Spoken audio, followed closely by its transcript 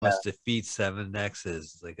must defeat 7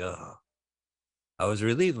 X's. It's like, oh, I was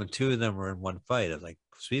relieved when 2 of them were in one fight. I was like,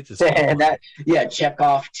 sweet, this is fun. Yeah, check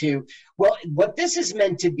off 2. Well, what this is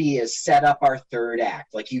meant to be is set up our third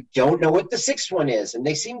act. Like, you don't know what the 6th one is, and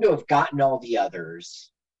they seem to have gotten all the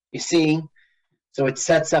others. You see? So it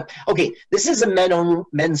sets up. Okay, this is a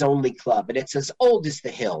men's only club, and it's as old as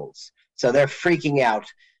the hills. So they're freaking out.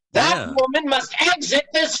 That woman must exit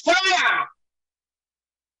this fire.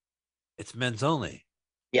 It's men's only.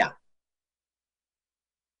 Yeah.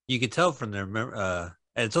 You can tell from their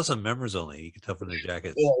and it's also members only. You can tell from their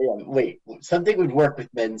jackets. Yeah. Wait, something would work with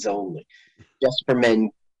men's only, just for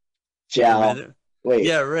men. Wait.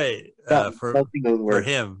 Yeah, right. For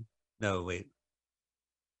him. No, wait.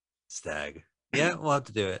 Stag. Yeah, we'll have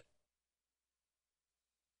to do it.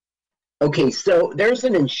 Okay, so there's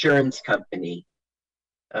an insurance company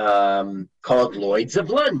called Lloyd's of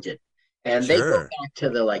London, and they go back to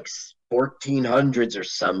the 1400s or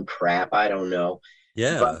some crap. I don't know.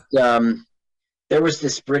 Yeah. But there was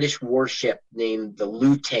this British warship named the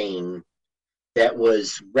Lutane that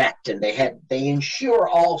was wrecked, and they insure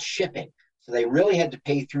all shipping, so they really had to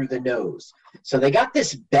pay through the nose. So they got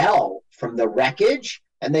this bell from the wreckage,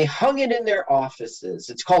 and they hung it in their offices.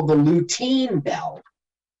 It's called the Lutine bell,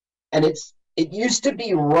 and it used to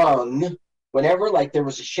be rung whenever there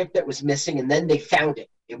was a ship that was missing, and then they found it.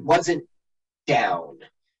 It wasn't down.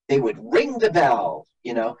 They would ring the bell,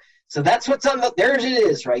 So that's what's on there it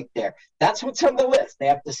is right there. That's what's on the list. They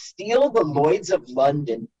have to steal the Lloyd's of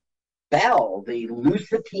London bell, the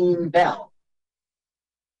Lusitane bell.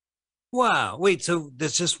 Wow. Wait, so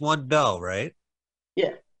there's just one bell, right?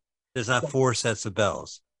 Yeah. There's not 4 sets of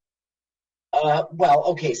bells. Well,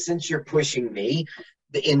 okay, since you're pushing me,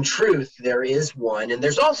 in truth, there is one, and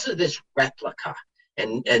there's also this replica,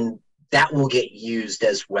 and that will get used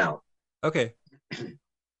as well. Okay.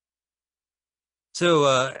 So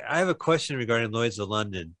I have a question regarding Lloyd's of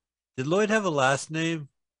London. Did Lloyd have a last name?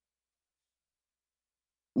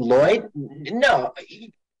 Lloyd? No.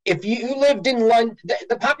 If you lived in London,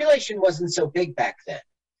 the population wasn't so big back then.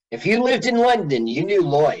 If you lived in London, you knew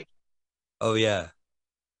Lloyd. Oh, yeah.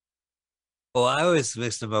 Well, I always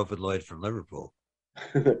mixed him up with Lloyd from Liverpool.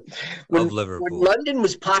 When London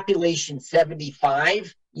was population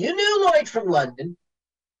 75, you knew Lloyd from London.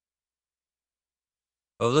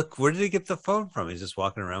 Oh, look, where did he get the phone from? He's just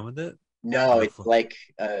walking around with it? No, it's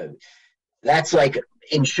that's like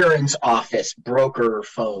insurance office, broker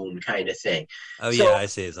phone kind of thing. Oh, yeah, I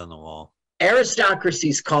see it's on the wall.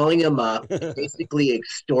 Aristocracy's calling him up, basically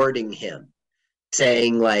extorting him,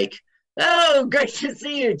 saying oh, great to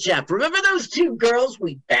see you, chap. Remember those 2 girls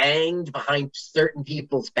we banged behind certain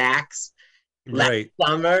people's backs last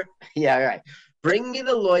summer? Yeah, right. Bring me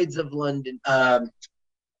the Lloyd's of London.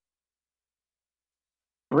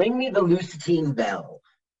 Bring me the Lusitane bell.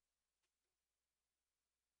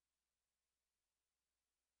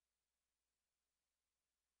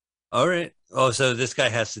 All right. Oh, so this guy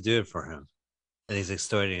has to do it for him, and he's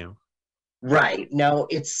extorting him. Right. Now,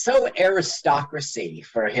 it's so aristocracy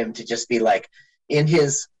for him to just be in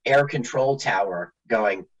his air control tower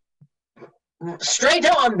going, straight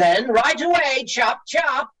on then, right away, chop,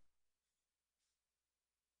 chop.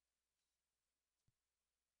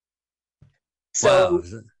 So,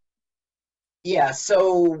 wow. Yeah,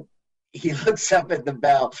 so he looks up at the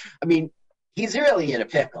bell. I mean, he's really in a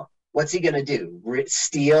pickle. What's he going to do?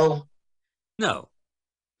 Steal? No.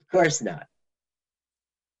 Of course not.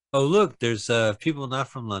 Oh, look, there's people not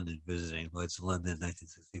from London visiting. Well, it's London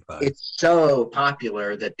 1965. It's so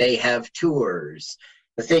popular that they have tours.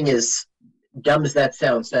 The thing is, dumb as that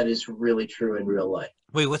sounds, that is really true in real life.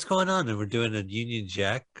 Wait, what's going on? We're doing a Union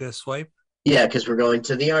Jack swipe? Yeah, because we're going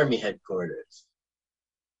to the Army headquarters.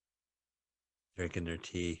 Drinking their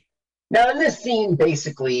tea. Now, in this scene,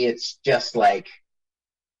 basically, it's just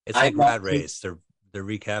it's like Rat Race. They're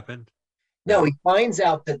recapping. No, he finds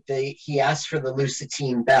out that he asked for the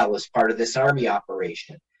Lusitane bell as part of this army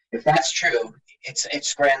operation. If that's true,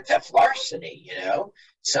 it's grand theft larceny,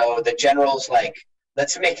 So the general's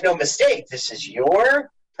let's make no mistake, this is your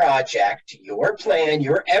project, your plan,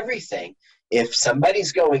 your everything. If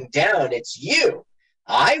somebody's going down, it's you.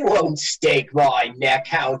 I won't stake my neck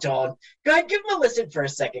out on. Go ahead, give him a listen for a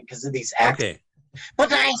second because of these acts. Okay.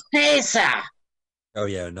 But I say, sir. Oh,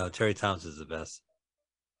 yeah, no, Terry Thompson's the best.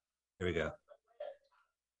 Here we go.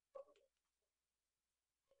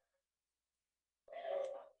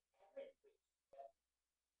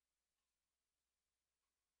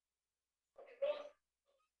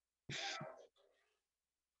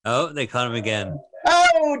 Oh, they caught him again.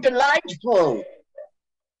 Oh, delightful.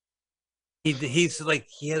 He's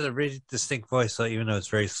he has a really distinct voice, so even though it's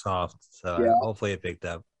very soft, so yeah. Hopefully it picked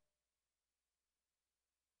up.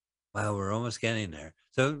 Wow, we're almost getting there.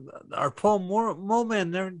 So our Paul Mole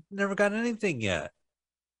Man never got anything yet.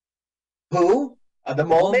 Who? The Mole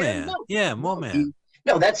Mole Man? Man, No, yeah, Mole no, Man.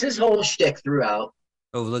 no. That's his whole shtick throughout.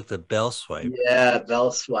 Oh, look, the bell swipe. Yeah,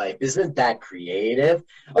 Bell Swipe. Isn't that creative?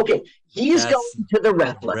 Okay, he's That's going to the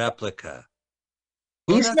replica. replica.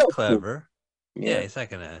 Oh, He's that's no fool. clever. Yeah, Yeah. he's not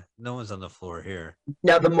gonna. No one's on the floor here.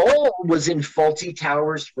 Now the mole was in Faulty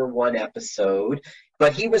Towers for one episode,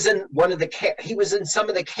 but he was in he was in some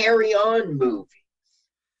of the Carry On movies.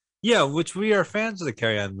 Yeah, which we are fans of the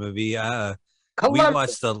Carry On movie.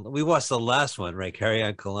 Columbus. We watched the last one, right? Carry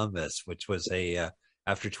On Columbus, which was a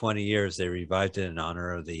after 20 years they revived it in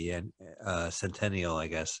honor of the centennial, I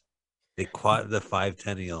guess. The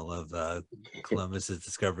five-tennial of Columbus's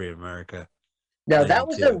discovery of America, Now that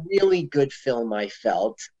was a 92. really good film, I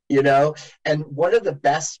felt, you know, and one of the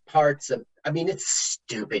best parts of, I mean, it's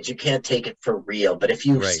stupid. You can't take it for real, but if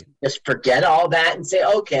you Right. just forget all that and say,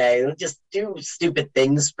 okay, just do stupid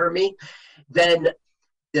things for me, then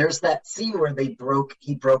there's that scene where he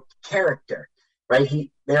broke character, right?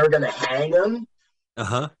 They were going to hang him.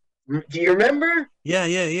 Uh-huh. Do you remember? Yeah,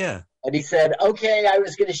 yeah, yeah. And he said, okay, I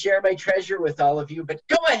was going to share my treasure with all of you, but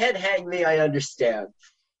go ahead, hang me. I understand.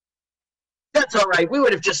 That's all right. We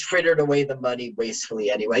would have just frittered away the money wastefully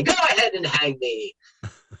anyway. Go ahead and hang me.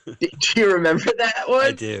 Do you remember that I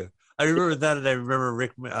one? do. I remember that, and I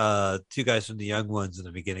remember two guys from the Young Ones in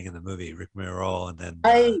the beginning of the movie, Rick Merrill, and then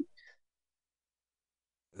I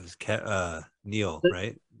it was Neil,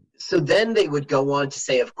 right? So then they would go on to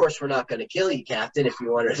say, of course, we're not going to kill you, Captain, if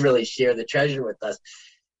you want to really share the treasure with us.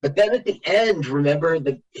 But then at the end, remember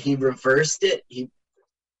he reversed it. You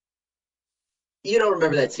don't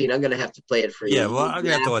remember that scene. I'm going to have to play it for Yeah, you. well, You I'm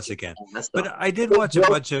gonna have to watch it again. But I did watch a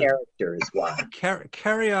broke bunch of characters. Why?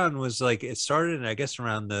 Carry On was like it started, I guess,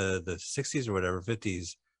 around the 60s or whatever,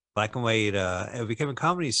 50s, black and white. It became a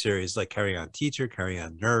comedy series like Carry On Teacher, Carry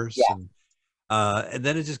On Nurse, Yeah, and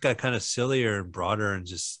then it just got kind of sillier and broader and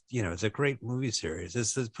just it's a great movie series.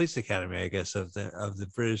 It's the Police Academy, I guess, of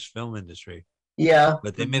the British film industry. yeah.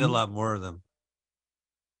 But they made a Mm-hmm. lot more of them.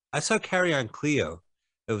 I saw Carry On Cleo.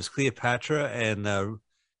 It was Cleopatra and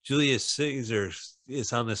Julius Caesar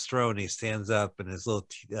is on this throne. He stands up and his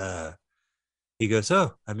he goes,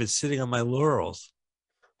 "Oh, I've been sitting on my laurels."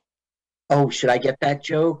 Oh, should I get that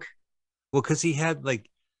joke? Well, because he had like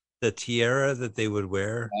the tiara that they would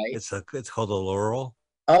wear. Right. It's called a laurel.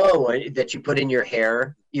 Oh, that you put in your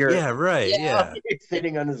hair. Yeah, right. Yeah, Yeah,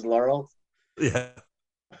 sitting on his laurels. yeah.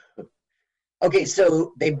 Okay,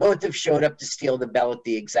 so they both have showed up to steal the bell at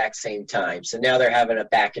the exact same time. So now they're having a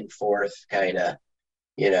back and forth kind of,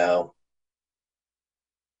 you know,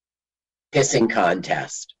 pissing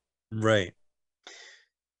contest. Right.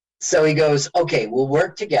 So he goes, okay, we'll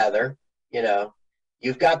work together. You know,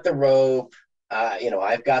 you've got the rope.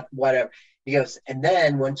 I've got whatever. He goes, and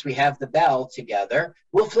then once we have the bell together,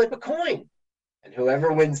 we'll flip a coin, and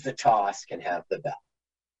whoever wins the toss can have the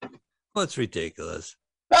bell. Well, it's ridiculous.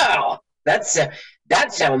 Oh, that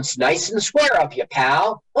sounds nice and square up you,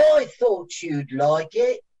 pal. I thought you'd like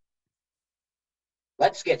it.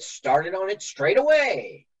 Let's get started on it straight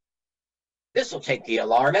away. This'll take the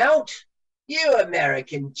alarm out. You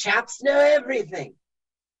American chaps know everything.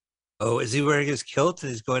 Oh, is he wearing his kilt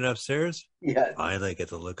and he's going upstairs? Yes. Finally, get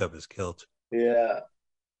to look up his kilt. Yeah.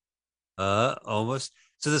 Almost.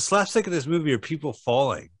 So the slapstick of this movie are people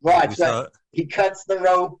falling. Watch that. He cuts the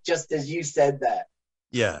rope just as you said that.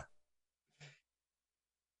 Yeah,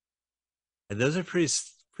 and those are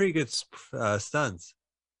pretty good stunts.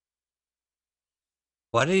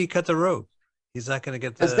 Why did he cut the rope? He's not going to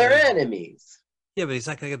get Because they're the enemies. yeah, but he's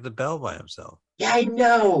not going to get the bell by himself. Yeah, I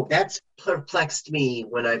know. That's perplexed me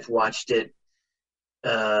when I've watched it.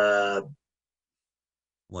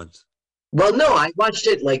 Once. Well, no, I watched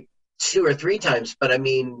it like 2 or 3 times, but I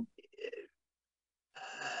mean,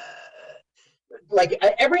 like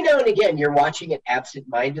every now and again, you're watching it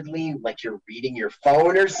absentmindedly, like you're reading your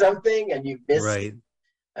phone or something, and you miss. Right.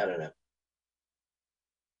 I don't know.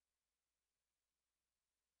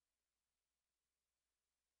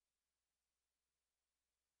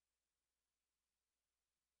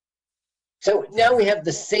 So now we have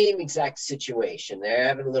the same exact situation. They're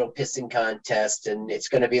having a little pissing contest, and it's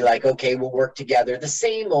going to be like, okay, we'll work together. The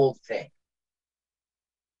same old thing.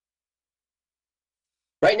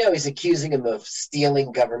 Right now, he's accusing him of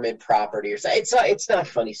stealing government property or something. It's not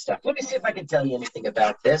funny stuff. Let me see if I can tell you anything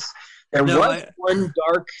about this. There was one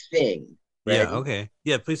dark thing. Right? Yeah. Okay.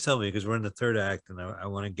 Yeah. Please tell me because we're in the third act, and I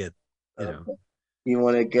want to get You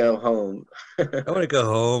want to go home. I want to go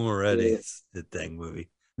home already. Yeah. It's the dang movie.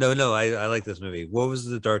 No. I like this movie. What was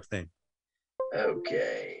the dark thing?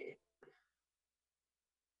 Okay.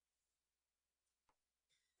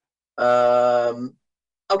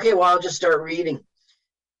 Okay, well, I'll just start reading.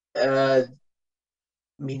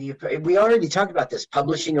 Media. We already talked about this.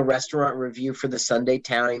 Publishing a restaurant review for the Sunday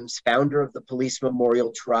Times. Founder of the Police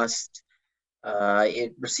Memorial Trust.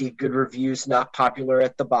 It received good reviews. Not popular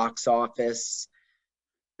at the box office.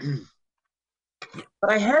 But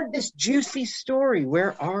I had this juicy story.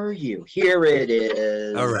 Where are you? Here it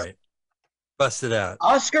is. All right. Bust it out.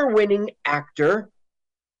 Oscar-winning actor,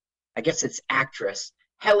 I guess it's actress,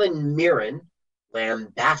 Helen Mirren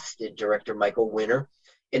lambasted director Michael Winner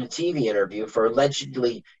in a TV interview for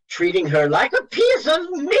allegedly treating her like a piece of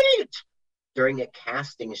meat during a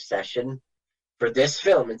casting session for this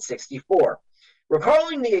film in '64.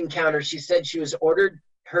 Recalling the encounter, she said she was ordered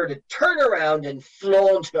her to turn around and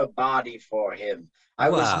flaunt her body for him. I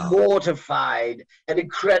was mortified and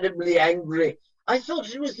incredibly angry. I thought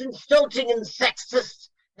it was insulting and sexist.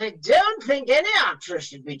 I don't think any actress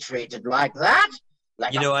should be treated like that.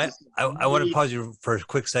 Like I want to pause you for a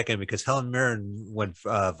quick second because Helen Mirren went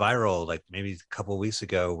viral like maybe a couple of weeks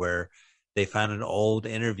ago where they found an old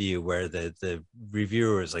interview where the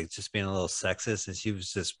reviewer was like just being a little sexist and she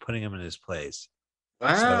was just putting him in his place.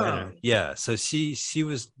 Wow. So she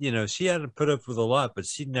was, she had to put up with a lot, but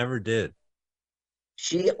she never did.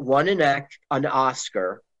 She won an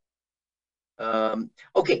Oscar.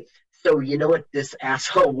 Okay, so you know what this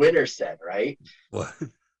asshole Winner said, right? What?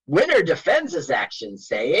 Winner defends his action,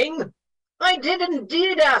 saying, I did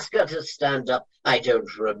indeed ask her to stand up. I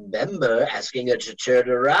don't remember asking her to turn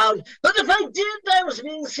around, but if I did, I was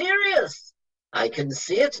being serious. I can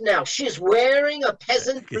see it now. She's wearing a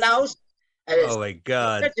peasant blouse. Oh my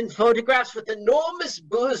God. In photographs with enormous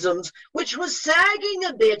bosoms, which was sagging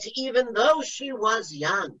a bit, even though she was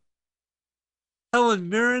young. Helen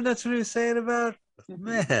Mirren, that's what he was saying about?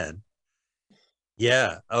 Man.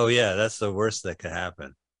 Yeah. Oh, yeah. That's the worst that could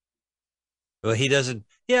happen. Well, he doesn't.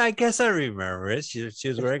 Yeah, I guess I remember it. She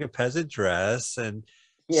was wearing a peasant dress and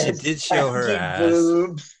she did show her ass.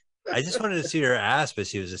 Boobs. I just wanted to see her ass, but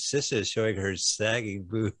she was assisted showing her sagging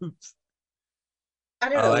boobs. I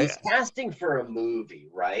don't know. He's casting for a movie,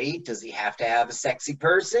 right? Does he have to have a sexy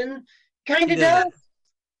person? Kind of does.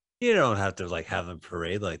 You don't have to like have them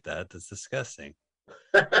parade like that. That's disgusting.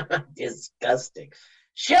 Disgusting.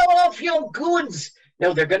 Show off your goods.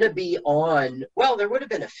 No, they're going to be on. Well, there would have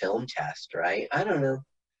been a film test, right? I don't know.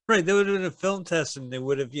 Right, there would have been a film test, and they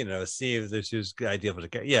would have, see if she was ideal for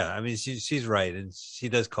the. Yeah, I mean, she's right, and she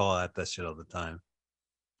does call out that shit all the time.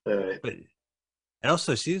 But and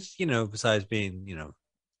also, she's besides being,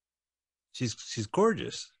 she's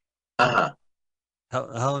gorgeous. Helen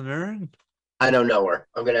Mirren. I don't know her.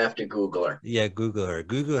 I'm gonna have to Google her. Yeah, Google her.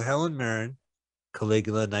 Google Helen Mirren,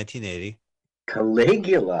 Caligula, 1980.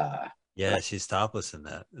 Caligula. Yeah, she's topless in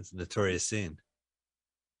that. It's a notorious scene.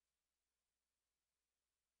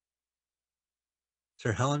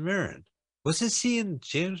 Sir Helen Mirren. Wasn't she in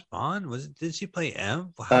James Bond? Did she play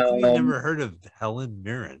M? How come you never heard of Helen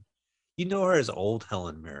Mirren? You know her as old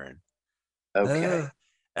Helen Mirren. Okay.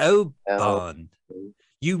 Bond.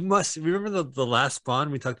 You must remember the last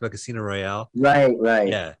Bond we talked about, Casino Royale. Right.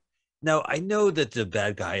 Yeah. Now I know that the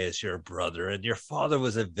bad guy is your brother, and your father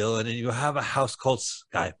was a villain, and you have a house called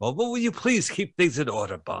Skyfall. But will you please keep things in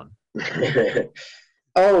order, Bond?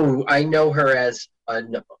 Oh, I know her as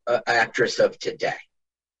an actress of today.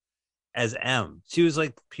 As M. She was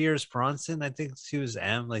like Pierce Bronson. I think she was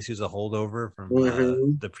M. Like she was a holdover from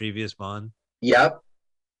the previous Bond. Yep.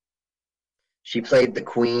 She played the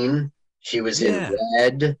Queen. She was in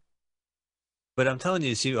Red. But I'm telling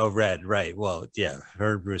you, Red, right. Well, yeah,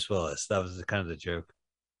 her and Bruce Willis. That was kind of the joke.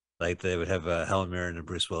 Like they would have a Helen Mirren and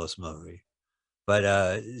Bruce Willis movie.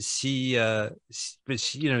 But she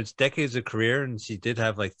it's decades of career, and she did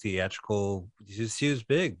have like theatrical. She was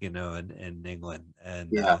big, in England.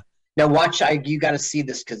 And now watch. You got to see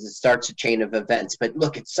this because it starts a chain of events. But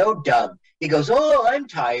look, it's so dumb. He goes, "Oh, I'm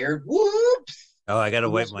tired. Whoops." Oh, I got to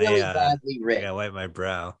wipe my. Really badly written. I got to wipe my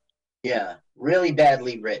brow. Yeah, really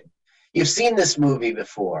badly written. You've seen this movie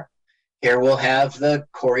before. Here we'll have the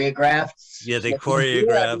choreographed. Yeah, they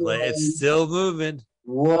choreographed. Like, it's still moving.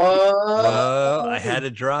 Whoa! I had to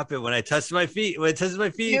drop it when I touched my feet.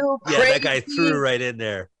 That guy threw right in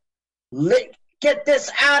there. Get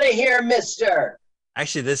this out of here, mister.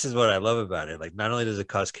 Actually, this is what I love about it. Like, not only does it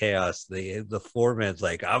cause chaos, the foreman's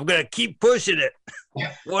like, I'm gonna keep pushing it.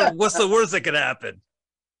 What's the worst that could happen?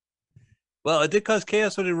 Well, it did cause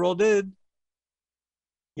chaos when it rolled in.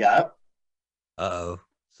 Yeah. Uh-oh.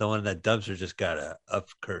 Someone in that dumpster just got a up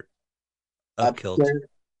kilt. Up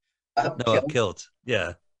kilt.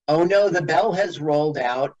 Yeah. Oh no, the bell has rolled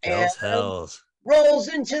out and rolls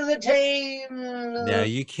into the Thames. Now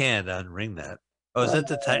you can't unring that. Oh, is that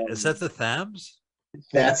the Thames?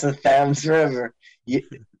 That's the Thames River. You,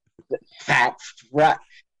 that's right.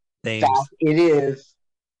 That Thames. it is.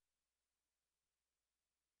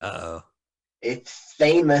 Uh-oh. It's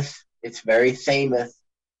famous. It's very famous.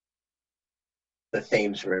 The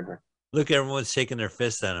Thames River. Look, everyone's shaking their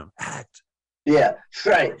fists at him. Act. Yeah,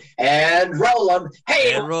 right. And roll them.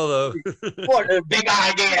 Hey, And Rolo. what a big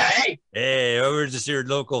idea, hey? Hey, we're just your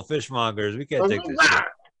local fishmongers. We can't take this shit.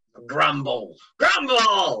 Grumble,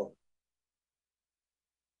 grumble,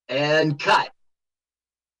 and cut.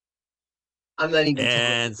 I'm not even telling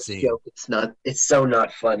And this scene. joke. It's not. It's so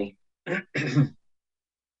not funny.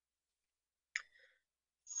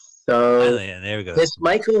 So And there we go. this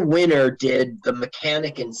Michael Winner did The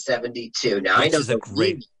Mechanic in '72. Now I Which know is a the great.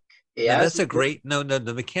 remake. Now Yes. that's a great. No, no.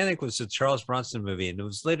 The Mechanic was a Charles Bronson movie, and it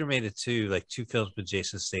was later made into like two films with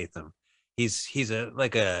Jason Statham. He's a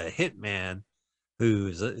like a hitman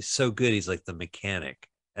who's so good. He's like the mechanic.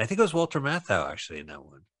 And I think it was Walter Matthau actually in that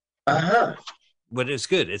one. Uh-huh. But it's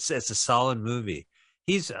good. It's a solid movie.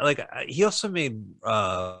 He's like he also made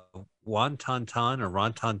Wonton Ton or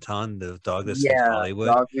Ron Ton Ton, the dog that saved Yeah, Hollywood.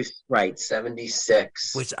 dog is right.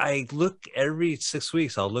 76. Which I look every 6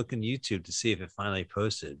 weeks. I'll look in YouTube to see if it finally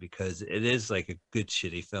posted because it is like a good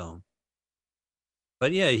shitty film.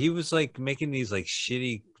 But yeah, he was like making these like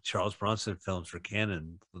shitty Charles Bronson films for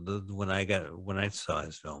Canon when I saw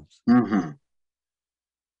his films. Mm-hmm.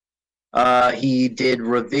 He did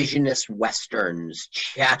revisionist westerns,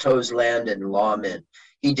 Chateau's Land and Lawman.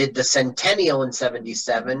 He did the Centennial in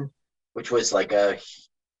 '77, which was like a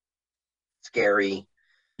scary.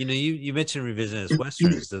 You know, you mentioned revisionist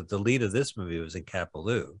westerns. The lead of this movie was in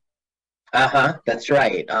Capaloo. Uh-huh, that's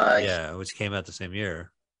right. Yeah, which came out the same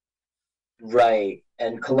year. Right.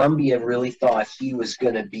 And Columbia really thought he was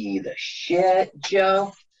going to be the shit,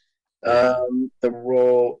 Joe. Yeah. The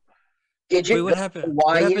role. Did Wait, you know what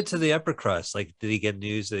why? happened to the upper crust? Like, did he get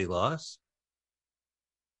news that he lost?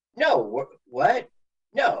 No, what?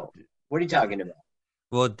 No. What are you talking about?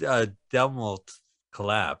 Well, Delmalt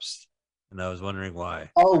collapsed, and I was wondering why.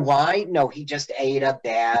 Oh, why? No, he just ate a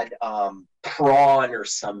bad prawn or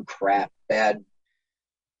some crap. Bad.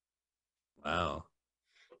 Wow.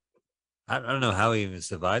 I don't know how he even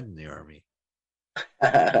survived in the army.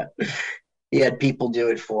 He had people do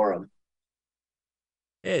it for him.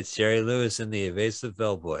 Hey, it's Jerry Lewis in the evasive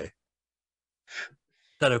bellboy.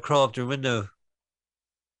 Thought I'd crawl up your window.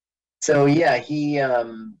 So yeah, he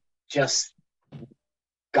just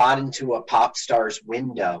got into a pop star's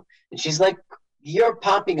window, and she's like, "You're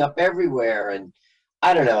popping up everywhere," and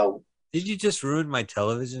I don't know. Did you just ruin my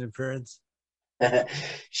television appearance?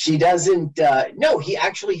 She doesn't. No, he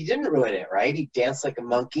didn't ruin it. Right? He danced like a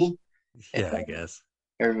monkey. Yeah, I guess.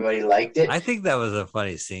 Everybody liked it. I think that was a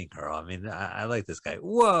funny scene, Carl. I mean, I like this guy.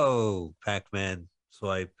 Whoa, Pac-Man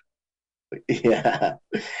swipe. Yeah.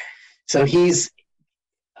 So he's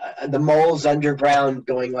the mole's underground,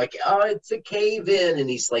 going like, "Oh, it's a cave in," and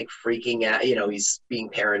he's like freaking out. You know, he's being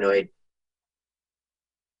paranoid.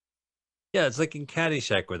 Yeah, it's like in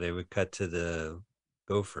Caddyshack where they would cut to the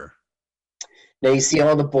gopher. Now you see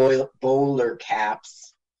all the bowler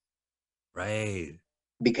caps Right.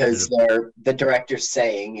 because they're the director's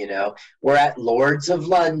saying, you know, we're at Lords of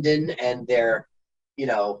London, and they're, you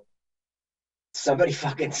know, somebody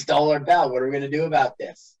fucking stole our bell. What are we gonna do about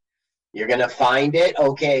this? You're gonna find it?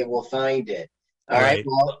 Okay, we'll find it. All right.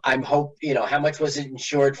 Right. Well, you know, how much was it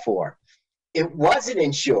insured for? It wasn't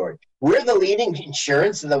insured. We're the leading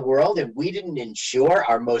insurance in the world, and we didn't insure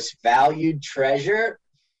our most valued treasure.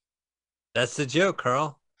 That's the joke,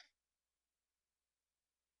 Carl.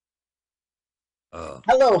 Oh.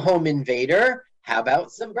 Hello, home invader. How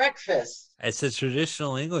about some breakfast? It's a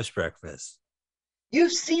traditional English breakfast.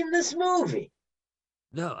 You've seen this movie.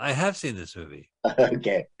 No, I have seen this movie.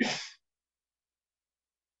 Okay.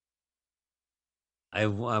 I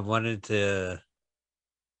wanted to.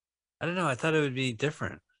 I don't know. I thought it would be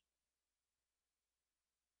different.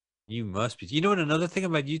 You must be. You know what? Another thing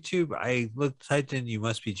about YouTube, typed in "You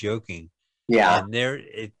must be joking," Yeah. and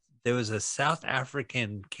there was a South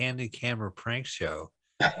African candid camera prank show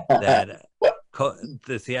that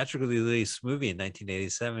the theatrically released movie in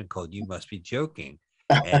 1987 called "You Must Be Joking,"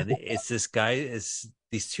 and it's this guy. It's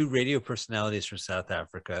these two radio personalities from South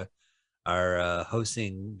Africa are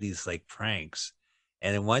hosting these like pranks,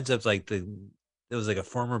 and it winds up like there was like a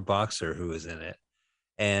former boxer who was in it,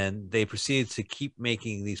 and they proceeded to keep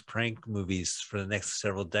making these prank movies for the next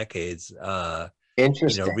several decades.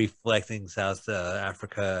 Interesting. Reflecting South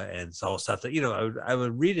Africa and all stuff that I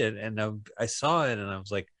would read it, and I saw it, and I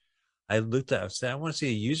was like, I looked at, I said, I want to see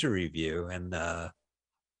a user review, and oh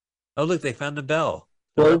look, they found the bell.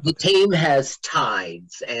 The Well, the replica. tame has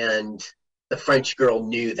tides, and the French girl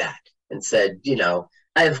knew that and said,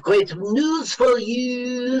 I have great news for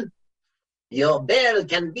you. Your bell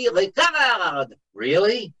can be recovered.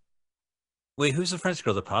 Really? Wait, who's the French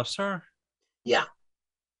girl? The pop star? Yeah.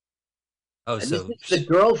 Oh, And this so is the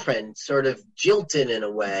girlfriend, sort of jilted in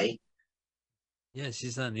a way. yeah,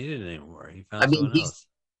 she's not needed anymore. He I found mean, someone else.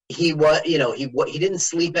 he didn't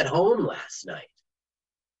sleep at home last night.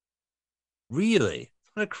 Really?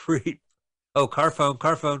 What a creep. Oh, car phone,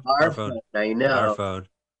 car phone, car Our phone, phone, I car know, phone.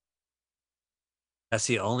 That's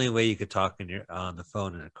the only way you could talk on the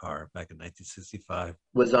phone in a car back in 1965.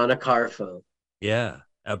 was on a car phone. Yeah,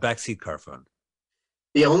 a backseat car phone.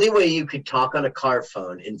 The only way you could talk on a car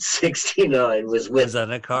phone in '69 was with Was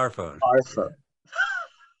on a car phone. a car Yeah. phone.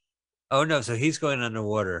 Oh no, so he's going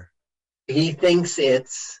underwater. He thinks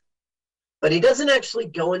but he doesn't actually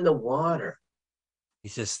go in the water.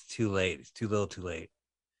 He's just too late. It's too little, too late.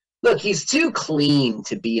 Look, he's too clean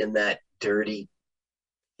to be in that dirty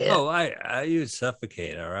pit. Oh, I would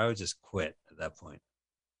suffocate, or I would just quit at that point.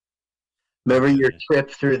 Remember your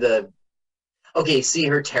trip through the. Okay, see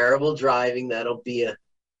her terrible driving. That'll be a.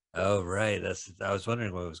 Oh right, I was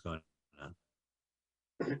wondering what was going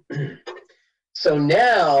on. So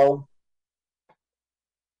now,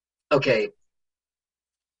 okay,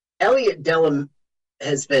 Elliot Dellum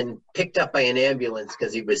has been picked up by an ambulance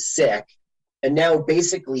because he was sick, and now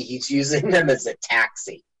basically he's using them as a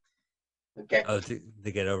taxi. Okay. Oh, to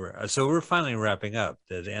get over. So we're finally wrapping up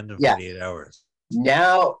the end of Yeah. 48 hours.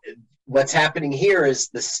 Now, what's happening here is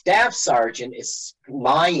the staff sergeant is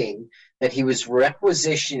lying that he was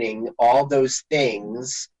requisitioning all those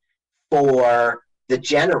things for the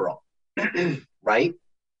general, right?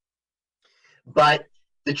 But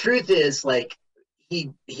the truth is, like,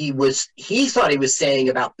 he thought he was saying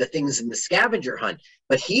about the things in the scavenger hunt,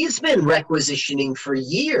 but he's been requisitioning for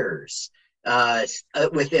years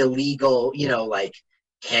with illegal, like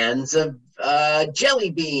cans of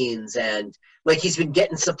jelly beans, and like he's been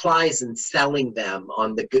getting supplies and selling them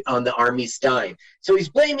on the army's dime. So he's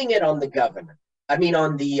blaming it on the governor. I mean,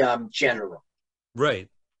 on the general. Right.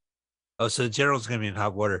 Oh, so the general's going to be in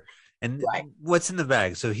hot water. And Right. what's in the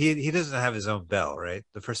bag? So he doesn't have his own bell, right?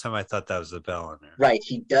 The first time I thought that was the bell on there. Right.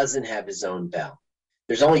 He doesn't have his own bell.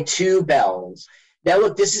 There's only 2 bells. Now,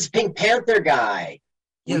 look, this is Pink Panther guy.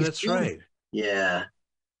 Yeah, that's right. Yeah.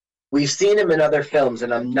 We've seen him in other films,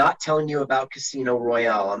 and I'm not telling you about Casino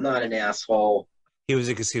Royale. I'm not an asshole. He was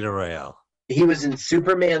in Casino Royale. He was in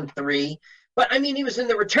Superman 3. But, I mean, he was in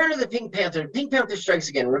The Return of the Pink Panther, Pink Panther Strikes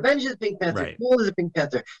Again, Revenge of the Pink Panther, Right. Duel of the Pink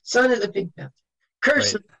Panther, Son of the Pink Panther,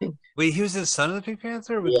 Curse of the Pink Panther. Wait, he was in Son of the Pink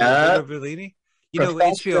Panther with Yeah. Bellini? You know,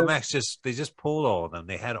 HBO Max they just pulled all of them.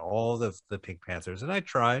 They had all the Pink Panthers, and I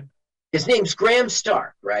tried. His name's Graham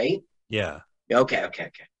Stark, right? Yeah. Okay.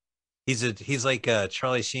 He's like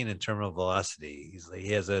Charlie Sheen in Terminal Velocity.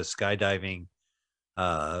 He has a skydiving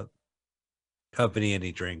company, and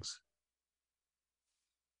he drinks.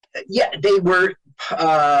 Yeah, they were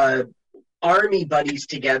army buddies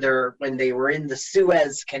together when they were in the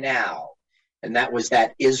Suez Canal, and that was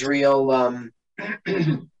that Israel.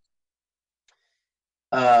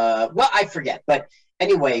 Well, I forget, but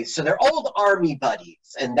anyway, so they're old army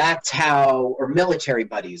buddies, and or military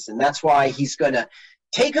buddies, and that's why he's going to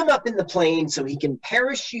take him up in the plane so he can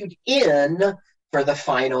parachute in for the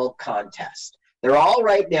final contest. They're all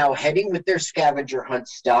right now heading with their scavenger hunt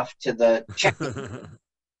stuff to the check-in.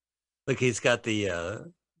 Look, he's got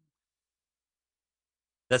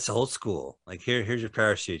that's old school. Like here's your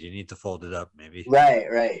parachute. You need to fold it up, maybe.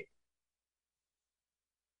 Right.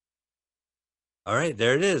 All right,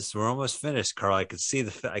 there it is. We're almost finished, Carl. I can see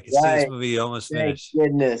this movie almost finished. Thank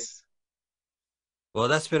goodness. Well,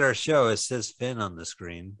 that's been our show. It says Finn on the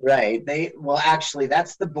screen. Right. Actually,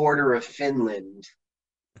 that's the border of Finland.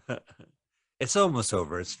 It's almost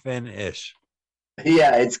over. It's Finn-ish.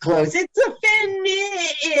 Yeah, it's close. It's a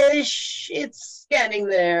Finn-ish. It's getting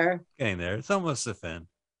there. Getting there. It's almost a Finn.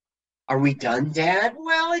 Are we done, Dad?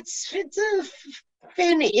 Well, it's a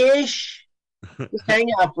Finn-ish. Just hang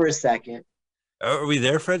out for a second. Are we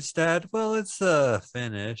there, Fred's dad? Well, it's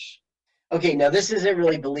Finn-ish. Okay, now this isn't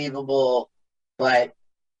really believable, but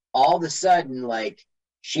all of a sudden, like,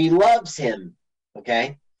 she loves him,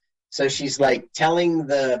 okay? So she's, like, telling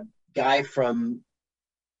the guy from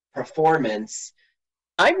Performance,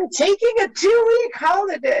 I'm taking a 2-week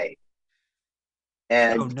holiday.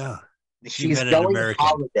 And oh, no. She's going on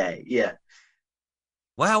holiday, yeah.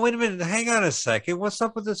 Wow, wait a minute. Hang on a second. What's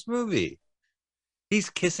up with this movie? He's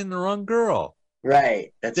kissing the wrong girl.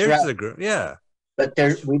 Right. There's the girl. Yeah. But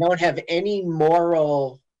we don't have any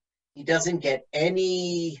moral. He doesn't get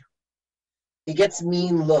any. He gets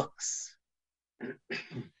mean looks.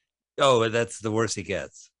 Oh, that's the worst he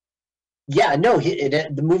gets. Yeah, no,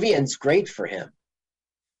 the movie ends great for him.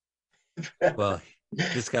 Well,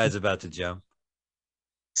 this guy's about to jump.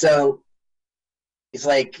 So he's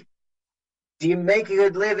like, do you make a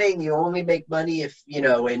good living? You only make money if,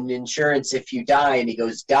 in insurance if you die. And he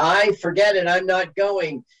goes, die? Forget it. I'm not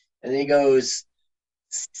going. And he goes,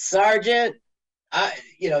 Sergeant,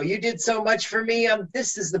 you did so much for me.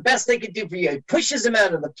 This is the best I could do for you. He pushes him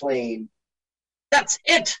out of the plane. That's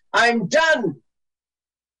it. I'm done.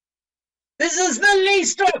 This is the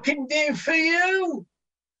least I can do for you.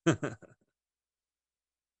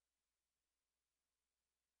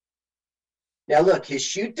 Now, look, his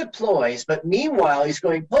chute deploys, but meanwhile, he's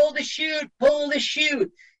going, pull the chute, pull the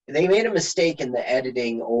chute. And they made a mistake in the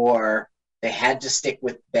editing, or they had to stick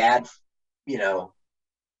with bad,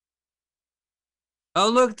 Oh,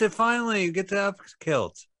 look, they finally get the up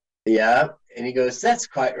kilt. Yeah. And he goes, that's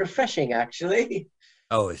quite refreshing, actually.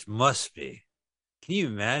 Oh, it must be. Can you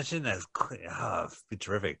imagine? That's it'd be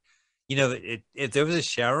terrific. If there was a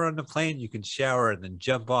shower on the plane, you can shower and then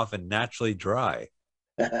jump off and naturally dry.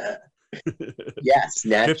 Yes,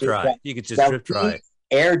 drip dry. You could just drip dry.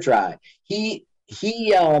 Air dry. They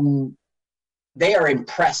are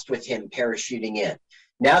impressed with him parachuting in.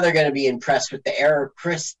 Now they're going to be impressed with the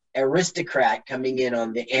aristocrat coming in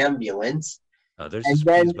on the ambulance. Oh, they're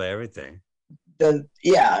surprised by everything. And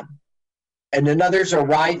then others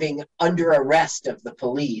arriving under arrest of the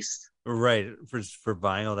police. Right, for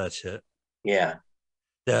buying all that shit. Yeah.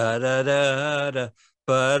 Da da da da.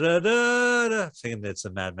 Ba-da-da-da. Singing it's a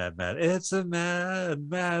mad, mad, mad. It's a mad,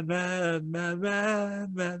 mad, mad, mad,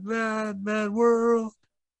 mad, mad, mad, mad world.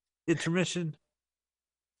 Intermission.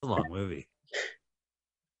 It's a long movie.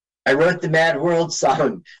 I wrote the Mad World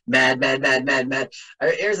song. Mad, mad, mad, mad, mad.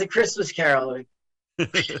 Here's a Christmas Carol. Here's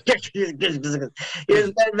the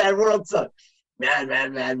Mad, Mad World song. Mad,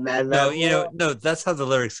 mad, mad, mad, mad. No, that's how the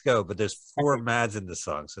lyrics go, but there's 4 mads in the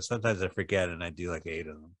song, so sometimes I forget and I do like 8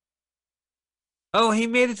 of them. Oh, he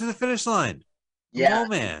made it to the finish line. Yeah,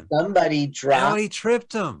 man. Somebody dropped. Oh, he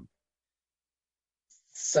tripped him.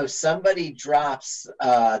 So somebody drops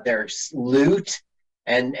their loot,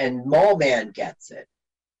 and Mole Man gets it.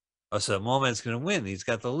 Oh, so Mole Man's gonna win. He's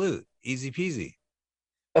got the loot. Easy peasy.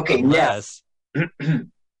 Okay, unless... now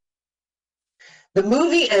the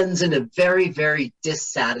movie ends in a very, very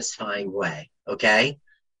dissatisfying way. Okay,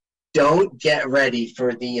 don't get ready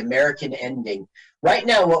for the American ending. Right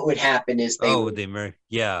now, what would happen is they would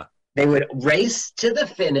race to the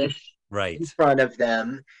finish in front of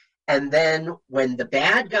them, and then when the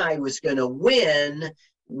bad guy was going to win,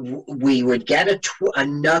 we would get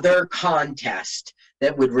another contest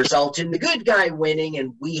that would result in the good guy winning,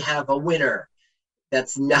 and we have a winner.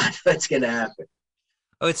 That's not what's going to happen.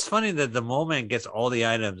 Oh, it's funny that the Mole Man gets all the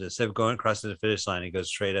items instead of going across the finish line. He goes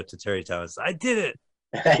straight up to Terry Thomas. I did it.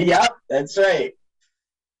 Yep, that's right.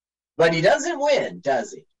 But he doesn't win,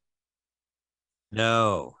 does he?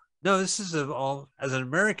 No. This is all as an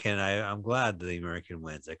American. I'm glad the American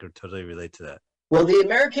wins. I could totally relate to that. Well, the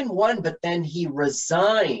American won, but then he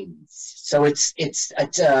resigns. So it's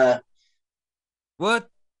what?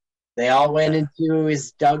 They all went into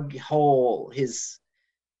his dug hole.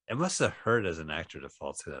 It must have hurt as an actor to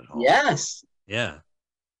fall to that hole. Yes. Yeah.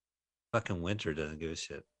 Fucking Winter doesn't give a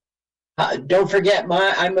shit. Don't forget,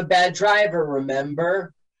 I'm a bad driver,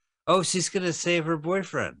 remember? Oh, she's going to save her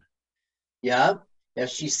boyfriend. Yeah. Now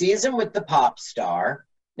she sees him with the pop star.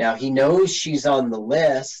 Now he knows she's on the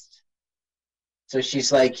list. So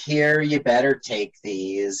she's like, here, you better take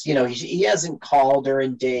these. He hasn't called her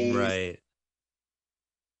in days. Right.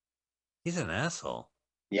 He's an asshole.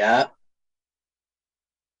 Yeah.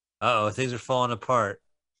 Uh-oh, things are falling apart.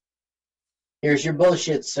 Here's your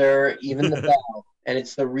bullshit, sir. Even the bell. And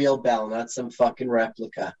it's the real bell, not some fucking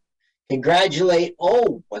replica. Congratulate.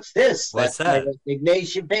 Oh, what's this? What's that? My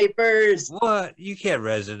resignation papers. What? You can't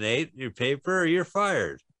resonate your paper or you're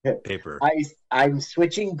fired. Paper. I'm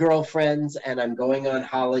switching girlfriends and I'm going on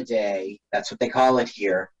holiday. That's what they call it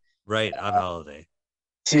here. Right, on holiday.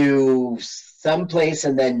 To someplace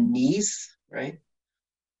and then Nice, right?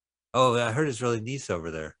 Oh, I heard it's really Nice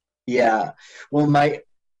over there. Yeah. Well, I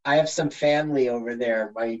have some family over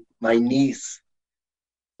there. My niece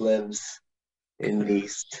lives in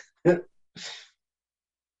Nice.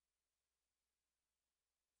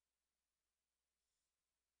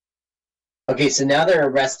 Okay, so now they're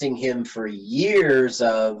arresting him for years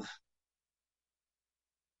of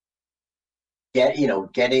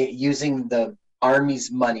using the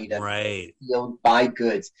army's money to buy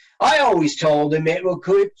goods. I always told him it would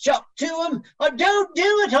catch up to him. I don't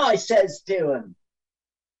do it, I says to him.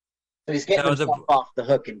 So he's getting Now the himself off the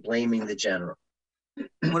hook and blaming the general.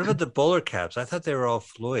 what about the bowler caps? I thought they were all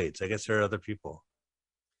Floyds. I guess there are other people.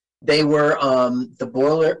 They were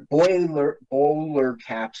the bowler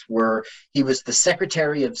caps were. He was the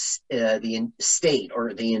Secretary of the State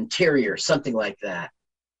or the Interior, something like that.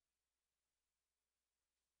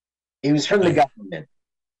 He was from the government.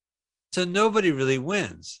 So nobody really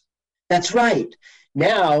wins. That's right.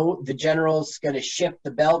 Now the general's going to ship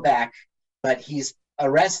the bell back, but he's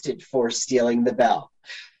arrested for stealing the bell.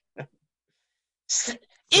 From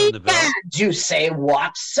the bell? Did you say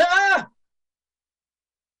what, sir?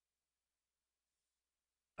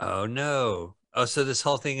 Oh no! Oh, so this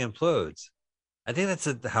whole thing implodes. I think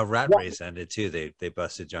that's how Rat Race ended too. They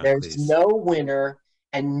busted John There's Cleese. no winner,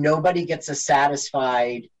 and nobody gets a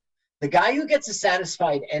satisfied. The guy who gets a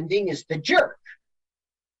satisfied ending is the jerk.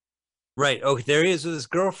 Right. Oh, there he is with his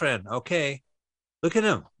girlfriend. Okay. Look at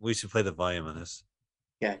him. We should play the volume on this.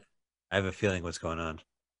 Yeah. I have a feeling what's going on.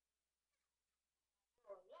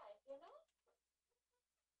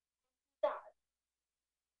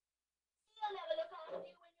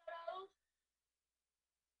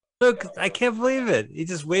 Look, I can't believe it. He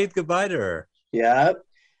just waved goodbye to her. Yeah.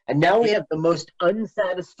 And now we have the most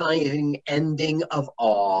unsatisfying ending of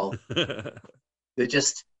all.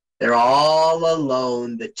 They're all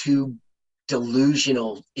alone, the two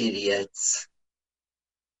delusional idiots.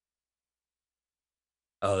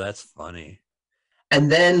 Oh, that's funny.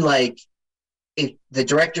 And then, like, the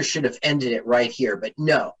director should have ended it right here, but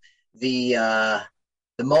no. The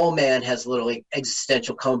mole man has a little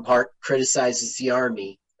existential compart, criticizes the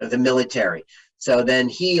army or the military. So then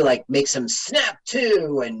he like makes him snap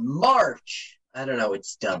to and march. I don't know.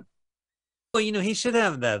 It's dumb. Well, he should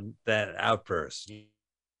have that outburst.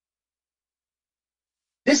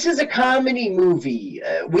 This is a comedy movie.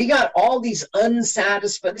 We got all these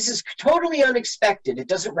unsatisfied. This is totally unexpected. It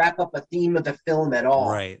doesn't wrap up a theme of the film at all.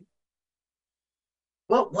 Right.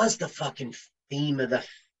 What was the fucking theme of the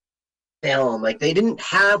film? Like, they didn't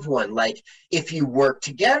have one. Like, if you work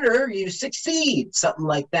together, you succeed. Something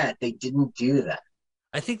like that. They didn't do that.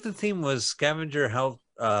 I think the theme was scavenger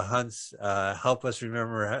hunts, help us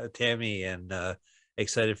remember Tammy, and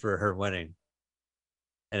excited for her wedding.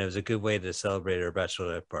 And it was a good way to celebrate her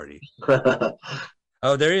bachelorette party.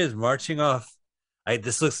 Oh, there he is marching off. There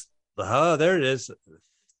it is.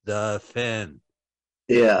 The Finn.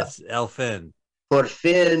 Yeah. That's El Finn. For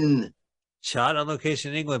Finn. Shot on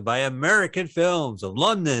location in England by American Films of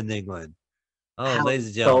London, England. Oh, ladies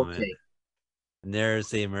and gentlemen. And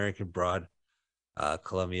there's the American Broad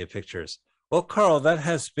Columbia Pictures. Well, Carl, that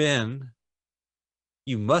has been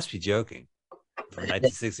You Must Be Joking from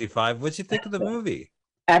 1965. What'd you think of the movie?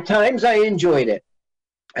 At times I enjoyed it.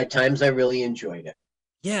 At times I really enjoyed it.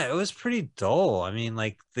 Yeah, it was pretty dull. I mean,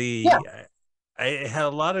 like I had a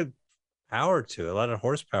lot of power to it, a lot of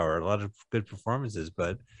horsepower, a lot of good performances,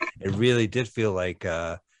 but it really did feel like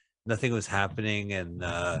nothing was happening, and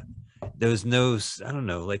there was no, I don't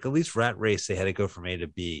know, like at least Rat Race, they had to go from A to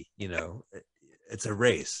B. It's a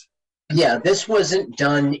race. Yeah, this wasn't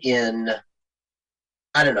done in,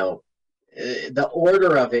 I don't know, the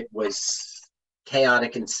order of it was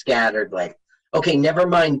chaotic and scattered. Like, okay, never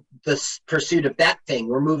mind the pursuit of that thing.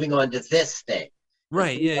 We're moving on to this thing.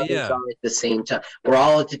 Right, yeah. All at the same time. We're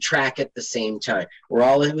all at the track at the same time. We're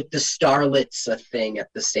all with the starlets thing at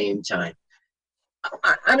the same time.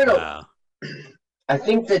 I don't know. Wow. I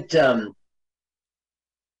think that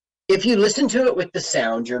if you listen to it with the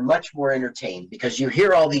sound, you're much more entertained because you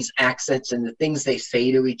hear all these accents and the things they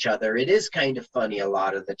say to each other. It is kind of funny a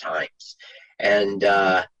lot of the times. And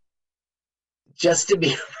just to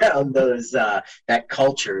be around those that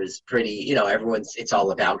culture is pretty, it's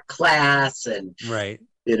all about class, and right,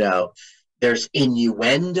 there's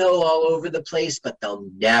innuendo all over the place, but they'll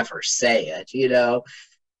never say it.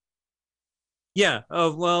 Yeah.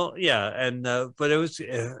 Oh, well, yeah. And but it was,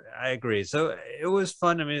 I agree. So it was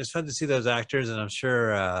fun. I mean, it's fun to see those actors, and I'm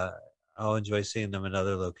sure I'll enjoy seeing them in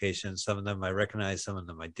other locations. Some of them I recognized, some of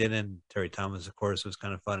them I didn't. Terry Thomas, of course, was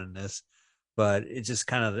kind of fun in this, but it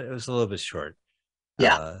just it was a little bit short.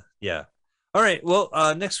 Yeah. All right. Well,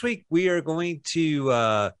 next week we are going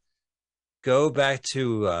to go back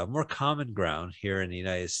to more common ground here in the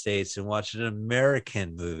United States and watch an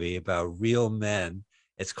American movie about real men.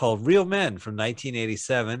 It's called Real Men from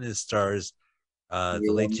 1987. It stars the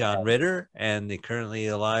late John Ritter and the currently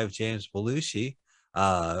alive James Belushi,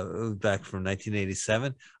 back from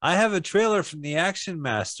 1987. I have a trailer from the Action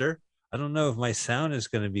Master. I don't know if my sound is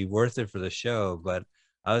going to be worth it for the show, but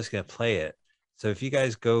I was going to play it. So if you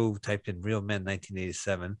guys go type in Real Men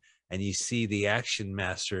 1987 and you see the Action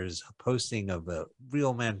Masters posting of a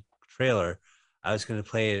Real Men trailer, I was going to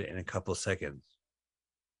play it in a couple seconds.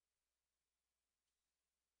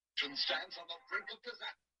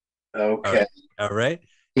 Okay. All right.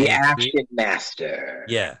 The And Action Master.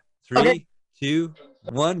 Yeah. 3, 2,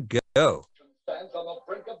 1, go. Stands on the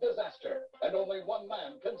brink of disaster, and only one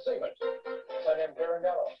man can save it. Send him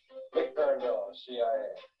Pirandello. Big Pirandello,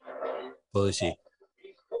 CIA. Belushi.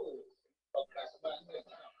 He's cool. The best man in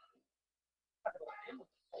town.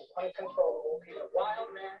 Uncontrollable. He's a wild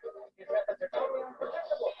man. His methods are totally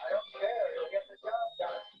unpredictable. I don't care. He'll get the job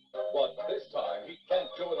done. But this time, he can't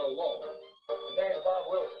do it alone. His name's Bob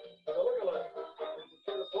Wilson. He's a lookalike. He's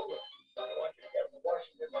a fool. I want you to get from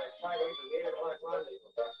Washington by Friday at the 8 o'clock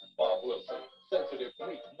rendezvous. Bob Wilson, sensitive,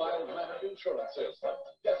 weak, mild-mannered insurance salesman,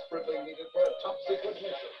 desperately needed for a top-secret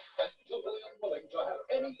mission, and totally unwilling to have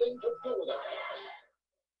anything to do with it.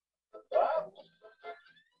 Bob?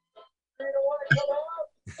 You don't want to come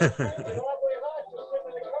out? It's awfully hot to sit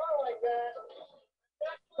in the car like that.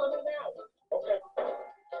 Not coming out. Okay.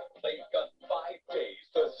 They've got 5 days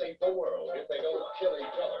to save the world if they don't kill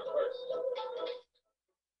each other first.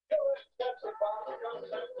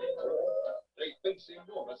 They face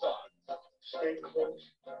enormous odds. Stay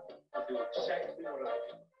close. Do exactly what I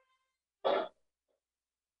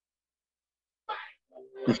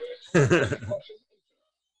do.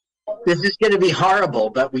 This is going to be horrible,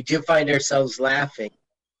 but we do find ourselves laughing.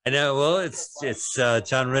 I know. Well, it's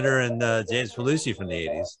John Ritter and James Belushi from the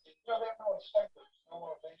 80s.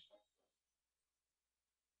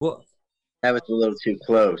 Well, That was a little too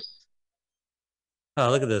close. oh,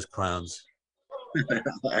 look at those clowns.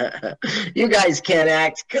 You guys can't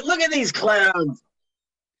act. Look at these clowns.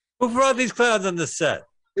 Who brought these clowns on the set?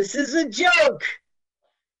 This is a joke.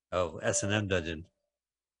 Oh, S&M Dungeon.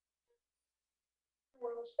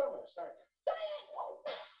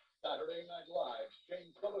 Saturday Night Live,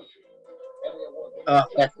 James Belushi. Emmy Award-winning Oh,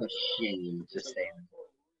 that's a shame to say.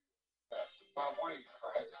 Bob Wayne.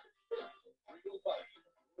 Real fight.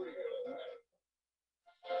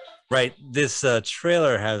 Right. This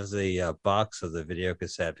trailer has a box of the video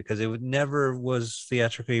cassette because it never was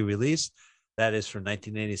theatrically released. That is from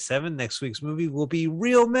 1987. Next week's movie will be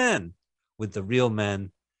Real Men with the Real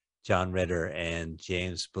Men, John Ritter and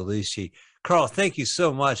James Belushi. Carl, thank you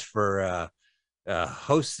so much for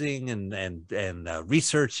hosting and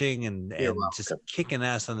researching and just kicking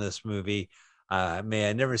ass on this movie. May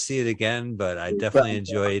I never see it again, but I definitely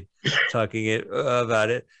enjoyed talking about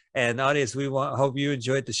it. And audience, hope you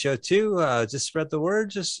enjoyed the show too. Just spread the word.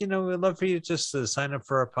 Just, we'd love for you just to sign up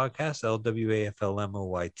for our podcast,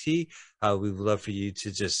 LWAFLMOYT. We would love for you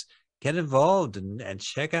to just get involved and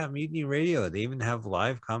check out Mutiny Radio. They even have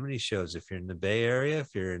live comedy shows. If you're in the Bay Area,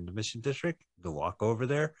 if you're in the Mission District, go walk over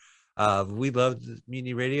there. We love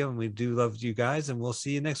Mutiny Radio and we do love you guys, and we'll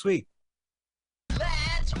see you next week.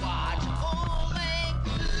 Let's watch full-length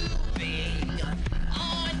movie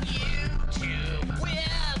on YouTube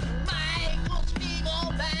with Michael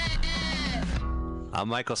Spiegelman. I'm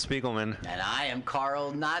Michael Spiegelman. And I am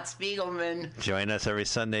Carl Not Spiegelman. Join us every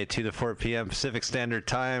Sunday, 2 to 4 p.m. Pacific Standard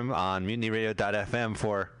Time on MutinyRadio.fm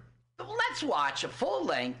for Let's watch a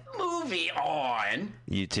full-length movie on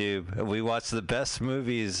YouTube. We watch the best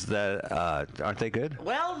movies that aren't they good?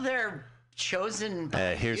 Well, they're chosen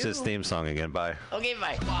by Here's you. his theme song again. Bye. Okay,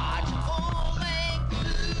 bye. Watch full-length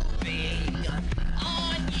movie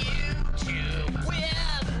on YouTube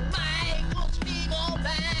with Michael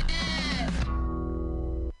Spiegelman.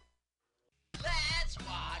 Let's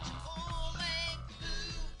watch full-length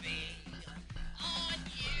movie on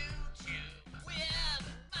YouTube with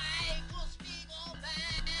Michael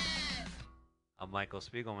Spiegelman. I'm Michael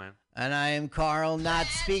Spiegelman. And I am Carl Not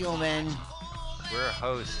Spiegelman. We're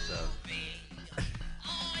hosts of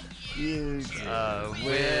YouTube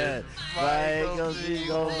with Michael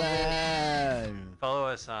Spiegelman. Follow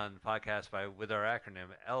us on podcast with our acronym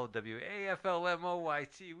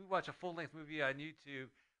LWAFLMOYT. We watch a full-length movie on YouTube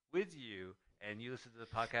with you, and you listen to the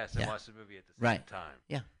podcast and watch the movie at the same time.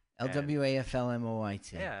 Yeah.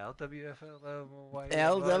 LWAFLMOYT. Yeah, LWAFLMOYT.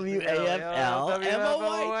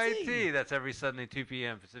 LWAFLMOYT. That's every Sunday, 2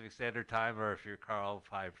 p.m. Pacific Standard Time, or if you're Carl,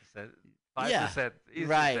 5%. 5% Yeah, Eastern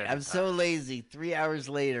right. Standard I'm Time. so lazy. 3 hours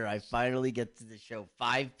later, I finally get to the show.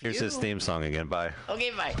 5 p.m. Here's his theme song again. Bye.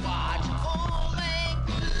 Okay, bye. Watch full-length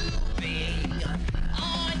movie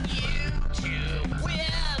on YouTube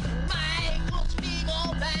with Michael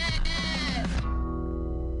Spiegelman.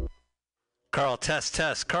 Carl, test.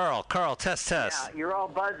 Carl, test. Yeah, you're all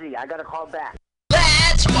buzzy. I gotta call back.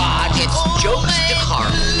 Let's watch It's Jokes to Carl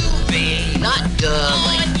movie. Not duh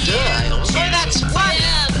like duh. Okay, that's funny.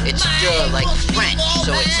 It's duh like French,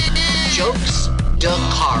 so it's Jokes de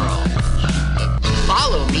Carl.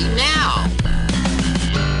 Follow me now.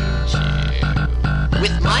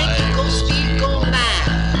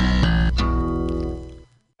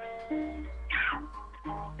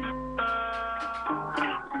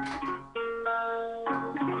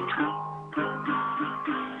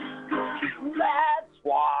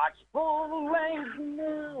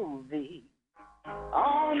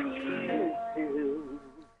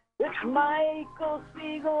 Michael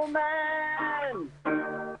Spiegelman.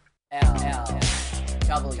 L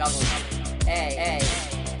double A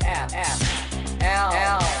F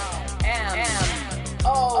L M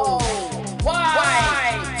O Y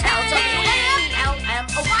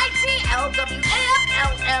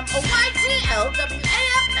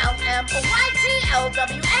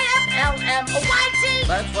LWAFLMOYT.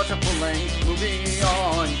 Let's watch a full-length movie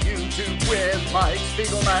on YouTube with Mike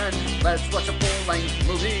Spiegelman. Let's watch a full-length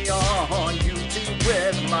movie on YouTube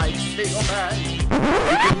with Mike Spiegelman.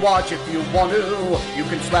 You can watch if you want to. You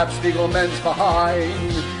can slap Spiegelman's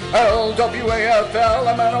behind.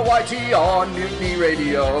 LWAFLMOYT on Mutiny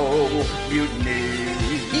Radio. Mutiny.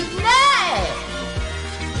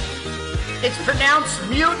 It's pronounced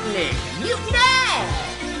mutiny. Mutiny!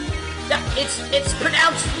 It's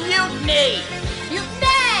pronounced mutiny. Mutiny!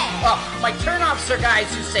 Oh, my turnoffs are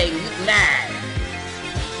guys who say mutiny.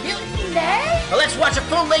 Mutiny? Well, let's watch a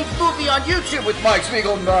full-length movie on YouTube with Mike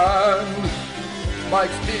Spiegelman. Mike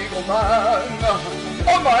Spiegelman.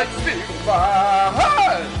 Oh, Mike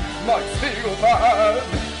Spiegelman. Mike Spiegelman.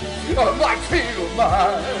 Oh, Mike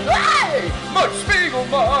Spiegelman. Hey! Mike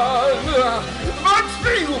Spiegelman. Mike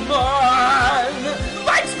Spiegelman.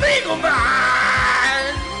 Mike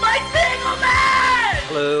Spiegelman. Mike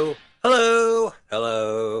Spiegelman.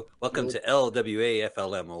 Hello. Welcome to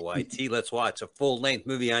LWAFLMOYT. Let's watch a full-length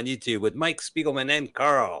movie on YouTube with Mike Spiegelman and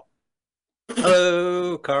Carl.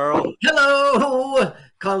 Hello, Carl. Hello.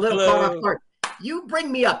 Call Hello. apart. You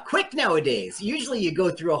bring me up quick nowadays. Usually you go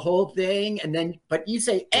through a whole thing but you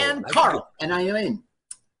say, and that's Carl, good. and I am in.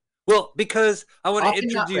 Well, because I want to Often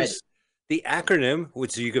not introduce the acronym,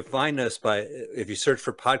 which you can find us by if you search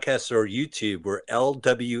for podcasts or YouTube. We're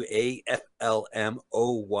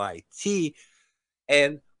LWAFLMOYT.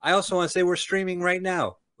 And I also want to say we're streaming right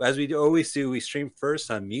now. As we always do, we stream first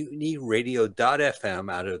on MutinyRadio.fm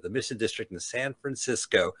out of the Mission District in San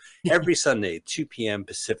Francisco every Sunday, 2 p.m.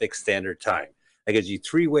 Pacific Standard Time. That gives you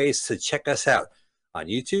 3 ways to check us out on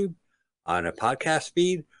YouTube, on a podcast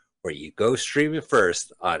feed, or you go stream it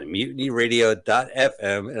first on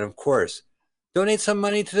MutinyRadio.fm. And of course, donate some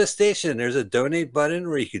money to the station. There's a donate button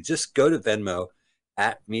where you could just go to Venmo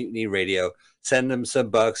at Mutiny Radio, send them some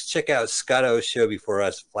bucks. Check out Scotto's show before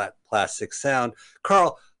us, Flat Plastic Sound.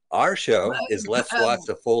 Carl, our show is Let's Watch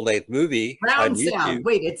a Full-Length Movie Round on YouTube. sound.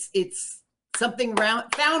 Wait, it's something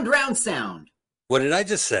round sound. What did I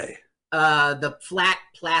just say? The flat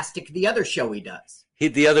plastic, the other show he does.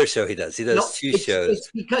 The other show he does. He does 2 shows.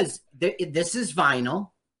 It's because this is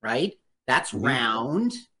vinyl, right? That's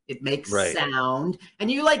round. It makes sound.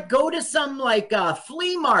 And you go to some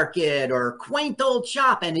flea market or quaint old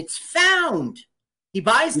shop and it's found. He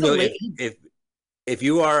buys the if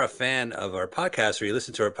you are a fan of our podcast or you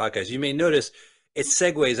listen to our podcast, you may notice it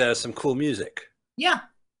segues out of some cool music. Yeah.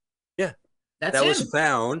 Yeah. That was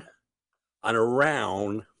found on a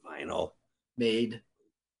round vinyl. Made.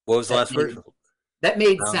 What was the last word? That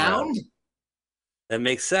made sound? That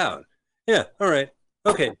makes sound. Yeah. All right.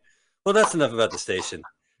 Okay. Well, that's enough about the station.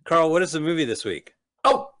 Carl, what is the movie this week?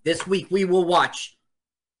 Oh, this week we will watch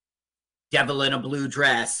Devil in a Blue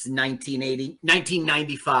Dress,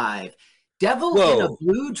 1995. Devil in a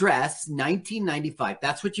Blue Dress, 1995.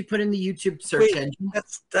 That's what you put in the YouTube search engine.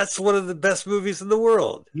 That's one of the best movies in the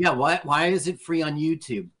world. Yeah, why is it free on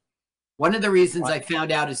YouTube? One of the reasons I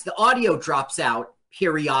found out is the audio drops out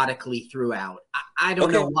periodically throughout. I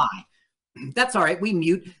don't know why. That's all right. We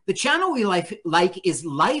mute. The channel we like is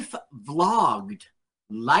Life Vlogged.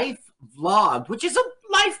 Life Vlogged, which is a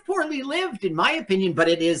life poorly lived, in my opinion, but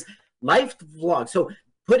it is Life Vlogged. So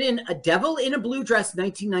put in A Devil in a Blue Dress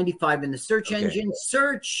 1995 in the search engine,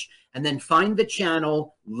 search, and then find the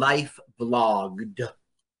channel Life Vlogged.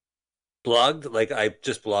 Blogged? Like I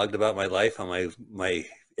just blogged about my life on my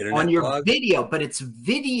internet on your blog? video, but it's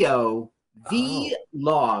video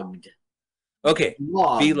vlogged. Okay,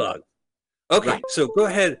 vlog. Okay, Right. So go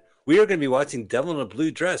ahead. We are going to be watching Devil in a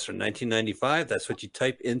Blue Dress from 1995. That's what you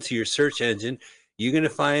type into your search engine. You're going to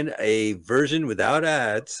find a version without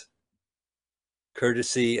ads,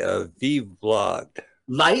 courtesy of Vlogged.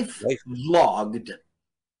 Life Vlogged.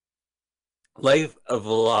 Life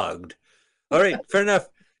Vlogged. All right, fair enough.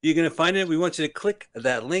 You're going to find it. We want you to click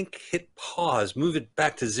that link, hit pause, move it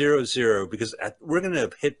back to 00, because we're going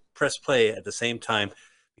to press play at the same time,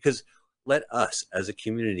 because let us as a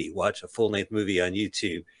community watch a full-length movie on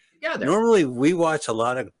YouTube. Normally we watch a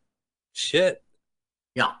lot of shit.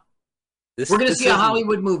 Yeah. We're going to see a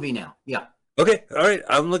Hollywood movie now. Yeah. Okay. All right.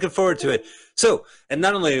 I'm looking forward to it. So, and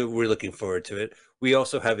not only are we looking forward to it, we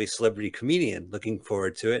also have a celebrity comedian looking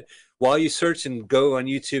forward to it. While you search and go on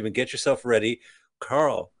YouTube and get yourself ready,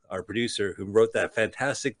 Carl, our producer, who wrote that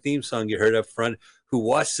fantastic theme song you heard up front, who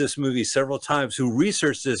watched this movie several times, who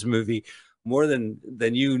researched this movie more than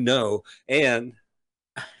you know, and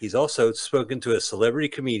he's also spoken to a celebrity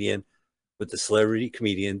comedian with the Celebrity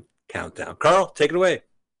Comedian Countdown. Carl, take it away.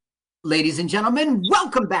 Ladies and gentlemen,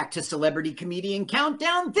 welcome back to Celebrity Comedian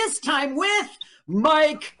Countdown, this time with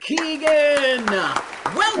Mike Keegan.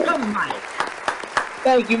 Welcome, Mike.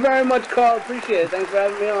 Thank you very much, Carl. Appreciate it. Thanks for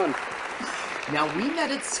having me on. Now, we met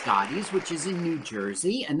at Scotty's, which is in New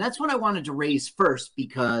Jersey, and that's what I wanted to raise first,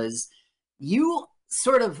 because you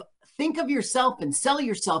sort of think of yourself and sell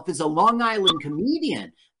yourself as a Long Island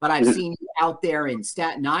comedian, but I've seen you out there in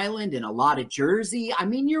Staten Island and a lot of Jersey. I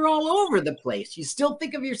mean, you're all over the place. You still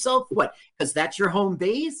think of yourself, what, because that's your home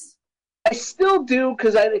base? I still do,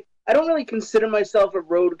 because I don't really consider myself a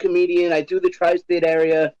road comedian. I do the tri-state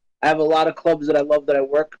area. I have a lot of clubs that I love that I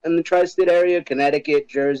work in the tri-state area, Connecticut,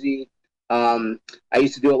 Jersey. I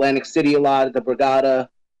used to do Atlantic City a lot at the Borgata.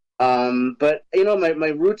 But, you know, my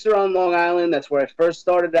roots are on Long Island. That's where I first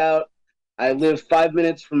started out. I live 5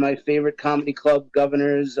 minutes from my favorite comedy club,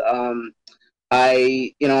 Governors. I'm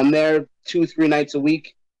there 2-3 nights a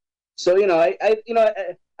week. So,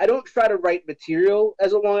 I don't try to write material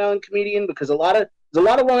as a Long Island comedian, because there's a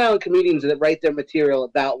lot of Long Island comedians that write their material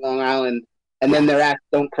about Long Island, and then their acts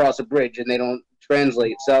don't cross a bridge and they don't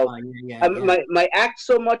translate. So my act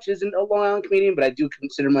so much isn't a Long Island comedian, but I do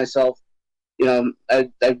consider myself, I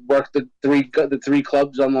work the three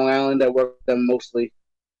clubs on Long Island. I work them mostly.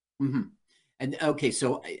 Mm-hmm. And okay,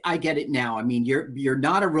 so I get it now. I mean, you're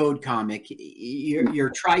not a road comic.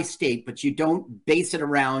 You're tri-state, but you don't base it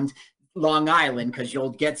around Long Island, because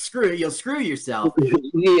you'll screw yourself.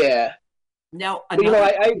 Yeah. Now, but,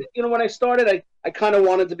 when I started, I kind of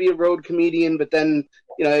wanted to be a road comedian, but then,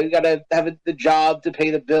 you got to have the job to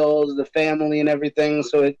pay the bills, the family, and everything.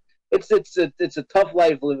 So it's a tough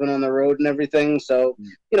life living on the road and everything. So,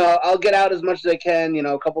 I'll get out as much as I can.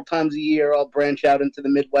 A couple times a year, I'll branch out into the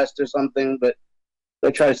Midwest or something, but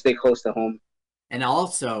I try to stay close to home. And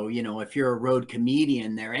also, if you're a road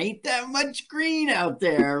comedian, there ain't that much green out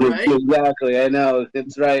there, right? Exactly. I know.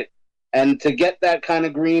 It's right. And to get that kind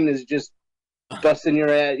of green is just busting your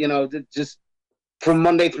ass, just from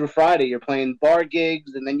Monday through Friday. You're playing bar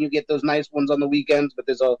gigs, and then you get those nice ones on the weekends, but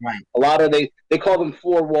there's a lot of, they call them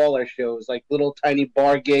four-waller shows, like little tiny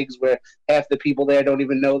bar gigs where half the people there don't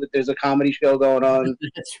even know that there's a comedy show going on.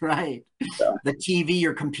 That's right. So. The TV,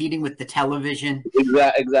 you're competing with the television.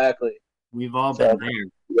 Exactly. We've all been there.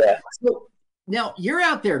 Yeah. So, now, you're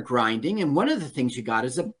out there grinding, and one of the things you got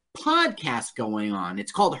is a podcast going on.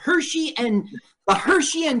 It's called the Hershey and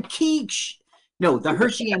the Keeg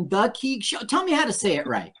Show. Tell me how to say it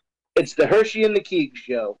right. It's the Hershey and the Keeg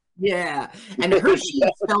Show. Yeah. And Hershey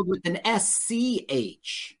is spelled with an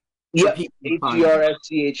S-C-H. Yep,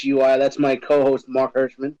 H-E-R-S-C-H-U-I. That's my co-host, Mark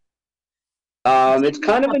Hirschman. It's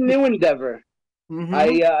kind of a new endeavor. Mm-hmm.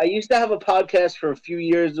 I used to have a podcast for a few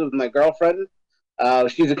years with my girlfriend.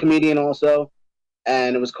 She's a comedian also,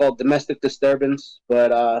 and it was called Domestic Disturbance.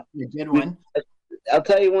 But good one. I'll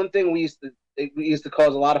tell you one thing: we used to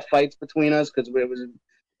cause a lot of fights between us, because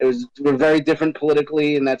we're very different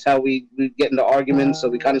politically, and that's how we get into arguments. So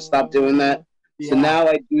we kind of stopped doing that. Yeah. So now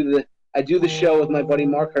I do the show with my buddy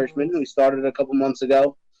Mark Hirschman. We started a couple months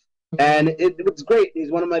ago, and it was great.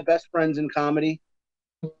 He's one of my best friends in comedy.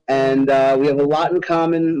 And we have a lot in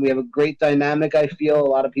common. We have a great dynamic, I feel. A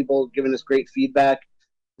lot of people giving us great feedback.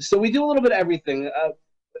 So we do a little bit of everything.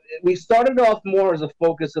 We started off more as a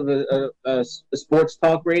focus of a sports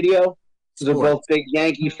talk radio. So we're both big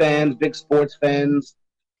Yankee fans, big sports fans.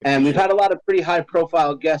 And we've had a lot of pretty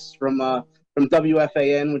high-profile guests from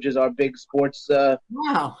WFAN, which is our big sports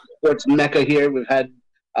mecca here. We've had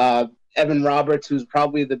Evan Roberts, who's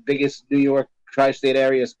probably the biggest New York tri-state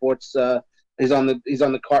area sports He's on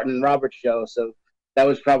the Carton and Roberts show, so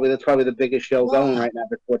that's probably the biggest show going right now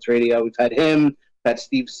for sports radio. We've had him, we've had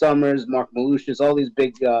Steve Summers, Mark Malushis, all these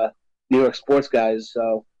big New York sports guys.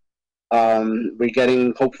 So we're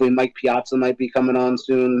getting, hopefully Mike Piazza might be coming on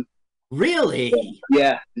soon. Really?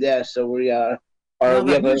 Yeah. So we are.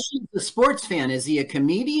 He's a sports fan. Is he a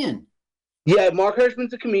comedian? Yeah, Mark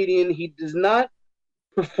Hirschman's a comedian. He does not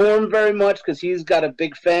perform very much because he's got a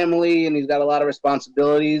big family and he's got a lot of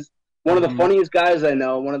responsibilities. One of the funniest guys I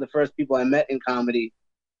know, one of the first people I met in comedy.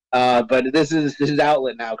 But this is his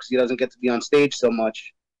outlet now because he doesn't get to be on stage so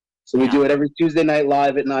much. So we do it every Tuesday night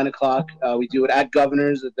live at 9 o'clock. We do it at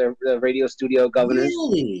Governors, at the radio studio Governors.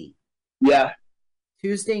 Really? Yeah.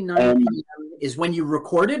 Tuesday night is when you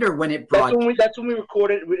record it or when it broadcasts? That's when we record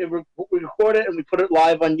it. We record it and we put it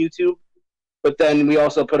live on YouTube. But then we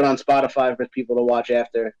also put it on Spotify for people to watch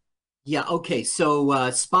after. Yeah. Okay. So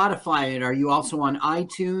Spotify, and are you also on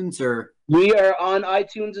iTunes or? We are on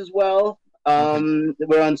iTunes as well. Okay.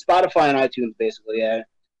 We're on Spotify and iTunes, basically, yeah.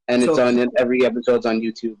 And it's So on every episode's on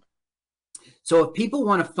YouTube. So if people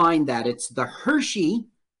want to find that, it's the Hershey,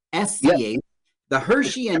 SCH, the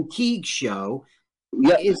Hershey and Teague Show.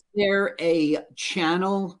 Yep. Is there a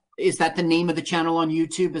channel? Is that the name of the channel on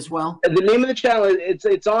YouTube as well? The name of the channel,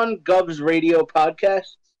 it's on Gov's Radio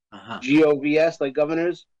Podcast, GOVS, like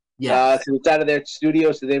governors. Yeah. So it's out of their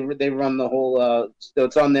studio, so they run the whole, so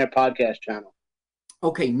it's on their podcast channel.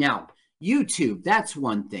 Okay, now, YouTube, that's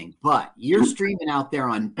one thing, but you're streaming out there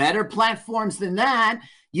on better platforms than that.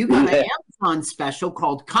 You got an Amazon special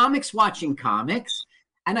called Comics Watching Comics.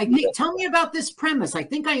 And I think, tell me about this premise. I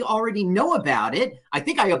think I already know about it. I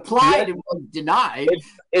think I applied and was denied.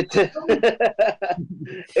 It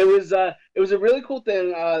was a really cool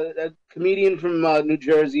thing. A comedian from New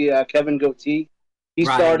Jersey, Kevin Goatee, he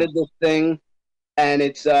started this thing, and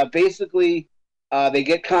it's basically they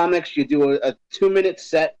get comics. You do a 2-minute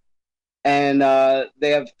set, and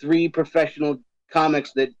they have 3 professional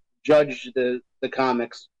comics that judge the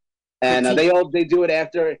comics, and they do it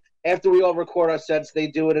after we all record our sets. They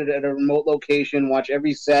do it at a remote location, watch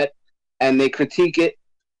every set, and they critique it.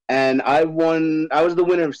 And I was the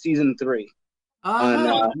winner of season 3.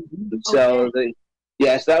 So it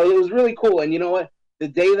was really cool. And you know what? The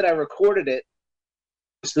day that I recorded it,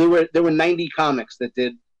 so there were 90 comics that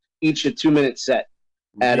did each a 2-minute set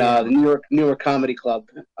at the New York Comedy Club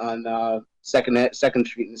on Second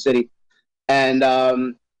Street in the city. And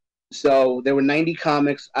so there were 90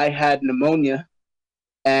 comics. I had pneumonia.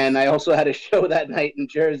 And I also had a show that night in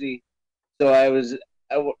Jersey. So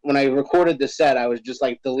when I recorded the set, I was just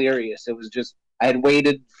like delirious. It was just, I had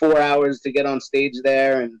waited 4 hours to get on stage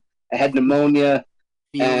there, and I had pneumonia.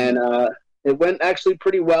 And it went actually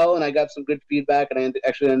pretty well, and I got some good feedback, and I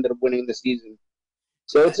actually ended up winning the season.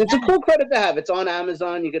 So it's a cool credit to have. It's on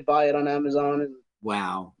Amazon. You could buy it on Amazon.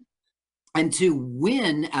 Wow. And to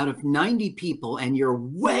win out of 90 people, and you're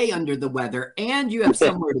way under the weather, and you have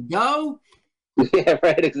somewhere to go. Yeah,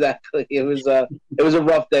 right, exactly. It was a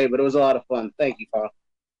rough day, but it was a lot of fun. Thank you, Carl.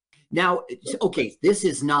 Now, okay, this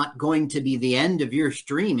is not going to be the end of your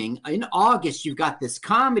streaming. In August, you've got this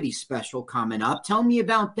comedy special coming up. Tell me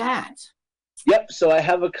about that. Yep, so I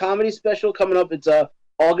have a comedy special coming up. It's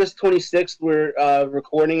August 26th. We're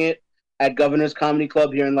recording it at Governor's Comedy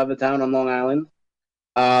Club here in Levittown on Long Island.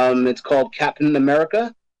 It's called Captain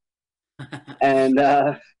America.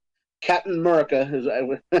 And Captain America is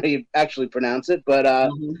how you actually pronounce it, but so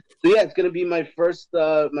yeah, it's gonna be my first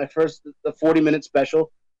 40-minute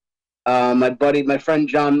special. My friend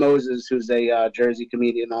John Moses, who's a Jersey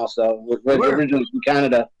comedian, also originally from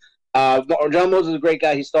Canada. John Moses is a great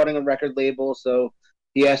guy. He's starting a record label, so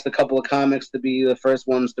he asked a couple of comics to be the first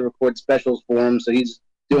ones to record specials for him. So he's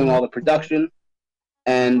doing all the production,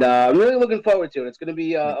 and I'm really looking forward to it. It's gonna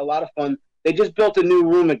be a lot of fun. They just built a new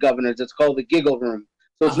room at Governor's. It's called the Giggle Room.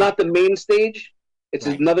 So it's not the main stage. It's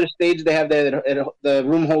another stage they have there. The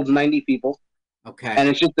room holds 90 people. Okay. And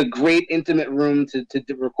it's just a great intimate room to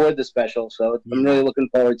record the special. So I'm really looking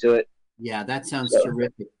forward to it. Yeah, that sounds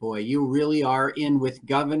terrific, boy. You really are in with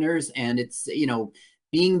Governors, and it's,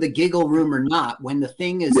 being the Giggle Room or not, when the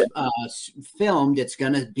thing is filmed, it's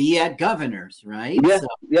going to be at Governors, right?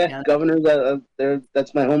 Yeah, Governors,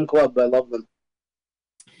 that's my home club. I love them.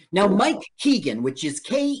 Now, Mike Keegan, which is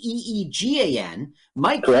Keegan,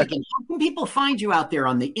 Mike Correct. Keegan, how can people find you out there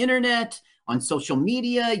on the internet, on social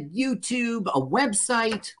media, YouTube, a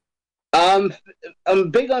website? I'm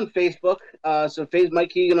big on Facebook, so Mike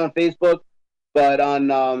Keegan on Facebook, but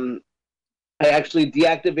on I actually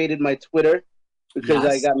deactivated my Twitter because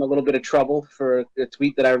I got in a little bit of trouble for a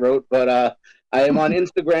tweet that I wrote, but I am on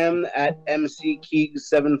Instagram at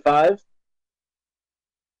MCKeeg75.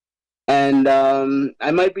 And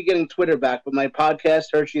I might be getting Twitter back, but my podcast,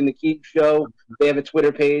 Hershey and the Keeg Show, they have a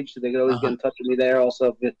Twitter page, so they can always get in touch with me there.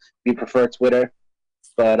 Also, if you prefer Twitter,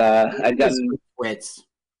 but I've gotten quits.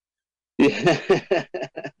 Yeah,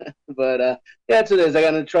 but that's what it is. I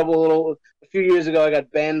got in trouble a few years ago. I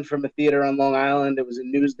got banned from a theater on Long Island. It was a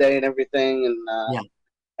Newsday and everything, and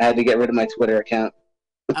I had to get rid of my Twitter account.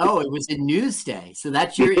 Oh, it was a Newsday. So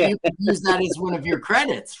that's you could use that as one of your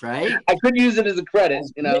credits, right? I could use it as a credit.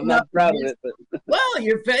 I'm not proud of it, but well,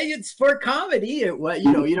 it's for comedy. You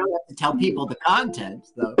don't have to tell people the content,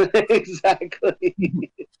 though. Exactly.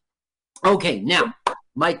 Okay, now,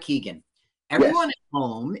 Mike Keegan. Everyone at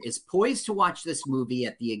home is poised to watch this movie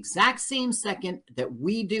at the exact same second that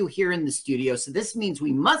we do here in the studio. So this means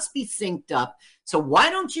we must be synced up. So why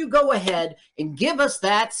don't you go ahead and give us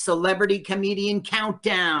that celebrity comedian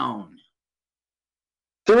countdown?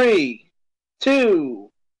 3, 2,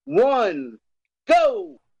 1,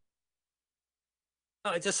 go! Oh,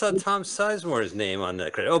 I just saw Tom Sizemore's name on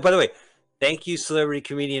that credit. Oh, by the way, thank you, Celebrity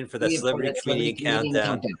Comedian, for that Celebrity Comedian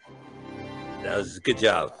countdown. That was a good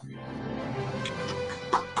job.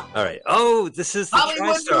 All right. Oh, this is the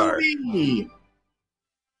Hollywood TriStar. movie.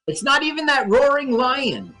 It's not even that roaring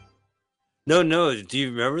lion. No. Do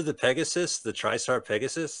you remember the Pegasus, the TriStar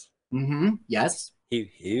Pegasus? Mm-hmm. Yes.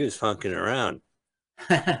 He was funking around.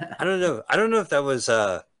 I don't know if that was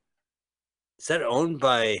is that owned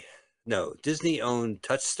by Disney owned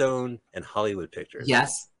Touchstone and Hollywood Pictures.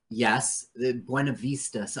 Yes. The Buena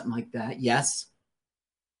Vista, something like that. Yes.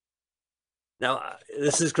 Now,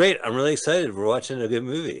 this is great. I'm really excited. We're watching a good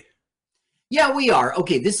movie. Yeah, we are.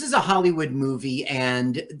 Okay, this is a Hollywood movie,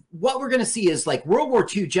 and what we're going to see is like World War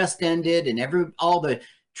II just ended, and all the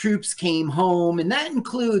troops came home, and that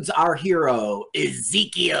includes our hero,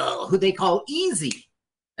 Ezekiel, who they call Easy.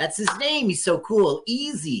 That's his name. He's so cool,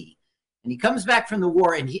 Easy. And he comes back from the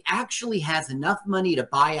war, and he actually has enough money to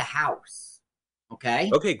buy a house.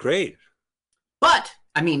 Okay? Okay, great. But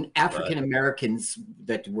I mean, African Americans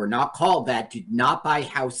that were not called that did not buy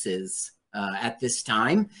houses at this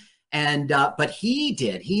time. And but he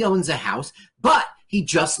did. He owns a house, but he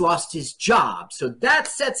just lost his job. So that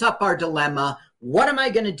sets up our dilemma. What am I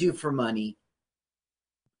going to do for money?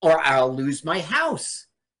 Or I'll lose my house.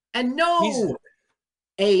 And no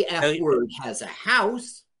AF word has a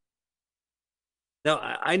house.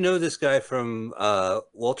 Now, I know this guy from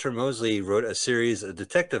Walter Mosley wrote a series of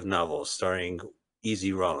detective novels starring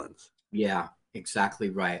Easy Rollins. Yeah,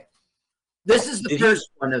 exactly right. This is the first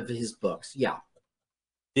one of his books. Yeah.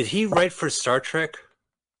 Did he write for Star Trek?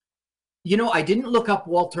 You know, I didn't look up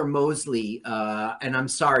Walter Mosley, and I'm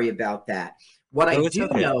sorry about that. What I do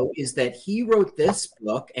know is that he wrote this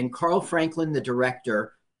book, and Carl Franklin, the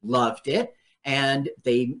director, loved it, and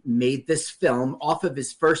they made this film off of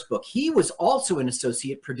his first book. He was also an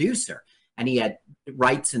associate producer, and he had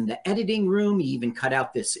rights in the editing room. He even cut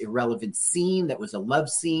out this irrelevant scene that was a love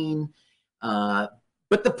scene.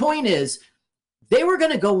 But the point is, they were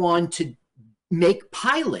going to go on to make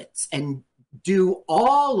pilots and do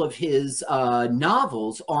all of his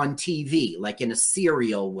novels on TV, like in a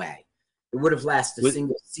serial way. It would have lasted a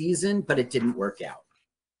single season, but it didn't work out.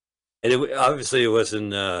 And obviously it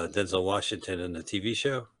wasn't Denzel Washington in the TV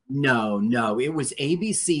show? No, it was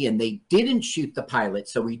ABC, and they didn't shoot the pilot,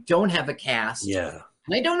 so we don't have a cast. Yeah.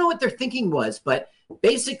 And I don't know what their thinking was, but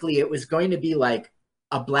basically it was going to be like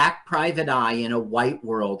a black private eye in a white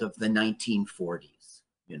world of the 1940s,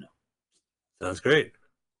 you know. Sounds great.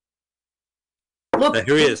 Look, now,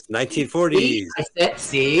 here he is, 1940s.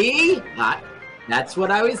 See? That's what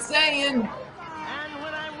I was saying.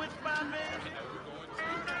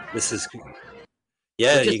 This is,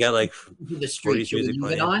 yeah, you got like the street. 40s music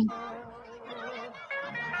playing. On?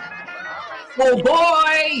 Oh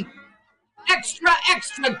boy! Extra,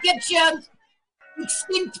 get your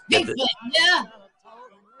extinct people, yeah?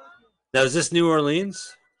 Now, is this New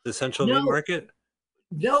Orleans? The Central Meat Market?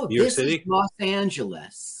 No, New York this City? is Los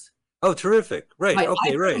Angeles. Oh, terrific. Right,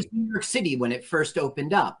 okay, I right. It was New York City when it first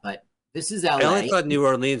opened up, but this is LA. I only thought New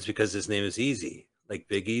Orleans because his name is Easy, like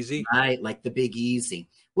Big Easy. Right, like the Big Easy.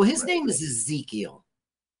 Well, his name is Ezekiel.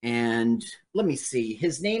 And let me see.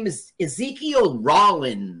 His name is Ezekiel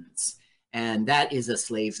Rollins. And that is a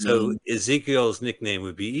slave name. So Ezekiel's nickname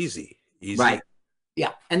would be Easy. Right.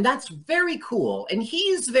 Yeah. And that's very cool. And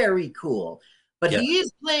he's very cool. But he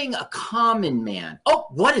is playing a common man. Oh,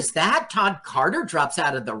 what is that? Todd Carter drops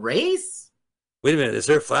out of the race? Wait a minute. Is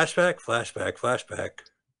there a flashback?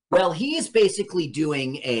 Well, he's basically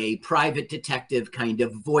doing a private detective kind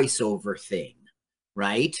of voiceover thing,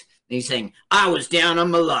 right? And he's saying, I was down on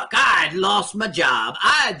my luck. I'd lost my job.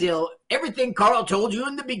 I did everything Carl told you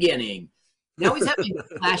in the beginning. Now he's having a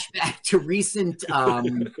flashback to recent...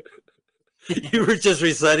 You were just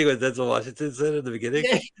reciting what Denzel Washington said in the beginning?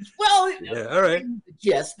 Well, yeah, all right.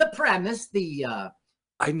 Yes, the premise,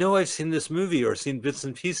 I know I've seen this movie or seen bits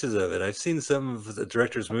and pieces of it. I've seen some of the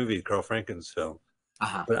director's movie, Carl Franklin's film,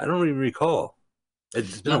 but I don't even recall.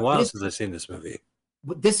 It's been a while since I've seen this movie.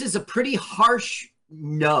 This is a pretty harsh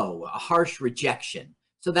a harsh rejection.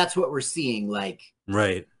 So that's what we're seeing. Like,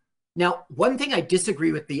 right. Now, one thing I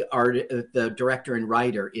disagree with the director and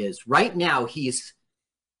writer is right now he's,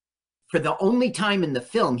 for the only time in the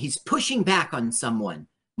film, he's pushing back on someone.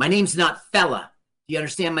 My name's not Fella. Do you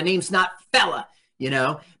understand? My name's not Fella, you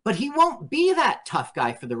know? But he won't be that tough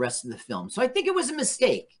guy for the rest of the film. So I think it was a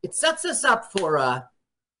mistake. It sets us up for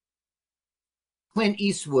Clint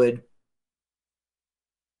Eastwood.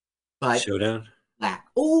 But Showdown? Black.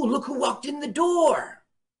 Oh, look who walked in the door.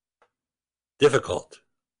 Difficult.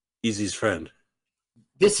 Easy's friend.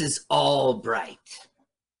 This is Albright.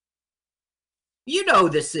 You know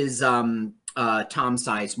this is Tom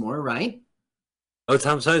Sizemore, right? Oh,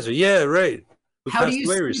 Tom Sizemore. Yeah, right. Who How do passed you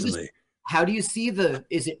away see recently? How do you see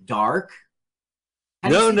is it dark?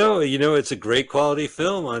 No. You know, it's a great quality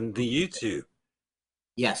film on the YouTube.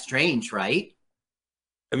 Yeah, strange, right?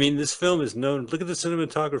 I mean, this film is known. Look at the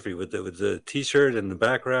cinematography with the T-shirt and the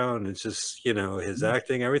background. It's just, you know, his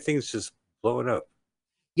acting. Everything's just blowing up.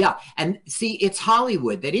 Yeah, and see, it's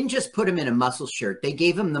Hollywood. They didn't just put him in a muscle shirt. They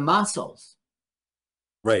gave him the muscles.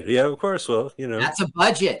 Right. Yeah, of course. Well, you know. That's a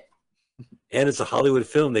budget. And it's a Hollywood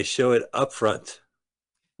film. They show it up front.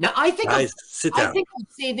 Now, I think Guys, sit down. I think of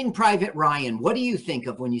Saving Private Ryan. What do you think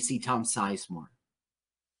of when you see Tom Sizemore?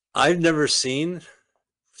 I've never seen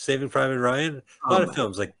Saving Private Ryan. A lot of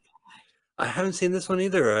films. Like, I haven't seen this one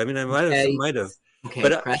either. I mean, I might have. Okay,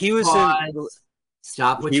 But he was in.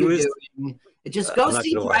 Stop what you're doing. Just go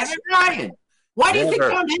see Private Ryan. Why do you think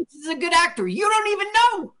Tom Hanks is a good actor? You don't even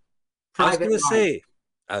know. I was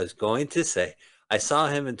going to say, I saw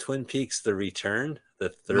him in Twin Peaks: The Return, the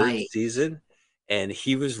third season, and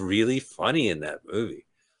he was really funny in that movie.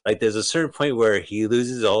 Like, there's a certain point where he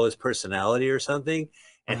loses all his personality or something,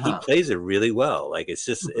 and he plays it really well. Like,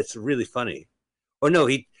 it's really funny. Or no,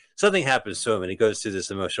 something happens to him, and he goes through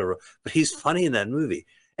this emotional role, but he's funny in that movie.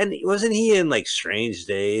 And wasn't he in like Strange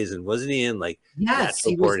Days? And wasn't he in like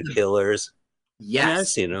Natural Born Killers? Yes, I mean, I've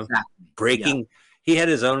seen him. Exactly. Breaking. Yeah. He had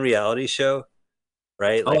his own reality show,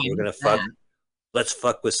 right? Like, we're gonna fuck. Let's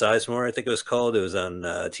Fuck with Sizemore. I think it was called. It was on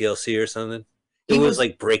TLC or something. It was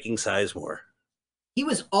like Breaking Sizemore. He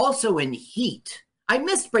was also in Heat. I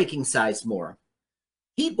missed Breaking Sizemore.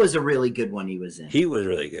 Heat was a really good one. He was in. He was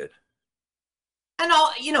really good. And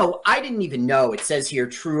I didn't even know. It says here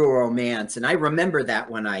True Romance, and I remember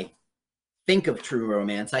that when I think of True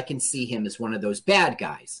Romance, I can see him as one of those bad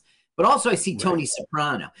guys. But also I see Tony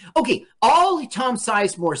Soprano. Okay, all Tom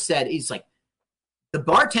Sizemore said is like, the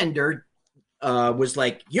bartender was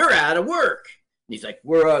like, "You're out of work." And he's like,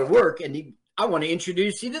 "We're out of work, and I want to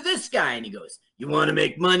introduce you to this guy." And he goes, "You want to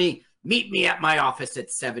make money? Meet me at my office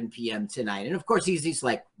at 7 p.m. tonight." And of course, he's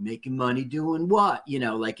like, making money doing what?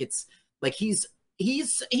 Like it's like he's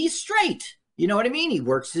straight. You know what I mean? He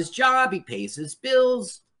works his job. He pays his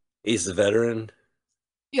bills. He's the veteran.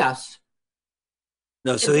 Yes.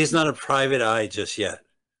 No, so he's not a private eye just yet.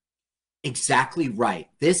 Exactly right.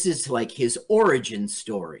 This is like his origin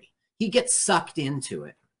story. He gets sucked into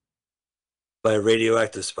it. By a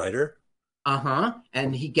radioactive spider? Uh-huh.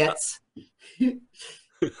 And he gets... and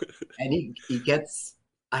he gets...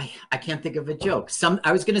 I can't think of a joke.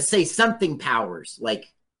 I was going to say something powers.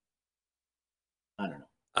 Like, I don't know.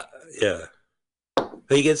 Yeah.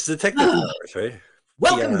 But he gets detective powers, right?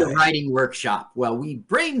 Welcome to Writing Workshop. Well, we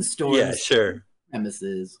brainstorm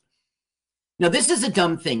premises. Now, this is a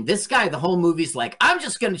dumb thing. This guy, the whole movie's like, "I'm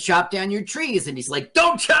just going to chop down your trees." And he's like,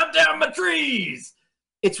 "Don't chop down my trees."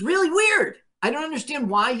 It's really weird. I don't understand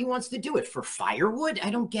why he wants to do it. For firewood?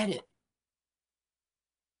 I don't get it.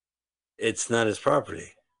 It's not his property.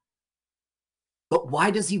 But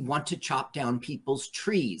why does he want to chop down people's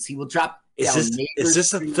trees? He will chop down neighbors' trees. Is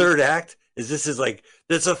this a third act? Is this like,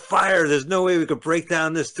 there's a fire. There's no way we could break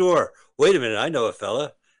down this door. Wait a minute. I know a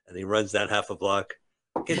fella. And he runs down half a block.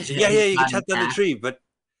 Yeah, you can chop down the tree, but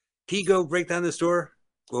can you go break down this door?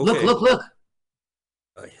 Okay. Look.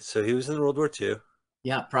 So he was in World War II.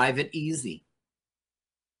 Yeah, Private Easy.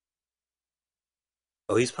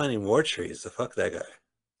 Oh, he's planting war trees. Fuck that guy.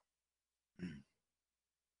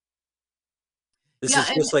 This is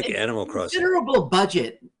just like Animal Crossing. Considerable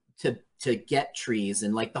budget to get trees,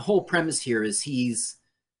 and like the whole premise here is he's,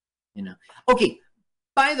 Okay,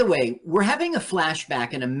 by the way, we're having a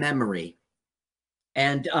flashback and a memory,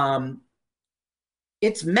 and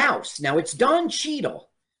it's Mouse. Now, it's Don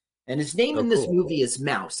Cheadle, and his name in this movie is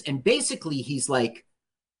Mouse, and basically he's like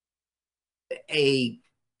a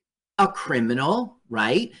criminal,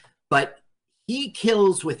 right? But he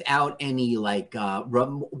kills without any like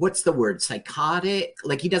what's the word? Psychotic?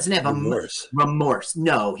 Like he doesn't have remorse.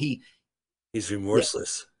 No, he's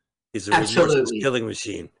remorseless. He's a remorseless killing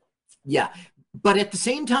machine. Yeah. But at the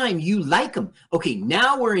same time, you like him. Okay,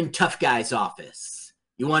 now we're in Tough Guy's office.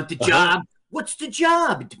 You want the job? What's the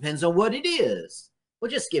job? It depends on what it is.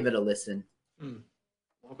 We'll just give it a listen.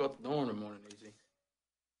 Walk out the door in the morning, Easy.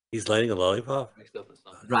 He's lighting a lollipop?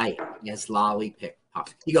 Right. Yes, lollipop.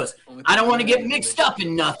 He goes, "I don't want to get mixed up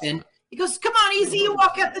in nothing." He goes, "Come on, Easy. You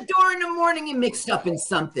walk out the door in the morning and mixed up in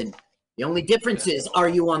something. The only difference is, are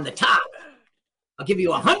you on the top? I'll give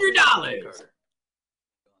you $100. It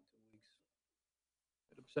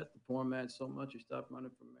upset the poor man so much he stopped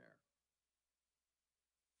running for mayor.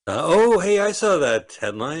 Oh, hey, I saw that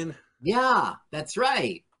headline. Yeah, that's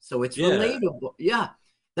right. So it's Yeah. relatable. Yeah,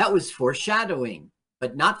 that was foreshadowing,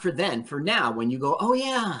 but not for then. For now, when you go, oh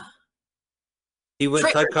yeah, He went.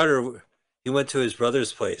 Trigger. Todd Carter. He went to his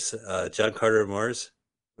brother's place. John Carter of Mars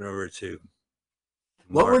went over to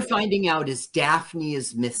What we're Mars. finding out is Daphne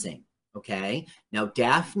is missing. Okay. Now,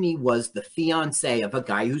 Daphne was the fiance of a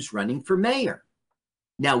guy who's running for mayor.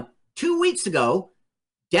 Now, 2 weeks ago,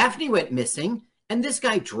 Daphne went missing, and this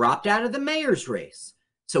guy dropped out of the mayor's race.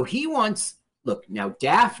 So he wants, look, now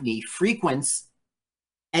Daphne frequents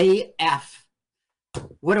AF.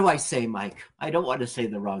 What do I say, Mike? I don't want to say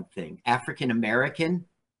the wrong thing. African American?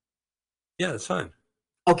 Yeah, that's fine.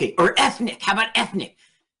 Okay, or ethnic. How about ethnic?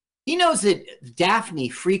 He knows that Daphne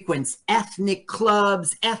frequents ethnic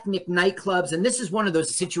clubs, ethnic nightclubs, and this is one of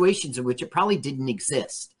those situations in which it probably didn't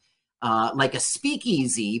exist. Like a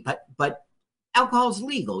speakeasy, but alcohol's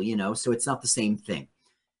legal, you know, so it's not the same thing.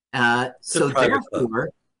 So therefore,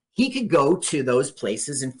 he could go to those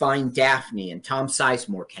places and find Daphne, and Tom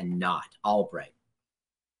Sizemore cannot. Albright.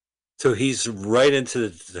 So he's right into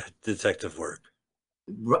the detective work.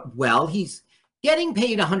 Well, he's getting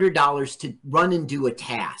paid $100 to run and do a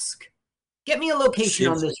task. Get me a location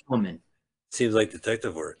on this woman. Seems like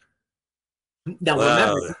detective work. Now,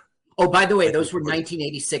 remember, oh, by the way, those were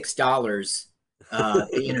 $1986.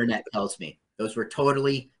 The internet tells me those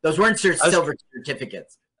weren't silver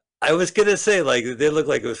certificates. I was gonna say, like, they look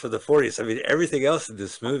like it was from the 40s. I mean, everything else in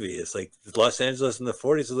this movie is like Los Angeles in the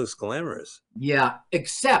 40s. It looks glamorous. Yeah,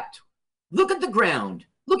 except look at the ground.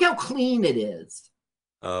 Look how clean it is.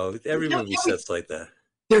 Oh, every movie set's like that.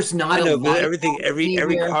 There's not I know, a but light everything, every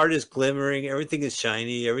anywhere. card is glimmering. Everything is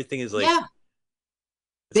shiny. Everything is like. Yeah.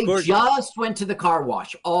 They gorgeous. just went to the car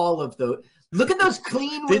wash. All of those. Look at those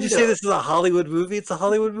clean windows. Did you say this is a Hollywood movie? It's a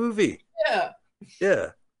Hollywood movie. Yeah.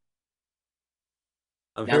 Yeah.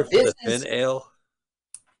 I'm Now, here for the thin ale.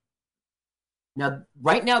 Now,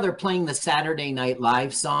 right now they're playing the Saturday Night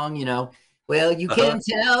Live song, you know. Well, you can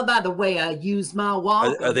tell by the way I use my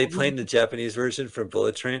walk. Are they playing the Japanese version from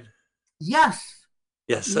Bullet Train? Yes.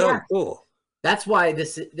 Yes. So cool. That's why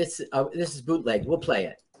this is bootleg. We'll play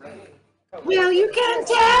it. Well, you can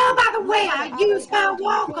tell by the way I use my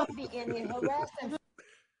walk.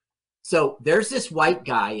 So there's this white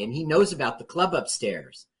guy, and he knows about the club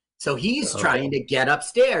upstairs. So he's trying to get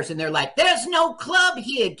upstairs, and they're like, "There's no club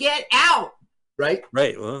here. Get out!" Right?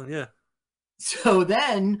 Right. Well, yeah. So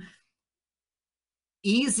then,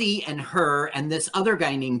 Easy and her and this other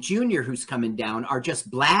guy named Junior, who's coming down, are just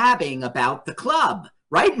blabbing about the club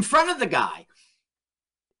right in front of the guy.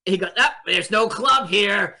 He goes, "Oh, there's no club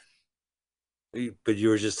here." But you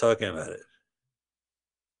were just talking about it.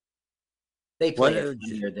 They play it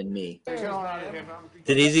funnier than me.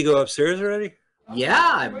 Did Easy go upstairs already?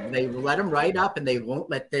 Yeah, they let him right up, and they won't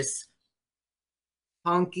let this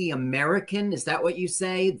honky American. Is that what you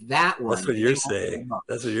say? That one. That's what you're saying.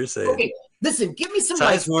 That's what you're saying. Okay, listen, give me some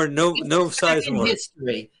Sizemore. No Sizemore.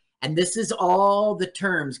 History, and this is all the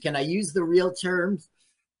terms. Can I use the real terms?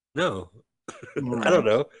 No, I don't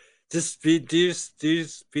know. Just be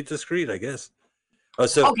discreet, I guess. Oh,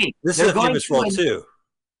 so okay, this is a famous role too.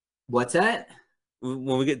 What's that?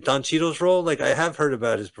 When we get Don Cheadle's role, like I have heard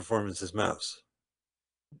about his performance as Mouse.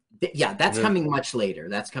 Yeah, that's coming much later.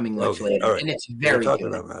 That's coming much later, right. and it's very talking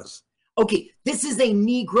good. about Mouse. Okay, this is a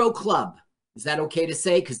Negro club. Is that okay to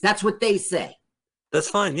say? Because that's what they say. That's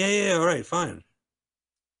fine. Yeah. All right, fine.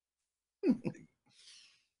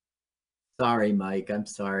 Sorry, Mike. I'm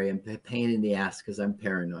sorry. I'm a pain in the ass because I'm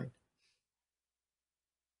paranoid.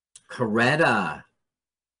 Coretta.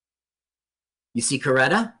 You see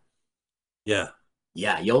Coretta? Yeah.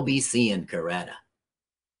 Yeah, you'll be seeing Coretta.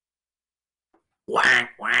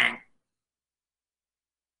 Whack, whack.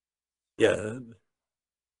 Yeah.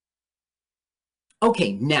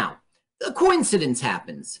 Okay, now, a coincidence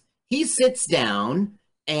happens. He sits down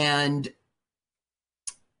and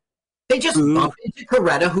they just bump into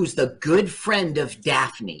Coretta, who's the good friend of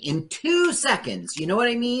Daphne, in 2 seconds. You know what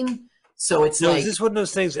I mean? So it's like... Is this one of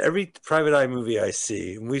those things, every Private Eye movie I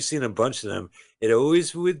see, and we've seen a bunch of them, it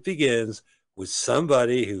always begins with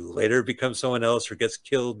somebody who later becomes someone else or gets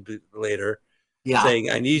killed later, saying,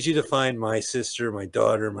 "I need you to find my sister, my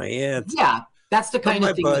daughter, my aunt." Yeah, that's the kind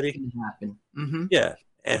of thing that can happen. Mm-hmm. Yeah,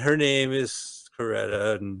 and her name is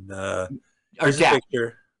Coretta, and there's a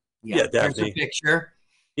picture. Yeah, Daphne. There's a picture.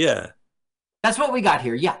 Yeah. That's what we got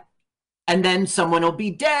here, yeah. And then someone will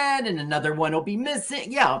be dead, and another one will be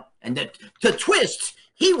missing, yeah. And the twist,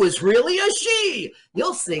 he was really a she.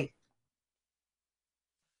 You'll see.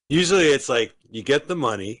 Usually it's like you get the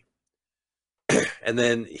money, and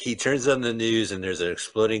then he turns on the news, and there's an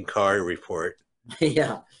exploding car report.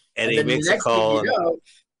 Yeah. And he then the makes a next thing call. you know,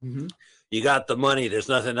 Mhm. You got the money. There's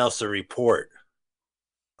nothing else to report.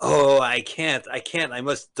 Oh, I can't. I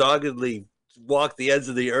must doggedly walk the ends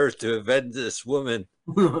of the earth to avenge this woman.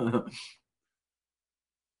 Can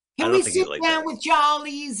don't we think he's sit like down that. with y'all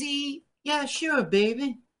easy? Yeah, sure,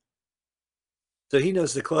 baby. So he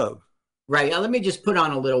knows the club. Right. Let me just put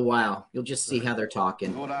on a little while. You'll just see how they're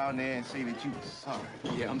talking. Go down there and say that you sorry.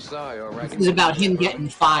 Yeah, I'm sorry, all right. This is about him getting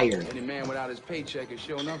fired. Any man without his paycheck is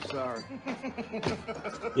sure enough sorry.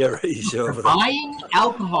 Yeah, right. You show up with Buying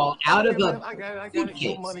alcohol out of a I got it. suitcase.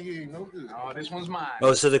 Your money here ain't no good. Oh, this one's mine.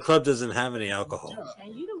 Oh, so the club doesn't have any alcohol.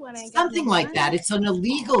 Something like that. It's an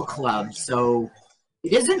illegal club, so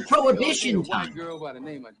it isn't prohibition time. Girl by the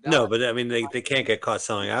name of No, but I mean, they can't get caught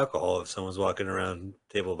selling alcohol if someone's walking around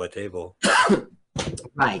table by table.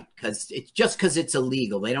 Right, because it's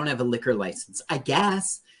illegal. They don't have a liquor license, I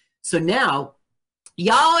guess. So now,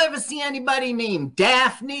 y'all ever see anybody named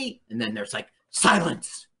Daphne? And then there's like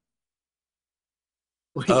silence.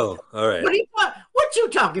 Oh, all right. What you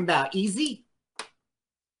talking about, Easy?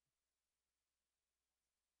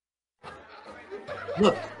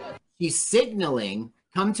 Look, he's signaling,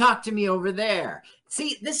 come talk to me over there.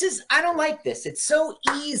 See, I don't like this. It's so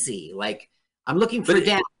easy. Like, I'm looking for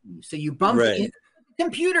Daphne. So you bump into the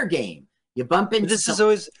computer game. You bump into This is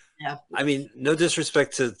always, I mean, no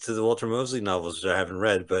disrespect to the Walter Mosley novels, which I haven't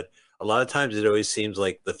read, but a lot of times it always seems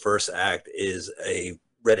like the first act is a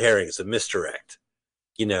red herring, it's a misdirect,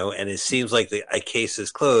 and it seems like a case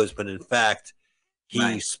is closed, but in fact,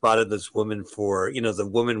 he spotted this woman the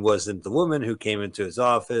woman wasn't the woman who came into his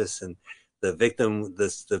office, and the victim,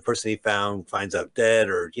 the person he found finds out dead,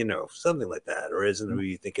 or, something like that, or isn't who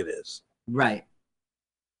you think it is. Right.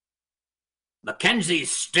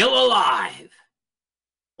 Mackenzie's still alive.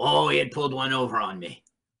 Oh, he had pulled one over on me.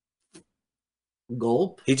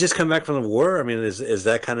 Gulp. He just come back from the war? I mean, is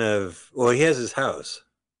that kind of, well, he has his house.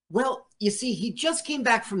 Well, you see, he just came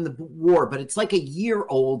back from the war, but it's like a year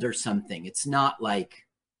old or something. It's not like...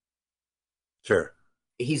 Sure.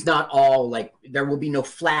 He's not all like, there will be no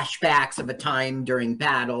flashbacks of a time during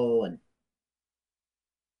battle and...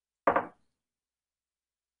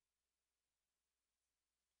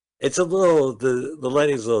 It's a little, the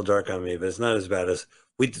lighting's a little dark on me, but it's not as bad as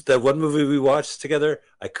that one movie we watched together.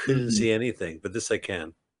 I couldn't see anything, but this I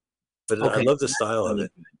can. But I love the style of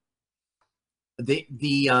it.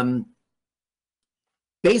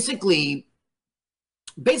 Basically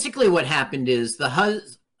what happened is the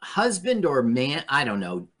husband or man, I don't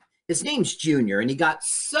know, his name's Junior, and he got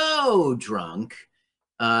so drunk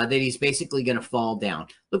that he's basically going to fall down.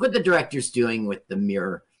 Look what the director's doing with the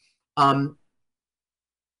mirror.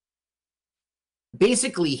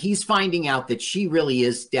 Basically, he's finding out that she really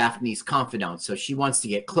is Daphne's confidant, so she wants to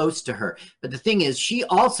get close to her. But the thing is, she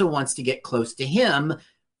also wants to get close to him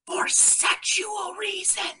for sexual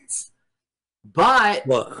reasons. But...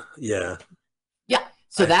 Well, yeah. Yeah,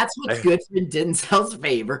 so that's what's good in Denzel's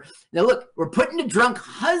favor. Now, look, we're putting a drunk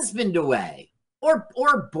husband away. Or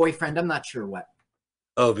boyfriend, I'm not sure what.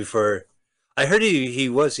 Oh, before... I heard he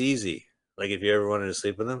was easy. Like, if you ever wanted to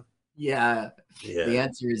sleep with him? Yeah. The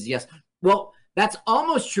answer is yes. Well... That's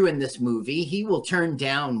almost true in this movie. He will turn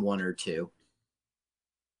down one or two.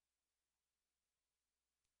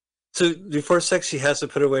 So before sex, she has to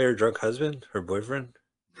put away her drunk husband, her boyfriend?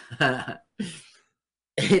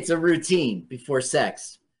 It's a routine before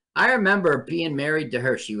sex. I remember being married to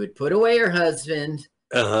her. She would put away her husband.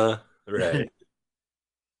 Uh-huh, right.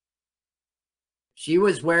 She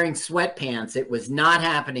was wearing sweatpants. It was not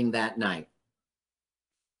happening that night.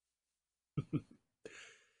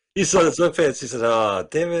 You saw the sweatpants. He said, "Oh,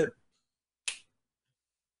 damn it."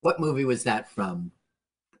 What movie was that from?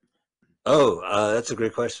 Oh, that's a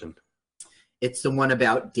great question. It's the one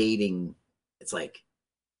about dating. It's like,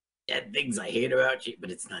 things I hate about you,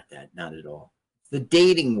 but it's not that. Not at all. It's the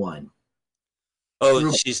dating one.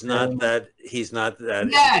 Oh, she's not that. He's not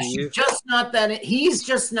that. Yeah, she's just not that. He's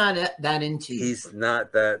just not that into you. He's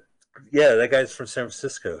not that. Yeah, that guy's from San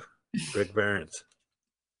Francisco. Rick Barons,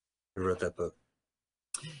 who wrote that book.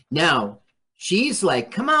 Now, she's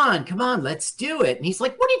like, come on, let's do it. And he's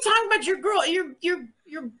like, what are you talking about? Your girl,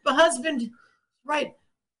 your husband, right?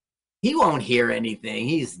 He won't hear anything.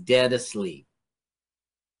 He's dead asleep.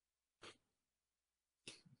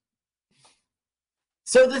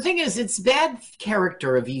 So the thing is, it's bad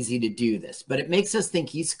character of Easy to do this, but it makes us think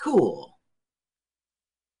he's cool.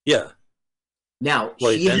 Yeah. Now,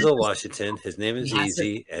 well, he's Denzel Washington. His name is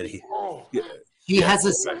Easy, and he has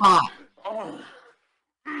a spot.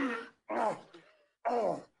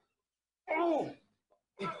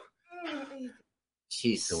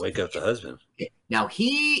 She's to wake up the husband. Now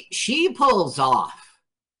she pulls off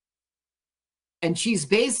And she's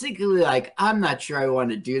basically like, I'm not sure I want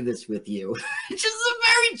to do this with you. It's just a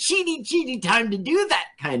very cheaty time to do that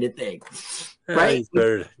kind of thing. Right?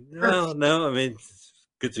 No, I mean,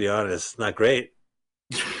 good to be honest, not great.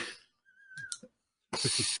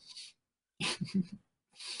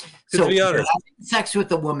 So to be honest, having sex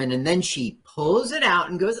with a woman, and then she pulls it out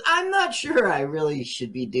and goes, I'm not sure I really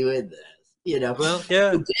should be doing this. You know? Well,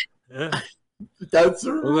 yeah. That's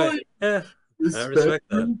right. Yeah, I respect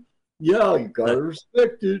that. Yeah, you gotta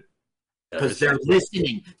respect it. Because they're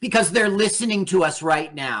listening. Because they're listening to us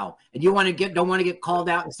right now. And you don't want to get called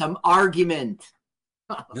out in some argument.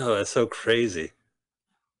 No, that's so crazy.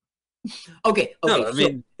 Okay. No, I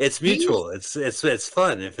mean, it's mutual. It's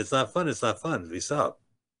fun. If it's not fun, it's not fun. We stop.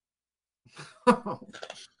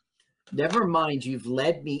 Never mind, you've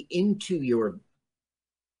led me into your...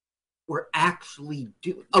 We're actually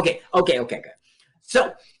doing... Okay, good.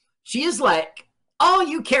 So, she is like, all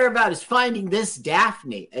you care about is finding this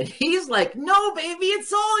Daphne. And he's like, no, baby,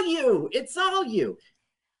 it's all you. It's all you.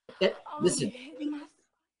 Listen,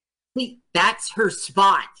 see, that's her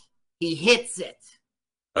spot. He hits it.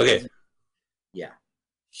 Okay. Yeah.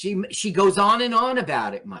 She goes on and on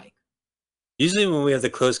about it, Mike. Usually when we have the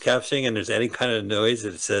closed captioning and there's any kind of noise,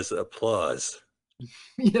 it says applause.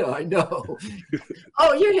 Yeah, I know.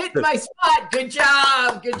 Oh, you're hitting my spot. Good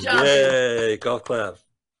job. Good job. Yay, golf clap.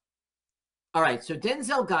 All right, so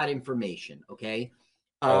Denzel got information, okay?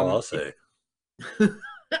 I'll say.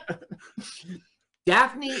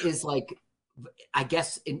 Daphne is like, I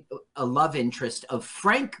guess, a love interest of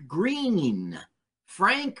Frank Green.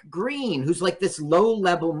 Frank Green, who's like this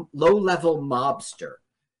low-level mobster.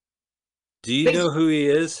 Do you know who he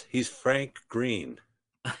is? He's Frank Green.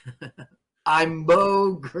 I'm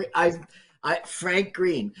Mo Green. Frank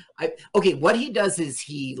Green. Okay, what he does is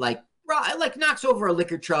he like knocks over a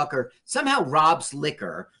liquor truck or somehow robs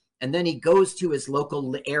liquor, and then he goes to his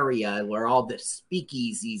local area where all the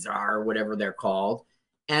speakeasies are, or whatever they're called,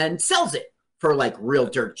 and sells it for like real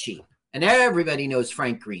dirt cheap. And everybody knows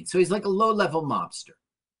Frank Green, so he's like a low-level mobster.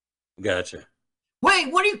 Gotcha.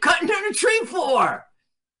 Wait, what are you cutting down a tree for?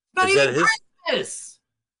 Not Is even that Christmas.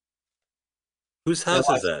 Whose house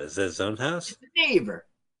is that? Is that his own house? It's the neighbor.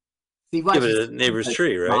 See, yeah, but the neighbor's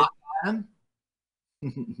tree, right?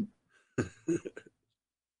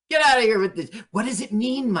 Get out of here with this. What does it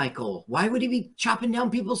mean, Michael? Why would he be chopping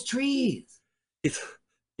down people's trees? He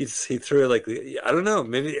threw it like, I don't know,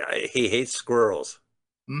 maybe he hates squirrels.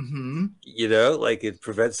 Mm-hmm. You know, like it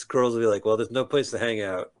prevents squirrels to be like, well, there's no place to hang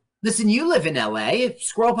out. Listen, you live in LA.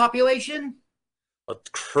 Squirrel population? It's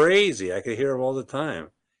crazy. I could hear them all the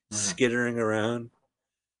time, skittering around.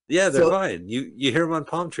 Yeah, they're fine. You hear them on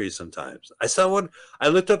palm trees sometimes. I saw one. I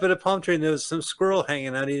looked up at a palm tree and there was some squirrel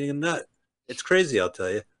hanging out eating a nut. It's crazy, I'll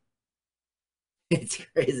tell you. It's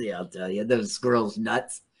crazy, I'll tell you. Those squirrels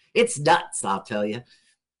nuts. It's nuts, I'll tell you.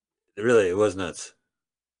 Really, it was nuts.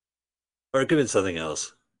 Or it could have been something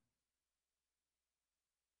else.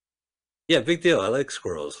 Yeah, big deal. I like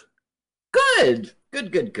squirrels. Good.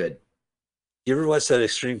 You ever watch that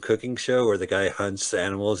extreme cooking show where the guy hunts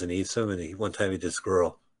animals and eats them? And one time he did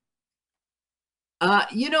squirrel.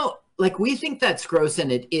 You know, like we think that's gross,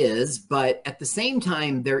 and it is, but at the same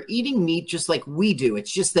time, they're eating meat just like we do.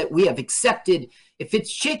 It's just that we have accepted if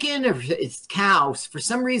it's chicken or if it's cows, for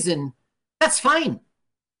some reason, that's fine.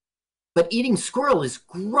 But eating squirrel is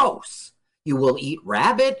gross. You will eat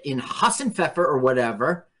rabbit in Hassenpfeffer or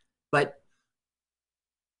whatever, but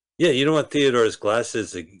yeah, you don't want Theodore's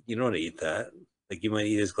glasses. You don't want to eat that. Like you might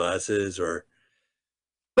eat his glasses or.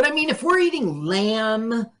 But I mean, if we're eating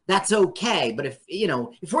lamb, that's okay. But if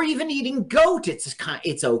we're even eating goat,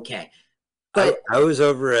 it's okay. But I was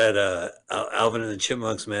over at Alvin and the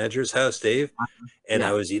Chipmunks manager's house, Dave, and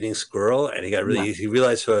I was eating squirrel, and he got really. He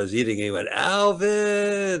realized what I was eating, and he went,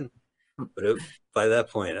 "Alvin!" But by that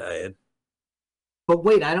point, I had. But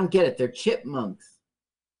wait, I don't get it. They're chipmunks.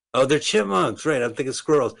 Oh, they're chipmunks, right? I'm thinking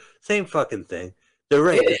squirrels. Same fucking thing. They're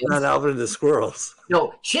right. It's not Alvin and the Squirrels.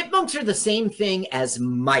 No, chipmunks are the same thing as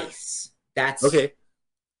mice. That's okay.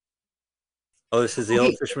 Oh, this is the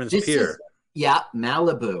Old Fisherman's Pier. Yeah,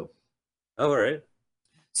 Malibu. Oh, all right.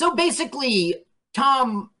 So basically,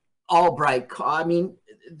 Tom Albright. I mean,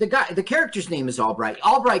 the character's name is Albright.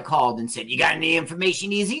 Albright called and said, "You got any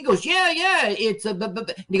information, Easy?" He goes, "Yeah. It's a."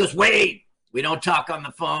 And he goes, "Wait, we don't talk on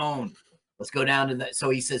the phone. Let's go down to the."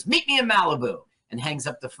 So he says, "Meet me in Malibu," and hangs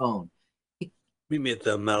up the phone. Meet me at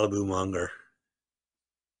the Malibu Monger.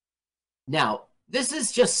 Now, this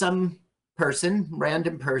is just some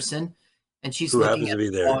random person, and she's who looking happens at to be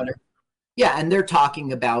the there. water. Yeah, and they're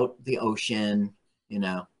talking about the ocean,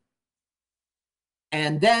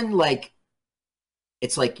 And then, like,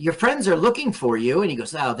 it's like, your friends are looking for you. And he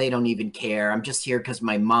goes, oh, they don't even care. I'm just here because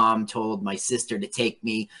my mom told my sister to take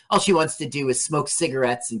me. All she wants to do is smoke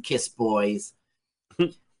cigarettes and kiss boys.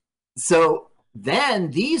 So then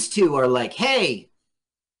these two are like, hey,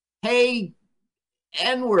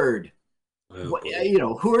 N-word. Oh, You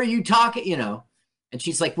know, who are you talking, you know? And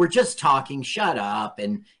she's like, we're just talking, shut up.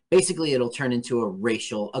 And basically it'll turn into a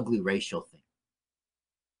ugly racial thing.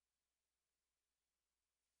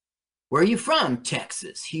 Where are you from?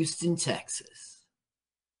 Texas, Houston, Texas.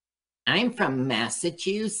 I'm from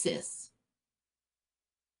Massachusetts.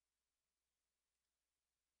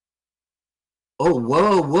 Oh,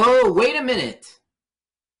 whoa, wait a minute.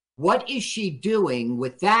 What is she doing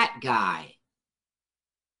with that guy?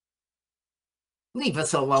 Leave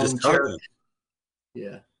us alone, jerk.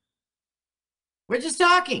 Yeah. We're just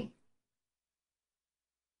talking.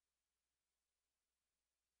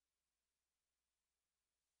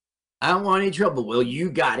 I don't want any trouble. Well, you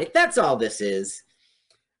got it. That's all this is.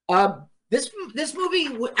 This movie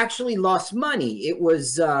actually lost money. It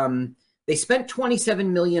was they spent $27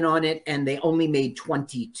 million on it, and they only made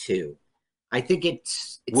 22. I think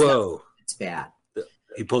it's bad.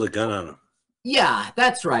 He pulled a gun on him. Yeah,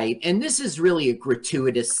 that's right. And this is really a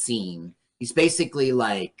gratuitous scene. He's basically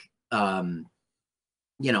like, you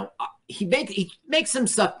know, he makes him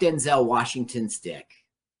suck Denzel Washington's dick.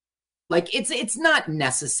 Like, it's not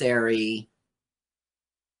necessary.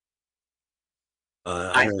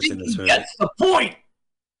 I think he gets the point,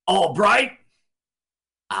 Albright.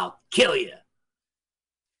 I'll kill you.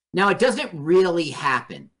 Now, it doesn't really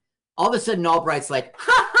happen. All of a sudden, Albright's like,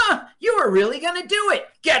 ha ha, you were really going to do it.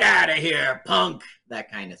 Get out of here, punk.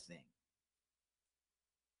 That kind of thing.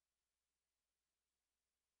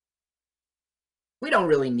 We don't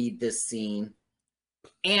really need this scene.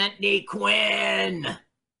 Anthony Quinn.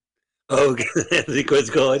 Oh, Anthony Quinn's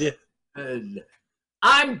calling you?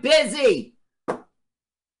 I'm busy.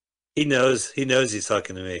 He knows he's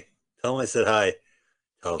talking to me. Tell him I said hi.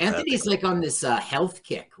 Anthony's like on this health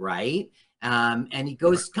kick, right? And he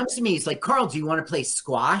comes to me. He's like, Carl, do you want to play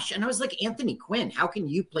squash? And I was like, Anthony Quinn, how can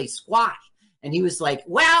you play squash? And he was like,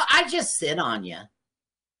 well, I just sit on you.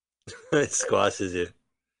 It squashes you.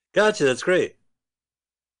 Gotcha. That's great.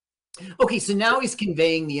 Okay, so now he's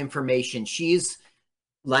conveying the information. She's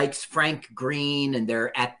likes Frank Green, and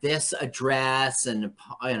they're at this address, and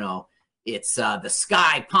you know, it's the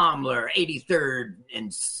Sky Palmer 83rd,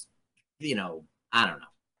 and you know, I don't know.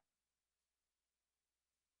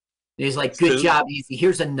 And he's like, good job, Easy.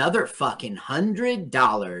 Here's another fucking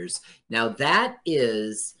 $100. Now that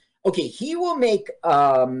is okay. He will make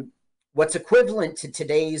what's equivalent to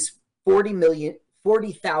today's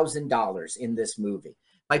 $40,000 in this movie.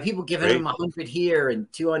 By people giving him 100 here and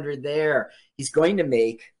 200 there, he's going to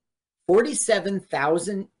make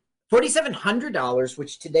 $4,700,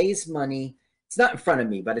 which today's money, it's not in front of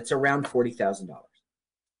me, but it's around $40,000.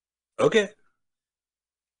 Okay.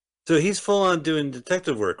 So he's full on doing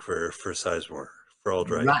detective work for Sizemore, for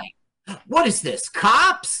Albright. Right. What is this?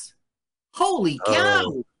 Cops? Holy cow.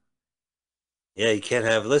 Oh. Yeah, you can't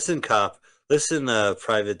have, listen, cop. Listen,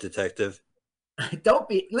 private detective.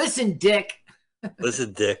 Listen, Dick.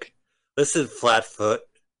 Listen, Dick. Listen, Flatfoot.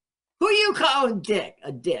 Who you calling Dick?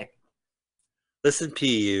 A dick. Listen,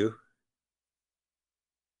 PU.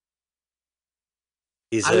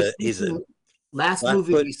 Last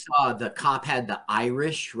movie we saw, the cop had the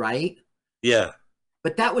Irish, right? Yeah.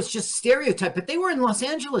 But that was just stereotype. But they were in Los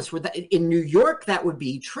Angeles. In New York, that would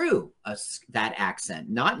be true, that accent.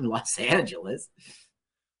 Not in Los Angeles.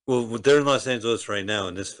 Well, they're in Los Angeles right now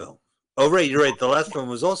in this film. Oh, right. You're right. The last one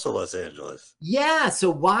was also Los Angeles. Yeah. So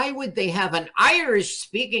why would they have an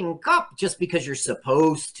Irish-speaking cop just because you're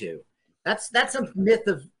supposed to? That's a myth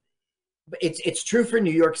of. It's true for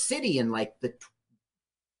New York City in like the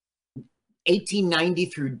 1890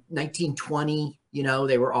 through 1920. You know,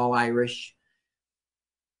 they were all Irish.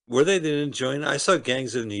 Were they? They didn't join? I saw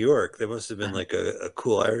Gangs of New York. There must have been like a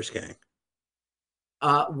cool Irish gang.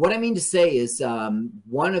 What I mean to say is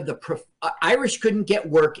one of the Irish couldn't get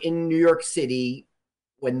work in New York City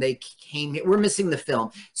when they came here. We're missing the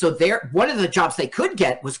film. So one of the jobs they could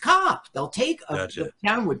get was cop. They'll take the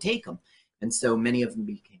town would take them. And so many of them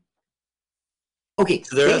became. Okay.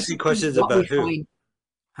 So they're asking questions about who?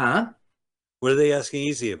 Huh? What are they asking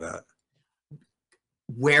Easy about?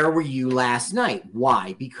 Where were you last night?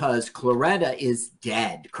 Why? Because Coretta is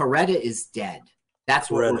dead. Coretta is dead. That's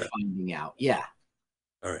what we're finding out. Yeah.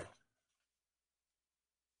 All right.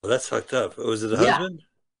 Well, that's fucked up. Was it the husband?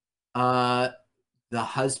 The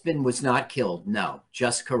husband was not killed. No,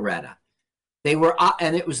 just Coretta. They were,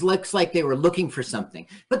 and it looks like they were looking for something,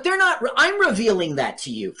 but they're not. I'm revealing that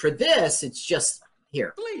to you. For this, it's just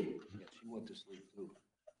Here. Sleep. Yeah, she went to sleep too.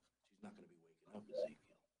 She's not going to be waking up, Ezekiel.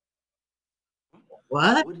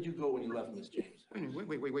 What? Where did you go when you left, Miss James?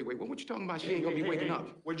 Wait. What you talking about? She ain't going to be waking up.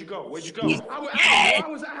 Where'd you go? He's- I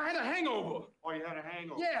had a hangover. Oh, you had a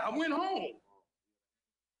hangover. Yeah, I went home.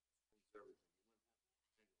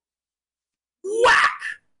 Whack!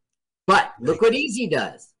 But look what Easy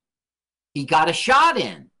does. He got a shot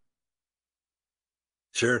in.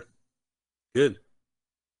 Sure. Good.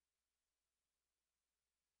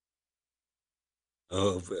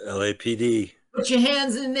 Oh, LAPD. Put your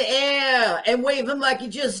hands in the air and wave them like you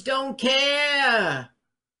just don't care.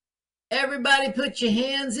 Everybody put your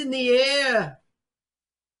hands in the air.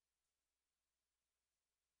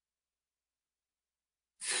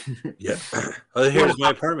 Yeah. Oh, here's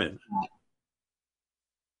my apartment.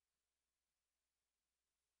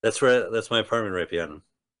 That's my apartment right behind him.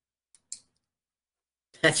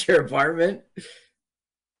 That's your apartment?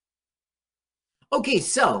 Okay,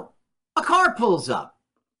 so a car pulls up.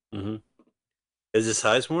 Mm-hmm. Is it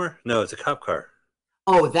Sizemore? No, it's a cop car.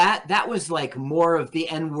 Oh, that was like more of the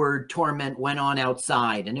N-word torment went on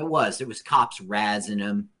outside, and it was cops razzing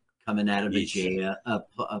him coming out of the jail,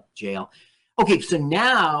 up jail. Okay, so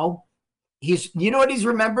now you know what he's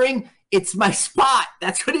remembering? It's my spot.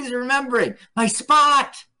 That's what he's remembering. My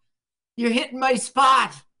spot. You're hitting my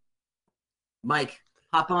spot. Mike,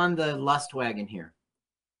 hop on the lust wagon here.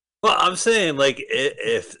 Well, I'm saying, like,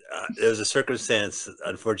 if there was a circumstance,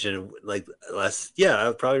 unfortunate, like I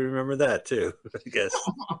would probably remember that too, I guess.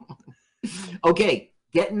 Okay,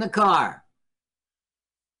 get in the car.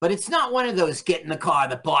 But it's not one of those get in the car,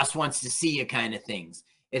 the boss wants to see you kind of things.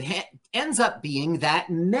 It ends up being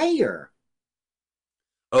that mayor.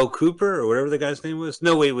 Oh, Cooper or whatever the guy's name was?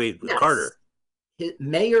 No, wait, Yes. Carter.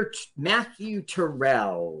 Mayor Matthew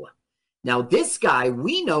Terrell. Now, this guy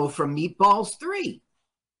we know from Meatballs 3.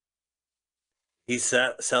 He's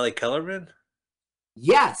Sally Kellerman?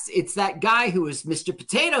 Yes, it's that guy who is Mr.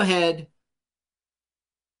 Potato Head.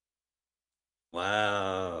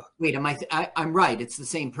 Wow. Wait, I'm right. It's the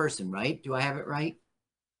same person, right? Do I have it right?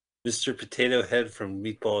 Mr. Potato Head from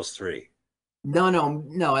Meatballs 3.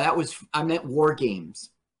 No. I meant War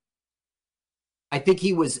Games. I think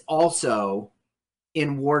he was also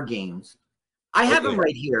in War Games. I have him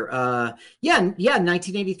right here.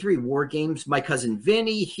 1983 War Games. My Cousin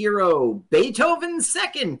Vinny, Hero, Beethoven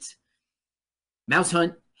Second, Mouse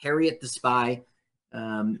Hunt, Harriet the Spy.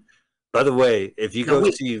 By the way, if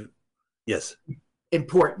you see, yes,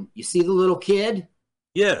 important. You see the little kid?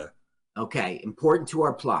 Yeah. Okay, important to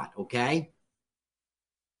our plot. Okay.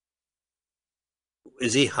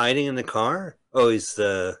 Is he hiding in the car? Oh, he's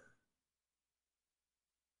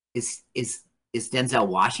Is Denzel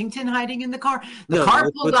Washington hiding in the car? The car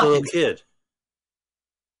pulled up. The little kid.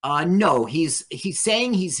 No, he's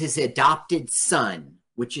saying he's his adopted son,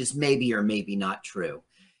 which is maybe or maybe not true.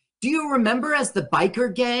 Do you remember as the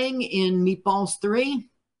biker gang in Meatballs 3?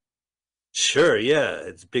 Sure, yeah.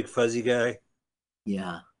 It's a big fuzzy guy.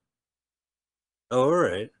 Yeah. Oh, all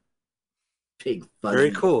right. Big fuzzy.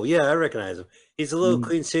 Very cool. Yeah, I recognize him. He's a little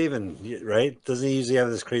clean shaven, right? Doesn't he usually have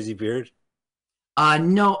this crazy beard?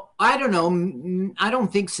 No, I don't know. I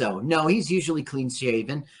don't think so. No, he's usually clean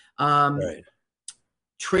shaven. Right.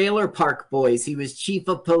 Trailer Park Boys. He was chief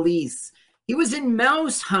of police. He was in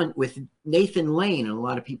Mouse Hunt with Nathan Lane, and a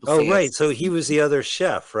lot of people say. Oh, right. So he was the other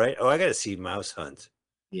chef, right? Oh, I got to see Mouse Hunt.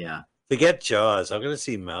 Yeah. Forget Jaws. I'm going to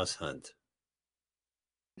see Mouse Hunt.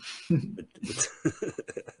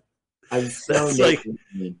 I'm so like,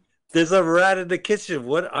 there's a rat in the kitchen.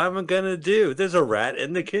 What am I going to do? There's a rat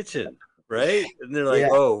in the kitchen. Right? And they're like,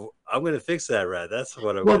 oh, I'm going to fix that rat. That's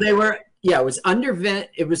what I'm they were,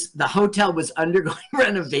 it was the hotel was undergoing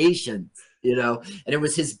renovations, and it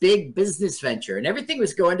was his big business venture and everything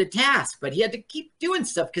was going to task, but he had to keep doing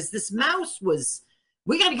stuff because this mouse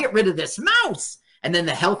we got to get rid of this mouse. And then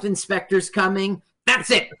the health inspector's coming.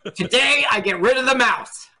 That's it. Today I get rid of the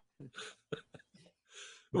mouse.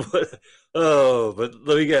 But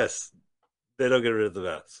let me guess. They don't get rid of the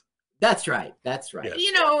mouse. That's right. That's right.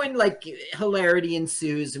 Yes. And like hilarity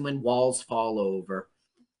ensues and when walls fall over.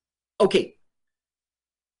 Okay.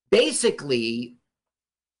 Basically,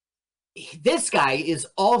 this guy is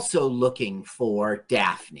also looking for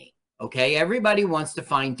Daphne. Okay. Everybody wants to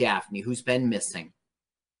find Daphne, who's been missing.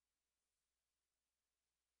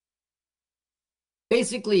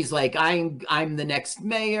 Basically, he's like, I'm the next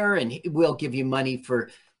mayor and we'll give you money for.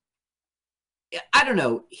 I don't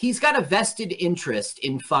know. He's got a vested interest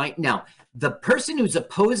in Now, the person who's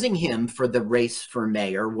opposing him for the race for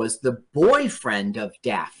mayor was the boyfriend of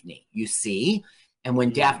Daphne, you see. And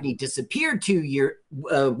when Daphne disappeared 2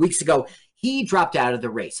 weeks ago, he dropped out of the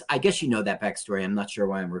race. I guess you know that backstory. I'm not sure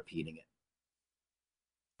why I'm repeating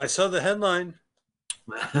I saw the headline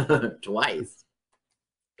it. Twice.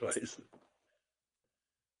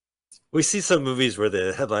 We see some movies where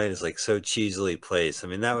the headline is like so cheesily placed. I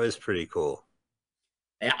mean, that was pretty cool.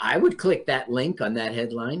 I would click that link on that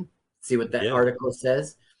headline, see what that article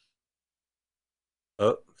says.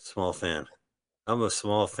 Oh, small fan. I'm a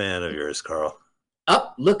small fan of yours, Carl.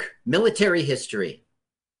 Oh, look, military history.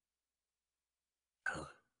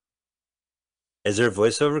 Is there a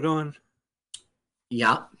voiceover going?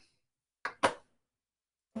 Yeah.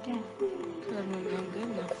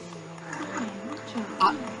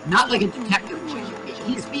 Not like a detective.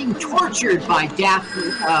 He's being tortured by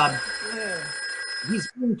Daphne. He's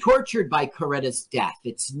being tortured by Coretta's death.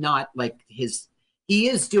 It's not like his. He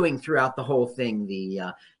is doing throughout the whole thing.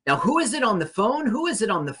 Now, who is it on the phone? Who is it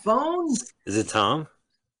on the phone? Is it Tom?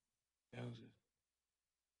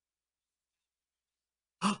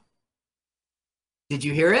 Did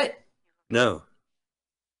you hear it? No.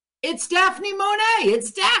 It's Daphne Monet.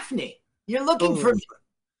 It's Daphne. You're looking for.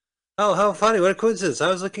 Oh, how funny. What a coincidence. I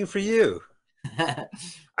was looking for you.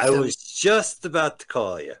 I was just about to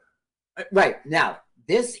call you. Right. Now,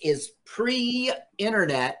 this is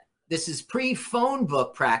pre-internet. This is pre-phone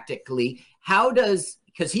book practically.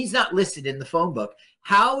 Because he's not listed in the phone book,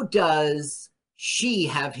 how does she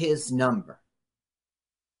have his number?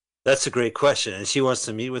 That's a great question. And she wants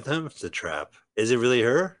to meet with him? It's a trap. Is it really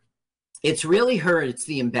her? It's really her. It's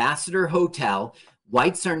the Ambassador Hotel.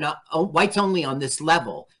 Whites only on this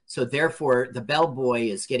level. So therefore, the bellboy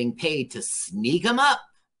is getting paid to sneak him up.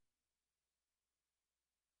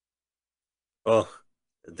 Well,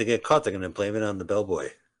 if they get caught, they're going to blame it on the bellboy.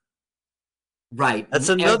 Right. That's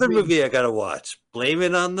another movie I got to watch. Blame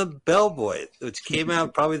It on the Bellboy, which came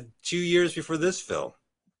out probably 2 years before this film.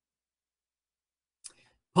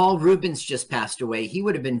 Paul Rubens just passed away. He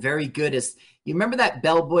would have been very good as, you remember that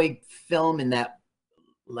bellboy film in that,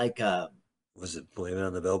 was it Blame It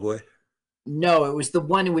on the Bellboy? No, it was the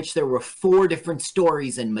one in which there were 4 different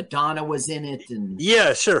stories and Madonna was in it. And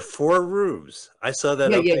yeah, sure. 4 Rooms. I saw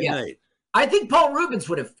that night. I think Paul Rubens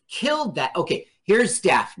would have killed that. Okay, here's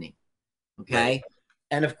Daphne. Okay. Right.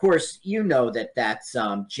 And of course, you know that's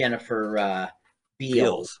Jennifer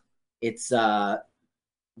Beals. It's a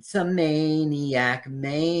maniac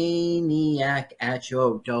at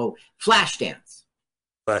your door. Flashdance.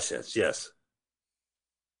 Flashdance, yes.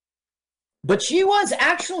 But she was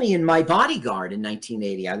actually in My Bodyguard in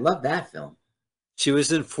 1980. I love that film. She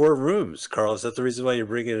was in 4 Rooms, Carl. Is that the reason why you're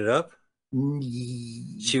bringing it up?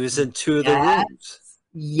 She was in 2 of the rooms.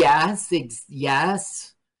 Yes,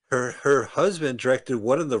 yes. Her husband directed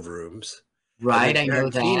one of the rooms. Right, I know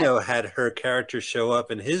that. Tarantino had her character show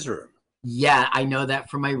up in his room. Yeah, I know that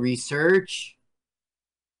from my research,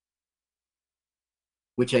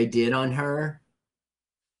 which I did on her.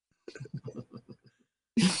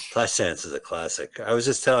 Flashdance is a classic. I was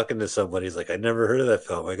just talking to somebody. He's like, I never heard of that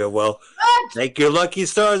film. I go, well, thank your lucky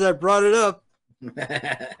stars I brought it up.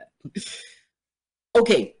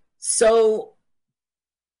 Okay, so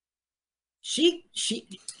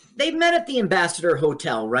they met at the Ambassador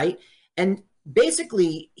Hotel, right? And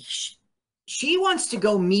basically, she wants to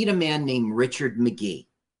go meet a man named Richard McGee,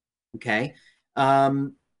 okay?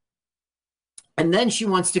 And then she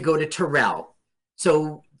wants to go to Terrell.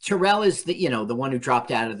 So Terrell is the one who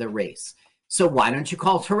dropped out of the race. So why don't you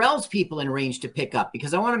call Terrell's people and arrange to pick up?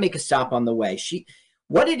 Because I want to make a stop on the way.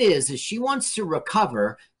 What it is she wants to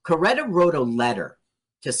recover. Coretta wrote a letter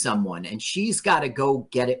to someone, and she's got to go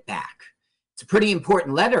get it back. It's a pretty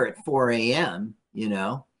important letter at 4 a.m.,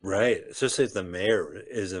 Right, especially if the mayor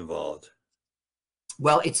is involved.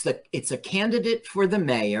 Well, it's a candidate for the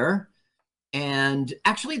mayor, and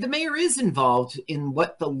actually the mayor is involved in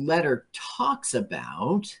what the letter talks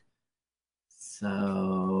about.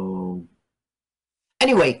 So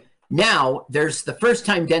anyway, now there's the first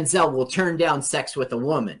time Denzel will turn down sex with a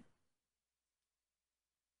woman.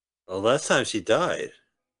 Well, last time she died.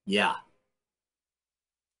 Yeah.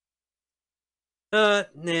 Nah.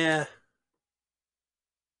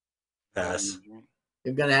 Pass.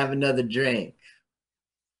 You're going to have another drink.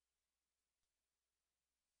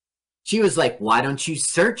 She was like, why don't you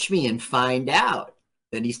search me and find out?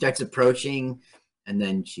 Then he starts approaching, and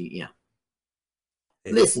then she,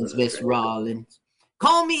 listens, Miss Rollins.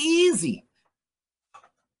 Call me easy.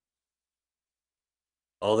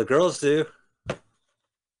 All the girls do.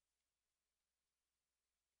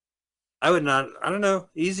 I would not. I don't know.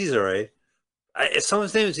 Easy's all right. If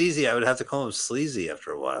someone's name is Easy, I would have to call him Sleazy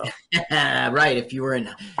after a while. Right. If you were in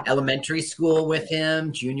elementary school with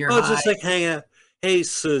him, junior high. Just like hang out. Hey,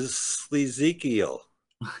 Sleazekiel.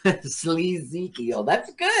 Ezekiel.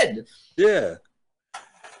 That's good. Yeah.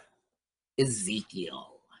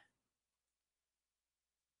 Ezekiel.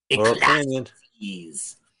 Laurel Canyon.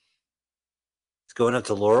 Eclipses. It's going up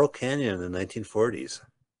to Laurel Canyon in the 1940s.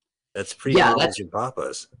 That's pre Yeah, Mamas and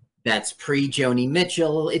Papas. That's pre Joni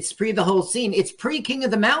Mitchell. It's pre the whole scene. It's pre King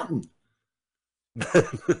of the Mountain.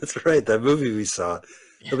 That's right. That movie we saw.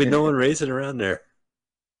 There'll be no one racing around there.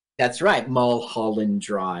 That's right. Mulholland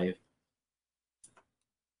Drive.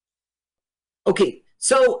 Okay,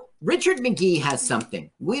 so Richard McGee has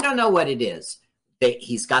something. We don't know what it is.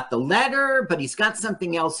 He's got the letter, but he's got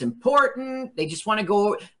something else important. They just want to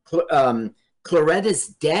go. Claretta's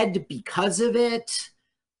dead because of it,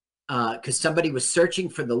 because somebody was searching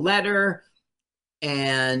for the letter,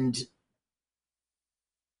 and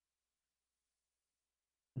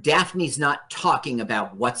Daphne's not talking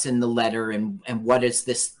about what's in the letter and what is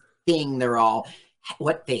this thing they're all,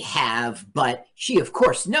 what they have, but she of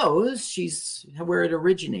course knows she's where it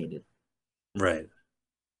originated. Right.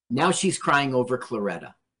 Now she's crying over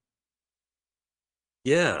Claretta.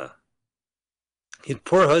 Yeah. His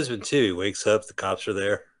poor husband too. He wakes up, the cops are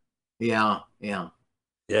there. Yeah. Yeah.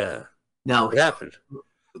 Now what happened?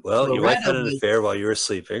 Well, your wife had an affair while you were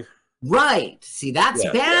sleeping. Right. See, that's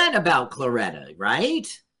bad about Claretta, right?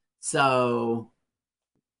 So,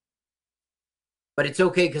 but it's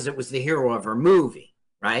okay because it was the hero of her movie,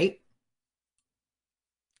 right?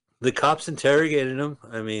 The cops interrogated him,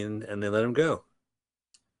 and they let him go.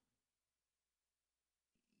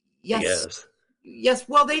 Yes. Yes,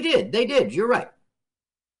 well, they did. You're right.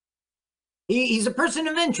 He's a person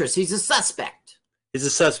of interest. He's a suspect. He's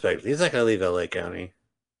a suspect. He's not going to leave L.A. County.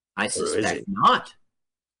 I suspect not.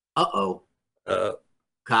 Uh-oh.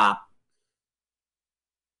 Cop.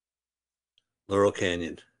 Laurel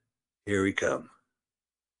Canyon. Here we come.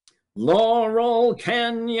 Laurel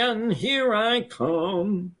Canyon, here I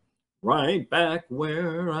come. Right back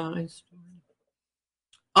where I started.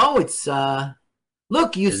 Oh, it's,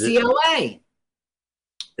 look, UCLA.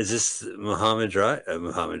 Is this Muhammad Drive?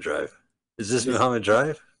 Muhammad Drive. Is this Muhammad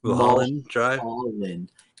Drive? Mulholland Drive?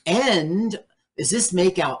 Mulholland. And is this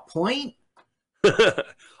Makeout Point?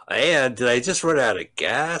 And did I just run out of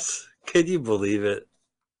gas? Can you believe it?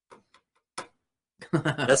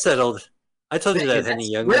 That's that old. I told you that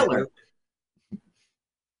Henny Youngman joke.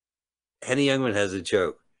 Henny Youngman has a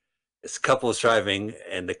joke. This couple is driving,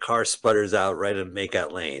 and the car sputters out right on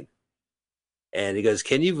Makeout Lane. And he goes,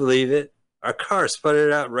 "Can you believe it? Our car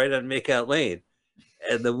sputtered out right on Makeout Lane."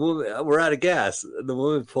 And the woman, we're out of gas. And the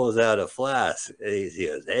woman pulls out a flask. And he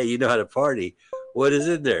goes, "Hey, you know how to party. What is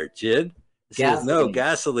in there, gin?" She goes, "No,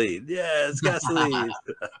 gasoline." Yeah, it's gasoline.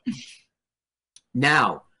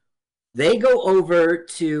 Now, they go over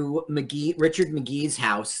to Richard McGee's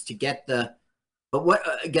house to get the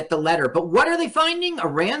letter. But what are they finding? A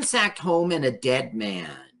ransacked home and a dead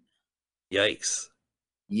man. Yikes.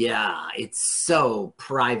 Yeah, it's so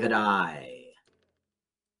Private Eye.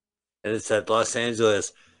 And it's at Los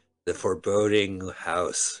Angeles, the foreboding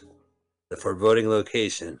house, the foreboding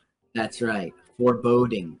location. That's right.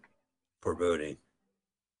 Foreboding.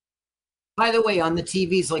 By the way, on the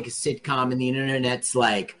TV's like a sitcom, and the internet's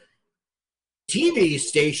like, TV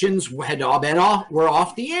stations were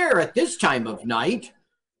off the air at this time of night.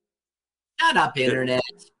 Shut up, internet.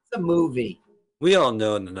 It's a movie. We all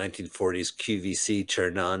know in the 1940s QVC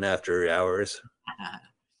turned on after hours.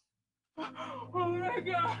 Oh my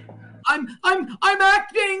God! I'm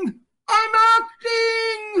acting. I'm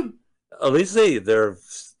acting. At least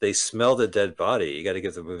they smelled a dead body. You got to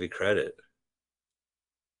give the movie credit.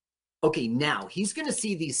 Okay, now he's going to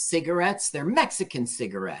see these cigarettes. They're Mexican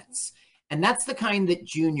cigarettes. And that's the kind that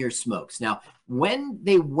Junior smokes. Now, when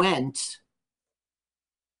they went,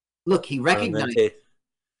 look, he recognized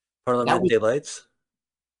Parlamente lights.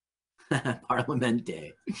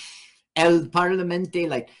 Parlamente. El Parlamente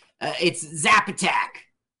light. It's Zap Attack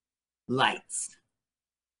lights.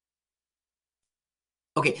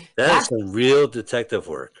 Okay. That's some real detective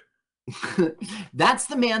work. That's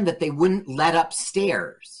the man that they wouldn't let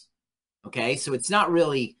upstairs. Okay, so it's not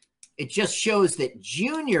really, it just shows that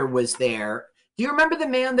Junior was there. Do you remember the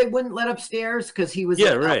man they wouldn't let upstairs because he was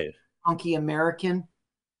right, funky American?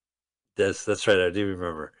 That's right. I do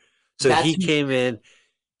remember. So he came in,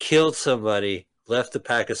 killed somebody, left a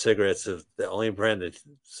pack of cigarettes of the only brand that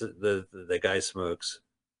the guy smokes.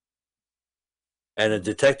 And a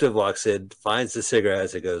detective walks in, finds the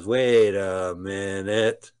cigarettes, and goes, "Wait a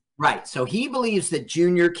minute." Right. So he believes that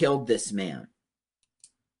Junior killed this man.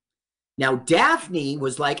 Now, Daphne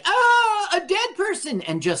was like, a dead person,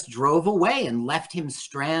 and just drove away and left him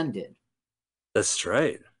stranded. That's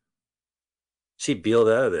right. She bailed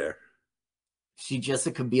out of there.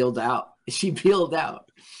 Jessica peeled out. She peeled out.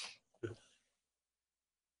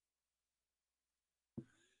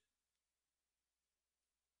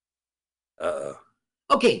 Uh-oh.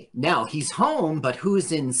 Okay, now he's home, but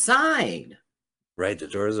who's inside? Right, the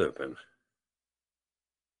door's open.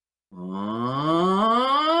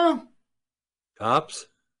 Cops?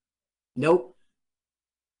 Nope.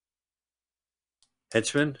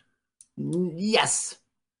 Henchmen? Yes.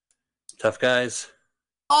 Tough guys?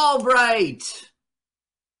 All right.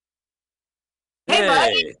 Hey,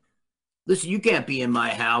 buddy. Hey. Listen, you can't be in my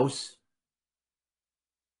house.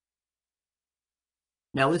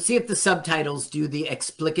 Now, let's see if the subtitles do the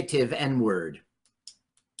explicative N-word.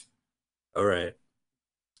 All right.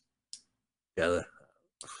 Yeah.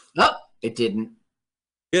 Oh, it didn't.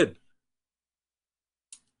 Good.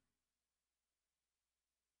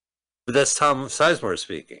 But that's Tom Sizemore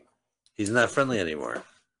speaking. He's not friendly anymore.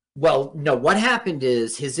 Well, no, what happened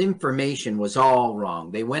is his information was all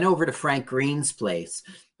wrong. They went over to Frank Green's place,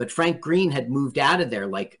 but Frank Green had moved out of there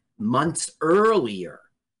like months earlier.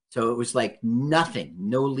 So it was like nothing,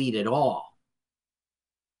 no lead at all.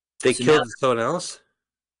 They So killed now- someone else?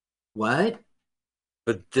 What?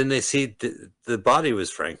 But then they see the body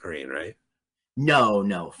was Frank Green, right?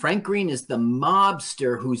 No. Frank Green is the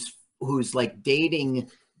mobster who's like dating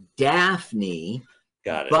Daphne.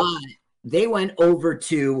 Got it. But they went over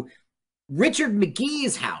to Richard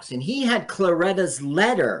McGee's house and he had Claretta's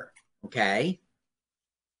letter. Okay.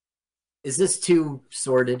 Is this too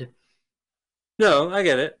sordid? No, I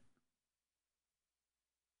get it.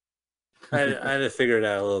 I had to figure it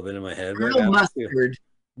out a little bit in my head. but I Colonel got it. Mustard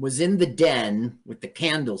was in the den with the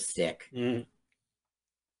candlestick. Mm.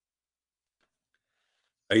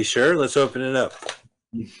 Are you sure? Let's open it up.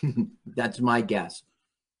 That's my guess.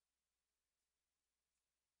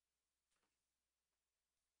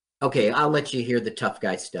 Okay, I'll let you hear the tough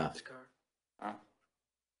guy stuff. Huh?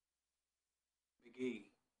 McGee.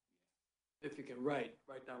 If you can write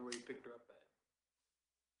down where you picked her up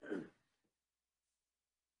at.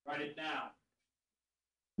 Write it down.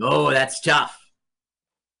 Oh, that's tough.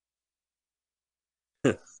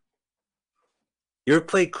 You ever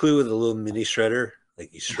play Clue with a little mini shredder?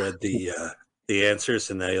 Like you shred the answers,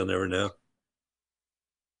 and now you'll never know.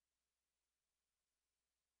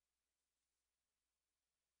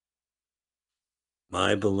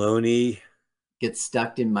 My baloney Gets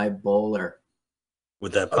stuck in my bowler.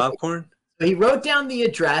 with that popcorn. So he wrote down the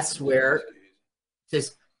address where it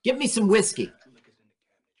says, "Give me some whiskey."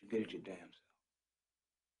 You get it your damn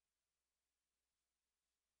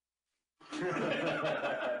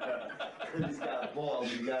He's got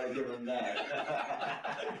balls, you gotta give him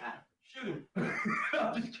that. Shoot him.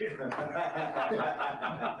 I'm just kidding.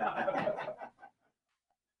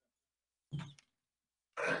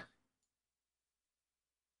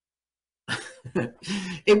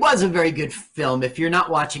 It was a very good film. If you're not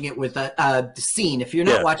watching it with a scene, if you're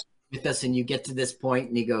not Yeah. watching it with us and you get to this point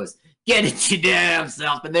and he goes, "Get it your damn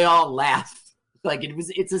self," and they all laugh. Like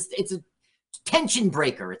it's a tension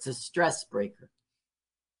breaker. It's a stress breaker.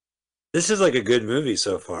 This is like a good movie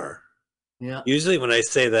so far. Yeah. Usually when I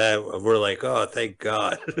say that, we're like, "Oh, thank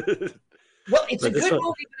God." Well, it's But a this good one-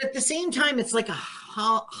 movie, but at the same time, it's like a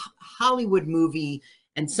Hollywood movie,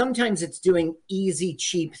 and sometimes it's doing easy,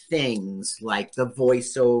 cheap things like the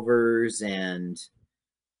voiceovers and.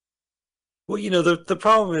 Well, the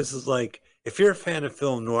problem is like if you're a fan of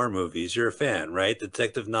film noir movies, you're a fan, right?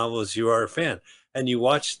 Detective novels, you are a fan, and you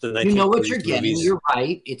watch the 1940s You know what you're getting. movies. You're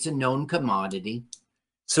right. It's a known commodity.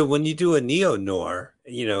 So when you do a neo noir,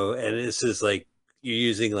 and this is like you're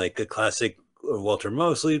using like a classic Walter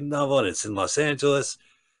Mosley novel, and it's in Los Angeles.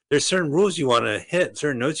 There's certain rules you want to hit,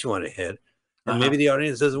 certain notes you want to hit, and maybe the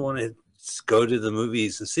audience doesn't want to go to the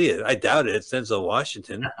movies and see it. I doubt it. It's Denzel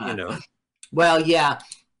Washington, Well, yeah.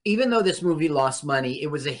 Even though this movie lost money, it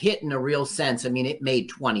was a hit in a real sense. I mean, it made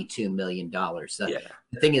 $22 million. So Yeah.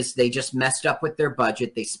 The thing is, they just messed up with their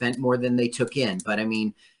budget. They spent more than they took in. But I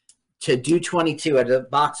mean, to do 22 at the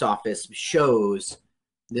box office shows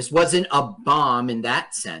this wasn't a bomb in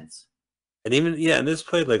that sense. And even and this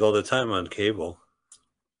played like all the time on cable.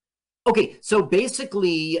 Okay, so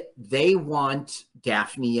basically, they want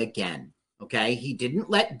Daphne again. Okay, he didn't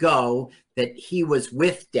let go that he was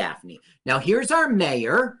with Daphne. Now, here's our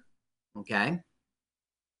mayor. Okay,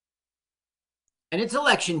 and it's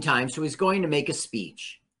election time, so he's going to make a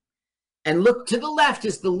speech. And look to the left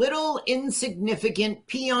is the little insignificant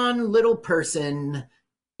peon little person,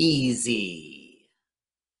 Easy.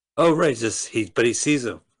 Oh, right. But he sees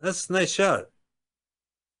him. That's a nice shot.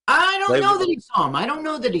 I don't Like- know that he saw him. I don't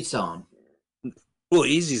know that he saw him. Well,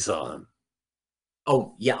 Easy saw him.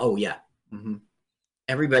 Oh, yeah. Oh, yeah. Mm-hmm.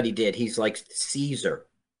 Everybody did. He's like Caesar.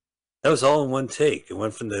 That was all in one take. It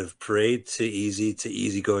went from the parade to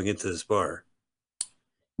easy going into this bar.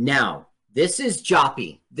 Now, this is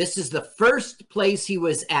Joppy. This is the first place he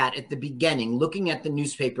was at the beginning, looking at the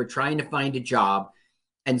newspaper, trying to find a job,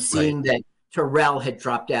 and seeing that Terrell had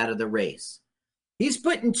dropped out of the race. He's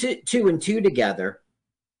putting two and two together,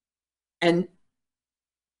 and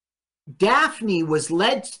Daphne was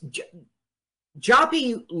led.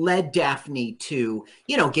 Joppy led Daphne to,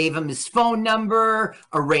 gave him his phone number,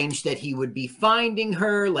 arranged that he would be finding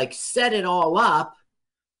her, like set it all up.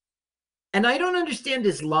 And I don't understand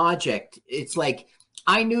his logic. It's like,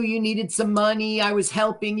 I knew you needed some money. I was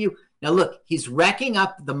helping you. Now look, he's wrecking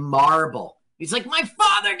up the marble. He's like, my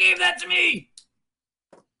father gave that to me.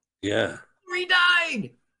 Yeah. He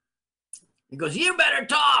died. He goes, you better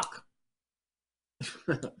talk.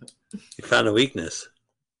 He found a weakness.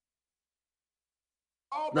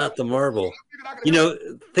 Not the marble.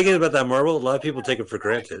 Thinking about that marble, a lot of people take it for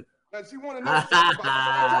granted.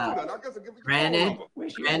 Granite?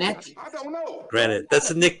 I don't know. Granted.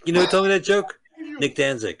 That's a Nick, who told me that joke? Nick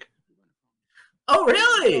Danzig. Oh,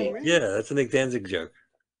 really? Yeah, that's a Nick Danzig joke.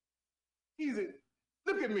 Easy.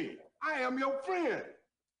 Look at me. I am your friend.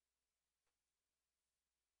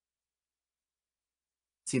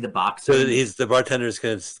 See the box? So the bartender is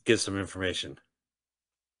going to give some information.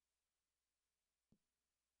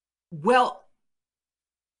 Well,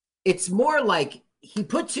 it's more like he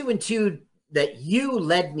put two and two that you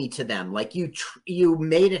led me to them. Like you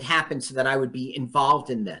made it happen so that I would be involved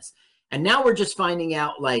in this. And now we're just finding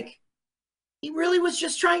out like he really was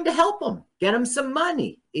just trying to help him, get him some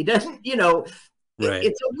money. He doesn't, Right.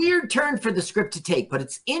 It's a weird turn for the script to take, but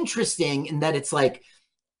it's interesting in that it's like,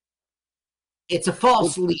 it's a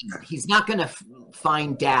false lead. He's not going to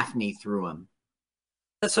find Daphne through him.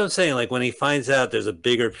 That's what I'm saying. Like when he finds out there's a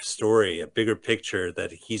bigger story, a bigger picture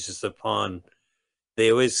that he's just a pawn,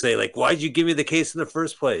 they always say like, why'd you give me the case in the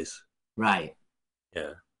first place? Right.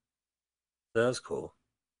 Yeah. That was cool.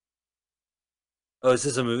 Oh, is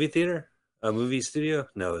this a movie theater? A movie studio?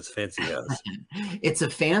 No, it's a fancy house. It's a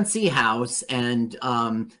fancy house, and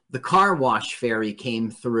the car wash fairy came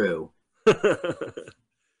through.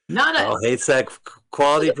 Hates that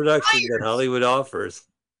quality production that Hollywood offers.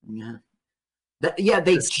 Yeah.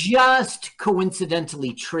 They just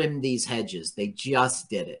coincidentally trimmed these hedges. They just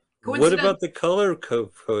did it. What about the color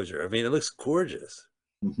composure? I mean, it looks gorgeous,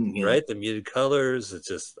 Yeah. right? The muted colors. It's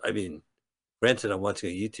just, granted, I'm watching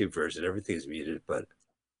a YouTube version. Everything's muted, but.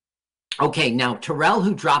 Okay, now Terrell,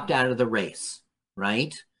 who dropped out of the race,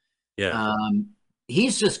 right? Yeah.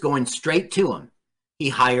 He's just going straight to him. He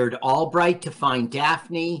hired Albright to find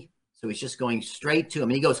Daphne, so he's just going straight to him.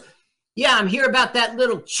 And he goes, yeah, I'm here about that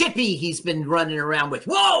little chippy he's been running around with.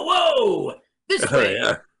 Whoa, this way.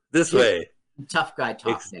 Yeah. This way. Tough guy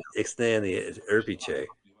talk now. Extend the Erpiche.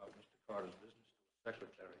 I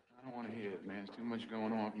don't want to hear it, man. It's too much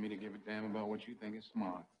going on for me to give a damn about what you think is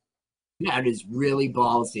smart. That is really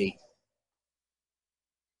ballsy.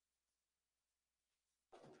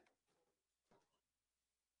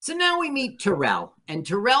 So now we meet Terrell, and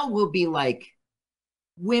Terrell will be like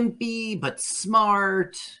wimpy but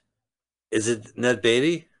smart. Is it Ned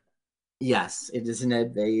Beatty? Yes, it is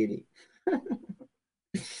Ned Beatty.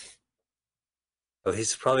 Oh,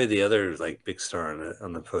 he's probably the other big star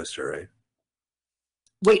on the poster, right?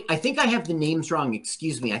 Wait, I think I have the names wrong.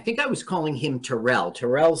 Excuse me. I think I was calling him Terrell.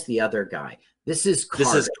 Terrell's the other guy. This is Carter.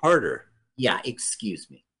 This is Carter. Yeah, excuse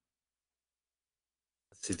me.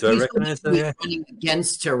 See, do I recognize that guy? Running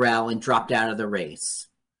against Terrell and dropped out of the race.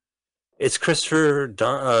 It's Christopher.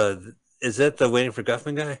 Is that the Waiting for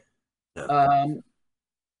Guffman guy? No.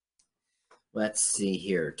 Let's see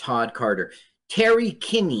here. Todd Carter. Terry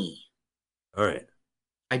Kinney. All right.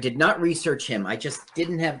 I did not research him. I just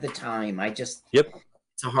didn't have the time. Yep.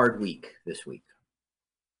 It's a hard week this week.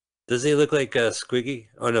 Does he look like Squiggy?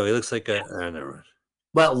 Oh, no, he looks like a... never mind.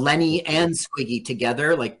 Well, Lenny and Squiggy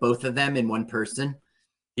together, like both of them in one person.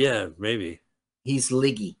 Yeah, maybe. He's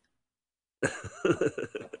Liggy.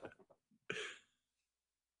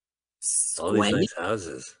 All these nice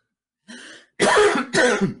houses.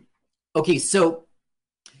 Okay, so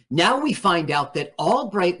now we find out that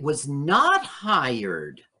Albright was not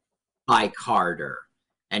hired by Carter.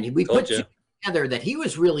 And we put together that he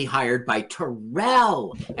was really hired by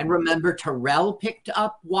Terrell. And remember, Terrell picked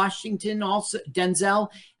up Washington, also Denzel,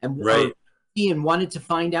 and wanted to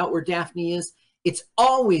find out where Daphne is. It's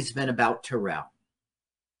always been about Terrell.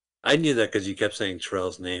 I knew that because you kept saying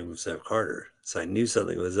Terrell's name instead of Carter. So I knew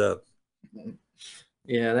something was up.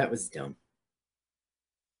 Yeah, that was dumb.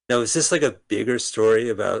 Now, is this like a bigger story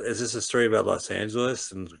about, is this a story about Los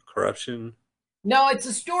Angeles and corruption? No, it's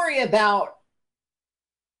a story about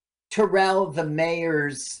Terrell, the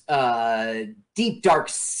mayor's deep, dark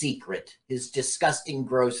secret, his disgusting,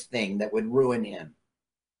 gross thing that would ruin him.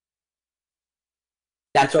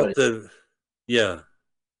 That's what Yeah.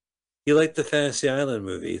 He liked the Fantasy Island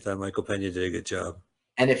movie. He thought Michael Pena did a good job.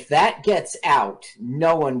 And if that gets out,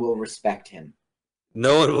 no one will respect him.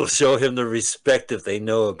 No one will show him the respect if they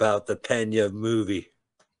know about the Pena movie.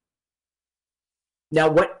 Now,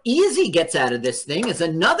 what Easy gets out of this thing is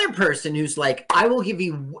another person who's like, I will give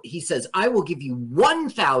you, he says, I will give you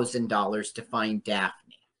 $1,000 to find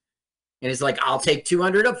Daphne. And he's like, I'll take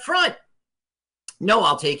 $200 up front. No,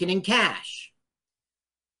 I'll take it in cash.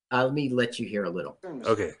 Let me let you hear a little.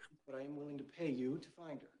 Okay. But I am willing to pay you to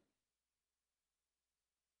find her.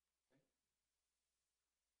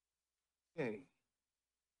 Okay.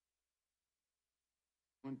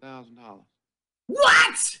 $1,000.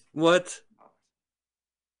 What? What? I'll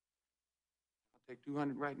take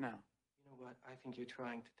 200 right now. You know what? I think you're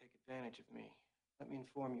trying to take advantage of me. Let me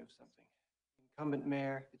inform you of something. The incumbent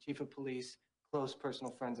mayor, the chief of police, close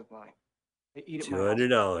personal friends of mine. They eat at my house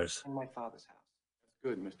 $200. in my father's house.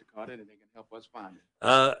 Good, Mr. Carter, and they can help us find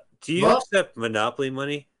it. Do you accept Monopoly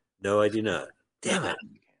money? No, I do not. Damn it.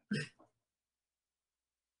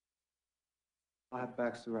 I'll have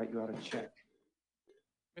Baxter write you out a check.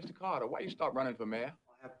 Mr. Carter, why you start running for mayor?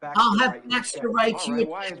 I'll have Baxter write All you right, a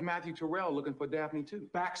why is Matthew Terrell looking for Daphne too?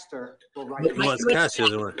 Baxter will write But He wants cash, he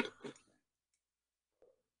doesn't want.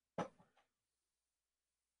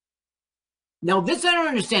 Now, this I don't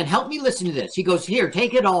understand. Help me listen to this. He goes, here,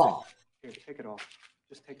 take it all. Here, take it all.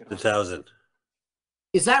 Just take it all. 1,000.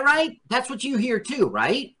 Is that right? That's what you hear too,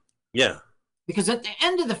 right? Yeah. Because at the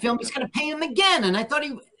end of the film, he's going to pay him again. And I thought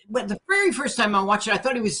the very first time I watched it, I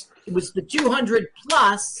thought it was the 200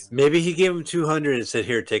 plus. Maybe he gave him 200 and said,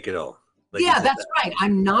 here, take it all. Like Yeah, that's right.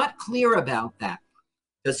 I'm not clear about that.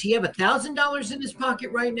 Does he have $1,000 in his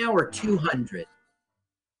pocket right now or 200?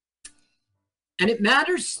 And it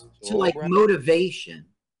matters to like motivation.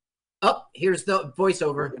 Oh, here's the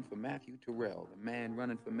voiceover. Working for Matthew Terrell, the man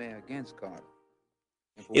running for mayor against Carter.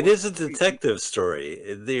 It is a detective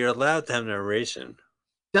story. They're allowed to have narration.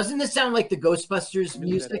 Doesn't this sound like the Ghostbusters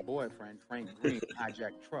music? Boyfriend Frank Green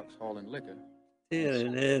hijacked trucks hauling liquor.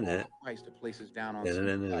 Price to places down on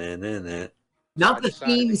Not the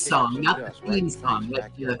theme song. Not the theme song.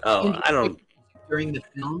 Like I don't. During the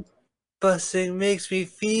film. Busing makes me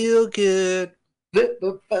feel good.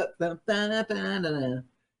 Too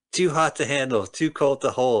hot to handle. Too cold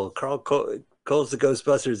to hold. Carl calls the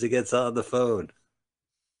Ghostbusters and gets on the phone.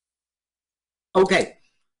 Okay.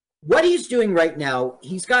 What he's doing right now,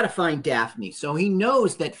 he's got to find Daphne. So he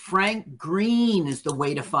knows that Frank Green is the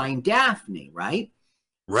way to find Daphne, right?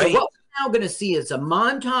 Right. So what we're now going to see is a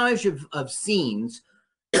montage of scenes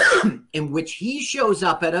in which he shows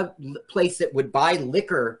up at a place that would buy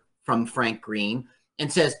liquor from Frank Green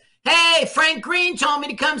and says, hey, Frank Green told me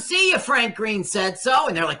to come see you. Frank Green said so.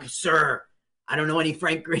 And they're like, sir, I don't know any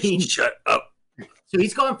Frank Green. Shut up. So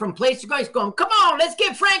he's going from place to place, going, come on, let's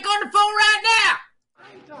get Frank on the phone right now.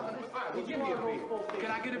 Well, give me a bid.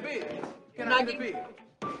 Can I get a bid? Can I get a bid?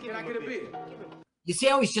 Can I get a bid? You see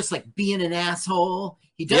how he's just like being an asshole?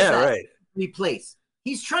 He does that right. every place.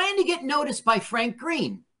 He's trying to get noticed by Frank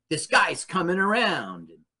Green. This guy's coming around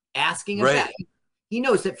and asking him back. He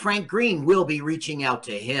knows that Frank Green will be reaching out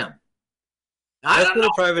to him. That's what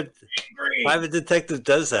a private detective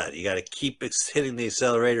does that. You got to keep hitting the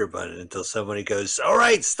accelerator button until somebody goes, all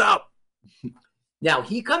right, stop. Now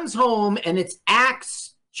he comes home and it's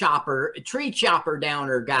axe chopper, a tree chopper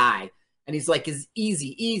downer guy. And he's like, is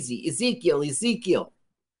easy, Ezekiel.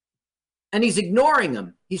 And he's ignoring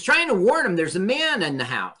him. He's trying to warn him there's a man in the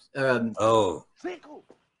house.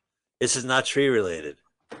 This is not tree related.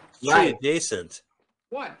 It's Right. tree adjacent.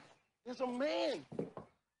 What? There's a man.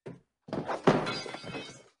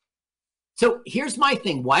 So here's my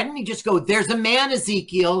thing. Why didn't he just go, there's a man,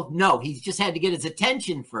 Ezekiel? No, he just had to get his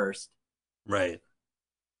attention first. Right.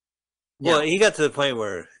 Now, Well, he got to the point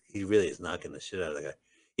where he really is knocking the shit out of the guy.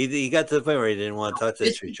 He got to the point where he didn't want to talk to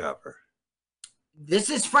the tree chopper. This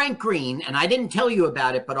is Frank Green, and I didn't tell you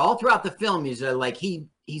about it, but all throughout the film, he's like,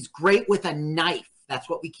 he's great with a knife. That's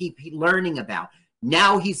what we keep learning about.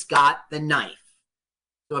 Now he's got the knife.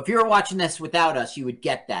 So if you were watching this without us, you would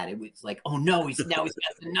get that. It was like, oh no, he's got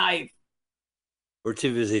the knife. We're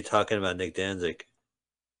too busy talking about Nick Danzig.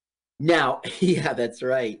 Now, yeah, that's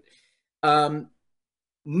right.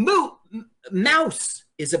 Mouse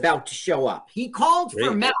is about to show up. He called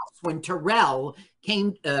for Mouse when Terrell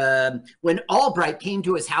came, when Albright came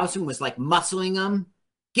to his house and was like muscling him.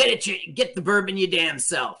 Get the bourbon, you damn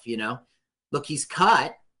self, you know. Look, he's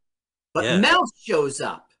cut. But Mouse shows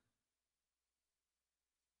up.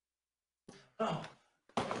 Now,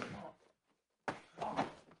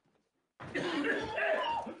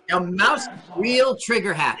 Mouse is real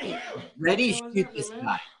trigger happy, ready to shoot this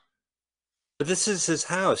guy. But this is his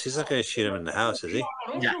house. He's not going to shoot him in the house, is he?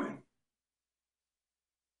 Yeah.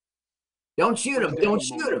 Don't shoot him. Don't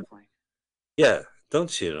shoot him. Yeah, don't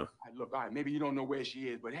shoot him. Look, all right, maybe you don't know where she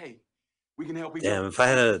is, but hey, we can help each Damn, if I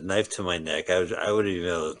had a knife to my neck, I would even be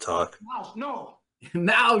able to talk. Mouse, no.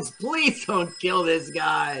 Mouse, please don't kill this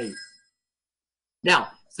guy. Now,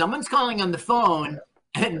 someone's calling on the phone,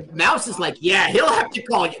 and Mouse is like, yeah, he'll have to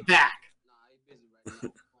call you back.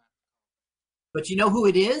 But you know who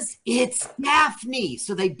it is? It's Daphne.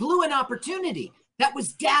 So they blew an opportunity. That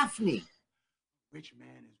was Daphne. Rich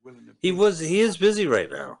man is willing to He is busy right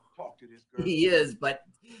now. talk to this girl. He is, but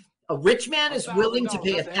a rich man is willing to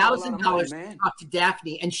pay $1,000 to talk to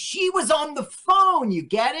Daphne, and she was on the phone. You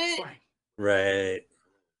get it? Right.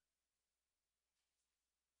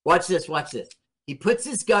 Watch this. Watch this. He puts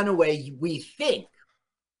his gun away, we think,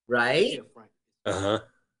 right? Uh-huh.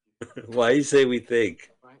 Why you say we think?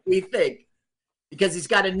 We think. Because he's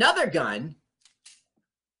got another gun.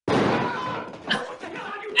 No!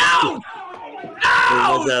 No! He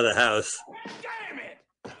was out of the house.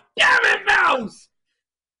 Damn it, Mouse!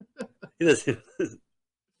 He doesn't.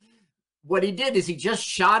 What he did is he just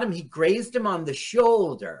shot him. He grazed him on the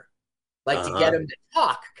shoulder, like to get him to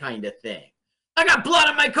talk, kind of thing. I got blood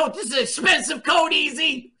on my coat. This is an expensive coat,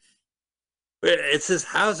 Easy. It's his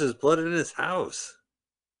house. There's blood in his house.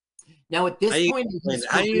 Now, at this point,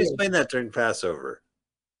 how do you explain that during Passover?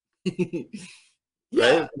 Yeah.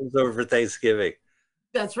 Right? It was over for Thanksgiving.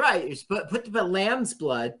 That's right. You're put the lamb's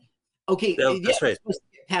blood. Okay, that's right. It's supposed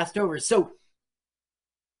to get passed over. So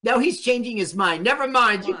now he's changing his mind. Never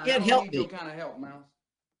mind. You can't help me. Kind of help, Mouse.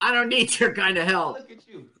 I don't need your kind of help. Look at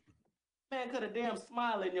you. Man, got a damn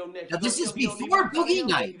smile in your neck. Now, this is before Boogie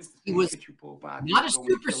Nights. He was not a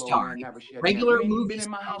superstar. Regular movies. Been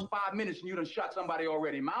in my house 5 minutes and you done shot somebody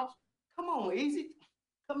already, Mouse. Come on, Easy.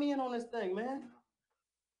 Come in on this thing, man.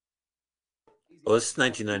 Well, it's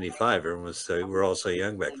 1995. We're all so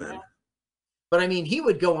young back then. But I mean, he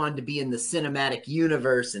would go on to be in the cinematic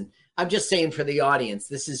universe, and I'm just saying for the audience,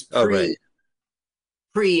 this is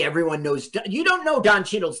pre everyone knows. You don't know Don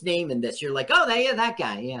Cheadle's name in this. You're like, oh, that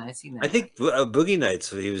guy. Yeah, I seen that. I think Boogie Nights,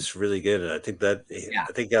 he was really good, and I think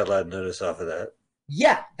got a lot of notice off of that.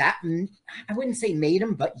 Yeah, that I wouldn't say made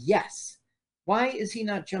him, but yes. Why is he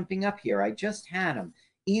not jumping up here? I just had him.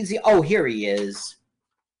 Easy. Oh, here he is.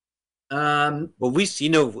 Well,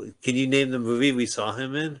 can you name the movie we saw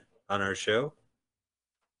him in on our show?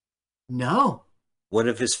 No. One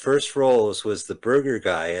of his first roles was the burger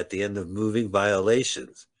guy at the end of Moving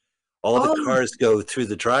Violations. All the cars go through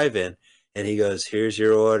the drive-in, and he goes, "Here's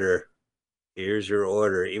your order. Here's your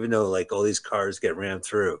order," even though like all these cars get rammed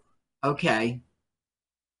through. Okay.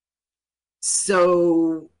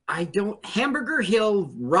 So Hamburger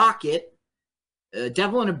Hill, Rocket,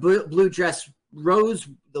 Devil in a Blue Dress, Rose,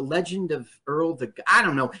 The Legend of Earl, I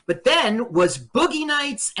don't know. But then was Boogie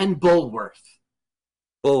Nights and Bulworth.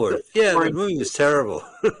 The movie was terrible.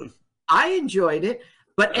 I enjoyed it.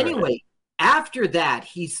 But anyway, after that,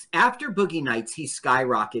 after Boogie Nights, he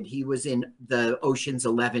skyrocketed. He was in the Ocean's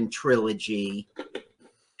 11 trilogy.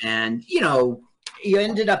 And, he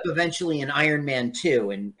ended up eventually in Iron Man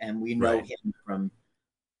 2. And we know him from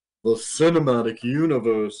the cinematic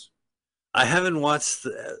universe. I haven't watched.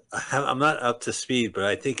 I'm not up to speed, but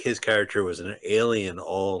I think his character was an alien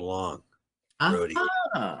all along. Brody.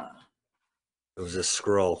 It was a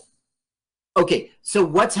Skrull. Okay, so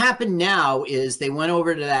what's happened now is they went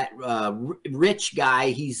over to that rich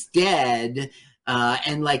guy. He's dead,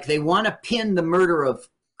 and like they want to pin the murder of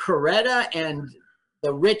Coretta and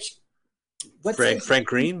the rich. Frank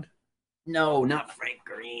Green? No, not Frank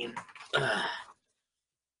Green.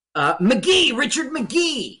 McGee, Richard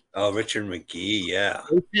McGee. Oh, Richard McGee, yeah.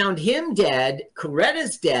 They found him dead.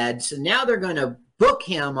 Coretta's dead. So now they're going to book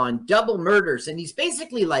him on double murders. And he's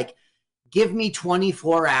basically like, give me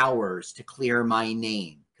 24 hours to clear my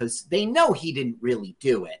name. Because they know he didn't really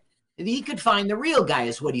do it. If he could find the real guy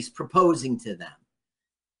is what he's proposing to them.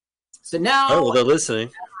 So now, they're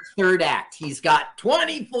listening. Third act, he's got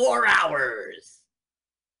 24 hours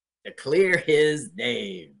to clear his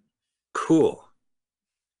name. Cool.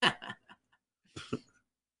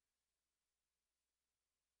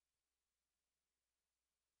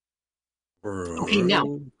 Okay,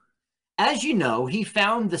 now, as you know, he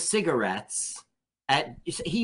found the cigarettes he